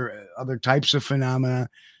 Infrasound, other types of phenomena.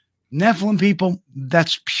 Nephilim people,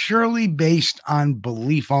 that's purely based on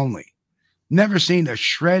belief only. Never seen a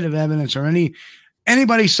shred of evidence or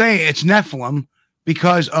anybody say it's Nephilim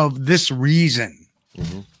because of this reason.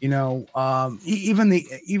 Mm-hmm. Even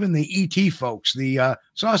the ET folks, the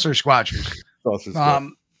saucer squatchers,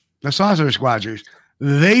 the saucer squatchers,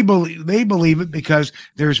 they believe it because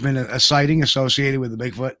there's been a sighting associated with the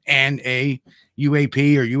Bigfoot and a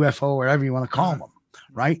UAP or UFO, whatever you want to call them,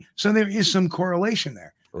 right? So there is some correlation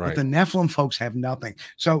there. Right. But the Nephilim folks have nothing.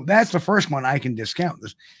 So that's the first one I can discount.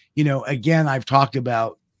 This, again, I've talked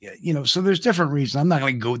about, so there's different reasons. I'm not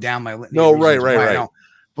going to go down my litany. No, right.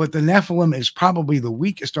 But the Nephilim is probably the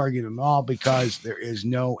weakest argument of all, because there is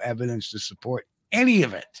no evidence to support any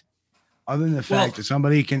of it, other than the fact that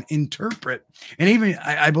somebody can interpret. And even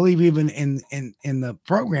I believe even in the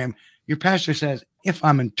program, your pastor says, if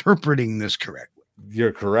I'm interpreting this correctly.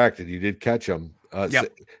 You're correct, and you did catch him. I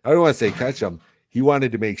don't want to say catch him. He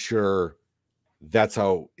wanted to make sure that's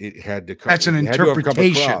how it had to come. That's an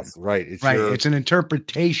interpretation, right? It's an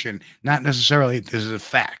interpretation, not necessarily this is a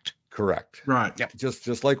fact. Correct. Right. Yep.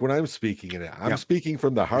 Just like when I'm speaking in it, I'm speaking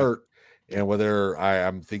from the heart, and whether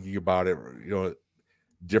I'm thinking about it,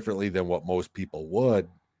 differently than what most people would,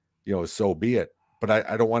 so be it. But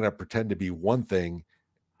I don't want to pretend to be one thing.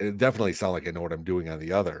 It definitely sounds like I know what I'm doing on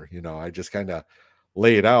the other. I just kind of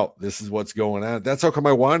lay it out. This is what's going on. That's how come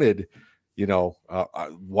I wanted,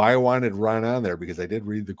 why I wanted Ron on there, because I did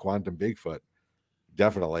read the Quantum Bigfoot.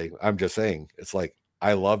 Definitely. I'm just saying, it's like,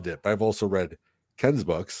 I loved it. But I've also read Ken's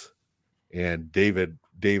books, and David,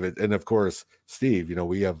 and of course, Steve.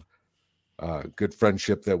 We have a good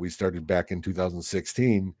friendship that we started back in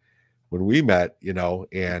 2016 when we met,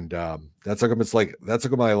 and that's how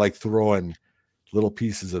come I like throwing little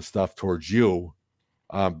pieces of stuff towards you,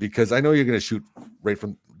 because I know you're going to shoot right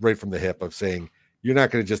from the hip of saying, you're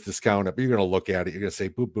not going to just discount it, but you're going to look at it. You're going to say,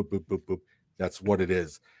 boop, boop, boop, boop, boop. That's what it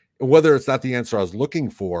is. And whether it's not the answer I was looking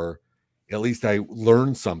for, at least I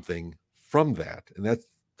learned something from that. And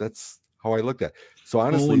that's how I looked at it. So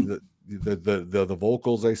honestly, the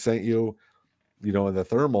vocals I sent you, and the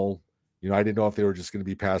thermal, I didn't know if they were just going to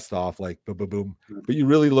be passed off like boom, boom, boom. But you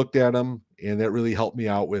really looked at them, and that really helped me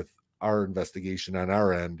out with our investigation on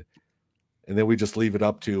our end. And then we just leave it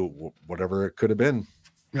up to whatever it could have been.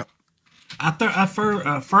 Yep.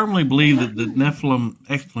 I firmly believe that the Nephilim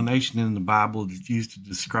explanation in the Bible is used to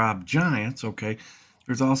describe giants. Okay.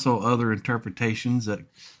 There's also other interpretations that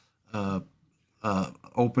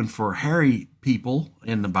open for hairy people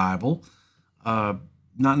in the Bible. Not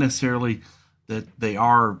necessarily that they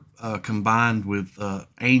are combined with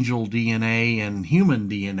angel DNA and human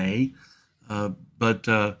DNA,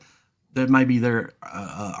 but that may be their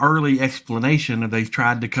early explanation, and they've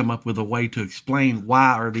tried to come up with a way to explain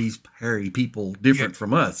why are these hairy people different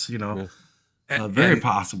from us. Very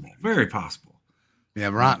possible. Very possible. Yeah,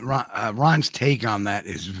 Ron's take on that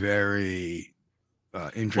is very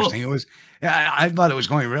interesting. It was, I thought it was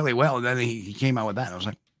going really well. And then he came out with that. And I was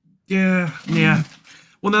like, yeah.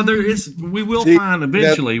 Well, now we will find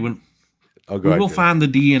eventually we will find the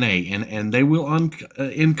DNA and they will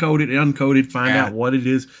uncode it, find out what it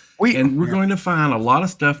is. We're going to find a lot of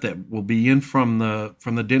stuff that will be in from the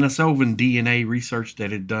Denisovan DNA research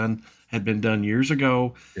that had been done years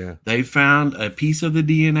ago. Yeah. They found a piece of the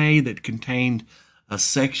DNA that contained a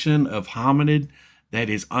section of hominid that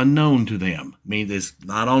is unknown to them. I mean, it's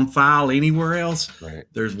not on file anywhere else. Right.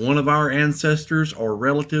 There's one of our ancestors or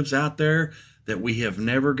relatives out there that we have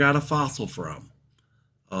never got a fossil from.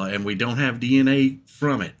 And we don't have DNA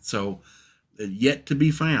from it. So yet to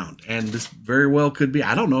be found. And this very well could be,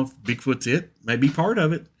 I don't know if Bigfoot's it, maybe part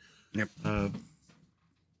of it. Yep.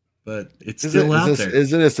 But it's still out there.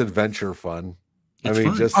 Isn't this adventure fun? It's I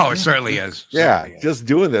mean, fun. it certainly is. Just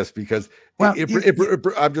doing this because Well,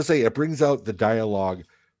 I'm just saying it brings out the dialogue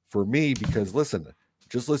for me because listen,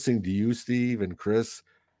 just listening to you, Steve and Chris,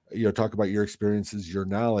 talk about your experiences, your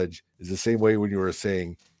knowledge is the same way when you were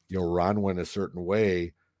saying, Ron went a certain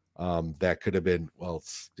way. That could have been, a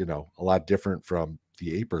lot different from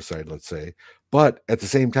the Aper side, let's say. But at the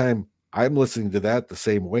same time, I'm listening to that the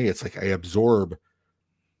same way. It's like I absorb.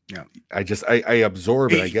 Yeah. I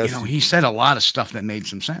absorb it, I guess. He said a lot of stuff that made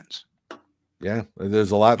some sense. Yeah. There's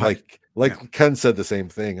a lot like Ken said the same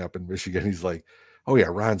thing up in Michigan. He's like, oh yeah,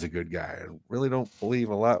 Ron's a good guy. I really don't believe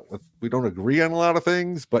we don't agree on a lot of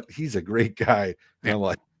things, but he's a great guy. And I'm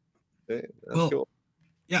like, hey, that's cool.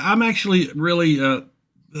 Yeah, I'm actually really,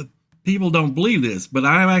 people don't believe this, but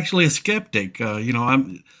I'm actually a skeptic.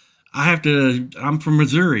 I'm from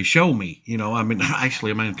Missouri. Show me, I'm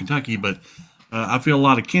in Kentucky, but I feel a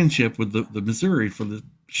lot of kinship with the Missouri for the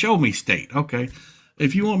show me state. Okay.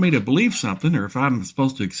 If you want me to believe something, or if I'm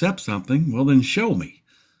supposed to accept something, well, then show me.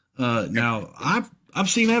 Now I've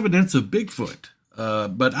seen evidence of Bigfoot,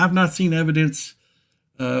 but I've not seen evidence,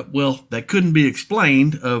 that couldn't be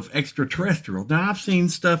explained of extraterrestrial. Now I've seen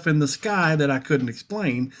stuff in the sky that I couldn't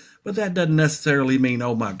explain, but that doesn't necessarily mean,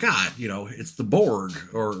 oh my God, it's the Borg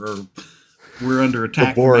or we're under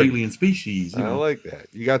attack from alien species. I like that.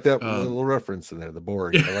 You got that little reference in there, the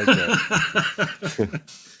Borg. I like that.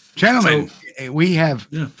 Gentlemen, we have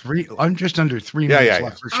just under 3 minutes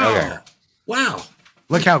left for show. Oh, wow.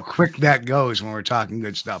 Look how quick that goes when we're talking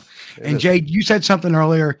good stuff. And Jay, you said something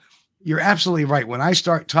earlier. You're absolutely right. When I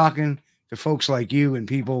start talking to folks like you and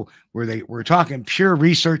people where we're talking pure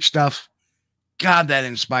research stuff, God, that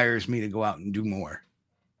inspires me to go out and do more.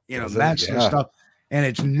 That's the stuff. And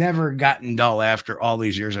it's never gotten dull after all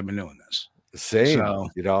these years I've been doing this. Same. So,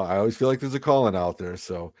 I always feel like there's a calling out there.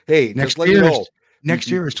 So, hey, next year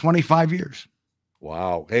is 25 years.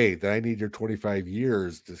 Wow. Hey, then I need your 25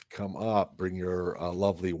 years to come up, bring your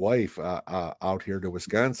lovely wife out here to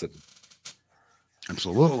Wisconsin.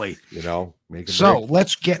 Absolutely. Make it so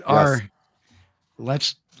let's get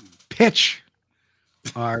let's pitch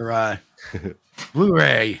our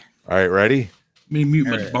Blu-ray. All right, ready? Let me mute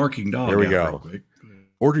my barking dog. Here we go.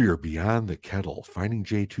 Order your Beyond the Kettle Finding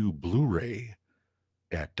J2 Blu-ray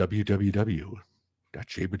at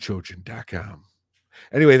www.jaybachojan.com.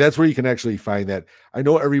 Anyway, that's where you can actually find that. I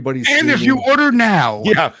know everybody's and if you order now,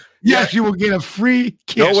 yes, you will get a free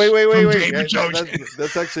kiss. No, wait.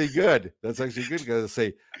 That's actually good. That's actually good because I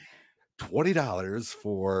say $20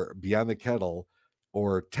 for Beyond the Kettle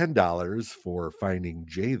or $10 for Finding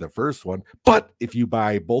Jay, the first one. But if you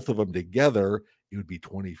buy both of them together, it would be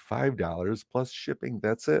 $25 plus shipping.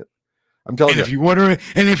 That's it. I'm telling you. If you order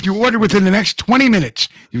within the next 20 minutes,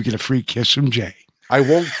 you get a free kiss from Jay. I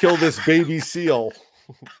won't kill this baby seal.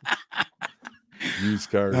 Used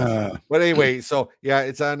cars. But anyway, so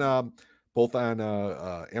it's on both on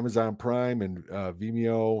Amazon Prime and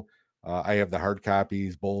Vimeo. I have the hard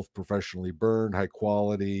copies, both professionally burned, high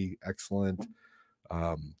quality, excellent.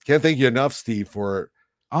 Can't thank you enough, Steve, for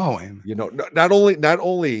not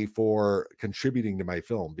only for contributing to my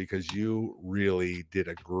film, because you really did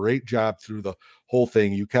a great job through the whole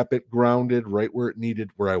thing. You kept it grounded right where it needed,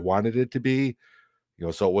 where I wanted it to be.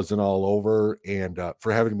 So it wasn't all over, and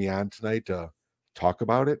for having me on tonight to talk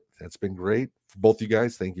about it. That's been great. For both you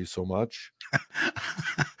guys, thank you so much.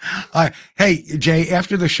 Hey, Jay,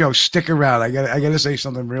 after the show, stick around. I got to say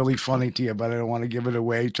something really funny to you, but I don't want to give it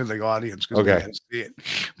away to the audience because we got to see it.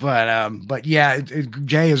 But yeah,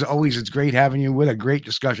 Jay, as always, it's great having you. With a great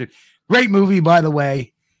discussion. Great movie, by the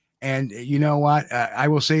way. And you know what? I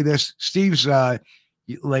will say this: Steve's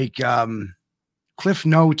Cliff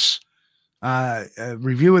Notes.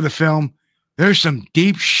 Review of the film. There's some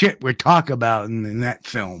deep shit we're talking about in that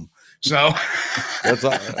film. So that's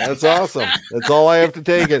awesome. That's all I have to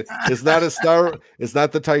take it. It's not it's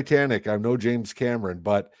not the Titanic. I'm no James Cameron,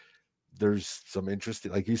 but there's some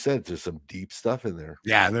interesting, like you said, there's some deep stuff in there.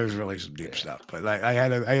 Yeah, there's really some deep stuff. But like I had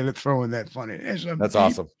to throw in that funny. That's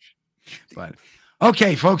awesome. But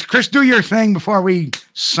okay, folks, Chris, do your thing before we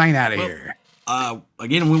sign out of here.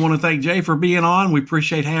 Again, we want to thank Jay for being on. We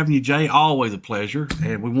appreciate having you, Jay. Always a pleasure.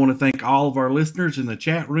 And we want to thank all of our listeners in the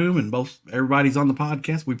chat room and everybody's on the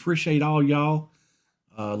podcast. We appreciate all y'all.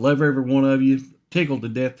 Love every one of you. Tickled to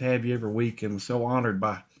death to have you every week, and so honored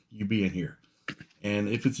by you being here. And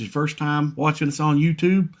if it's your first time watching us on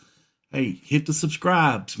YouTube, hey, hit the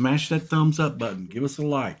subscribe, smash that thumbs up button, give us a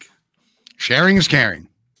like. Sharing is caring.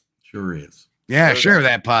 Sure is. Yeah, share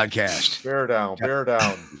that podcast. Bear down.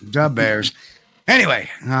 Dub Bears. Anyway,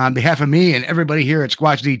 on behalf of me and everybody here at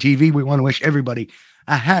Squatch D TV, we want to wish everybody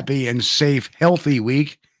a happy and safe, healthy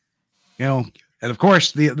week. You know, and of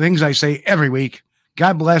course, the things I say every week,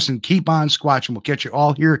 God bless and keep on squatching. We'll catch you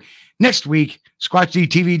all here next week.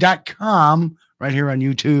 SquatchDTV.com, right here on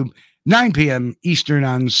YouTube, 9 p.m. Eastern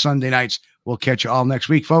on Sunday nights. We'll catch you all next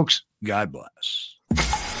week, folks. God bless.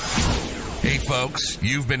 Hey, folks,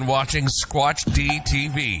 you've been watching Squatch D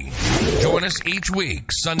TV. Join us each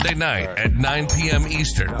week, Sunday night at 9 p.m.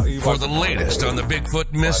 Eastern for the latest on the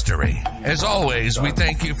Bigfoot mystery. As always, we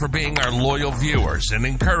thank you for being our loyal viewers and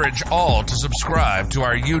encourage all to subscribe to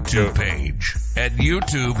our YouTube page at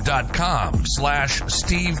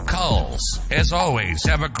youtube.com/Steve Culls. As always,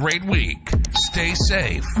 have a great week. Stay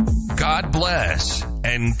safe. God bless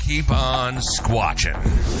and keep on squatching.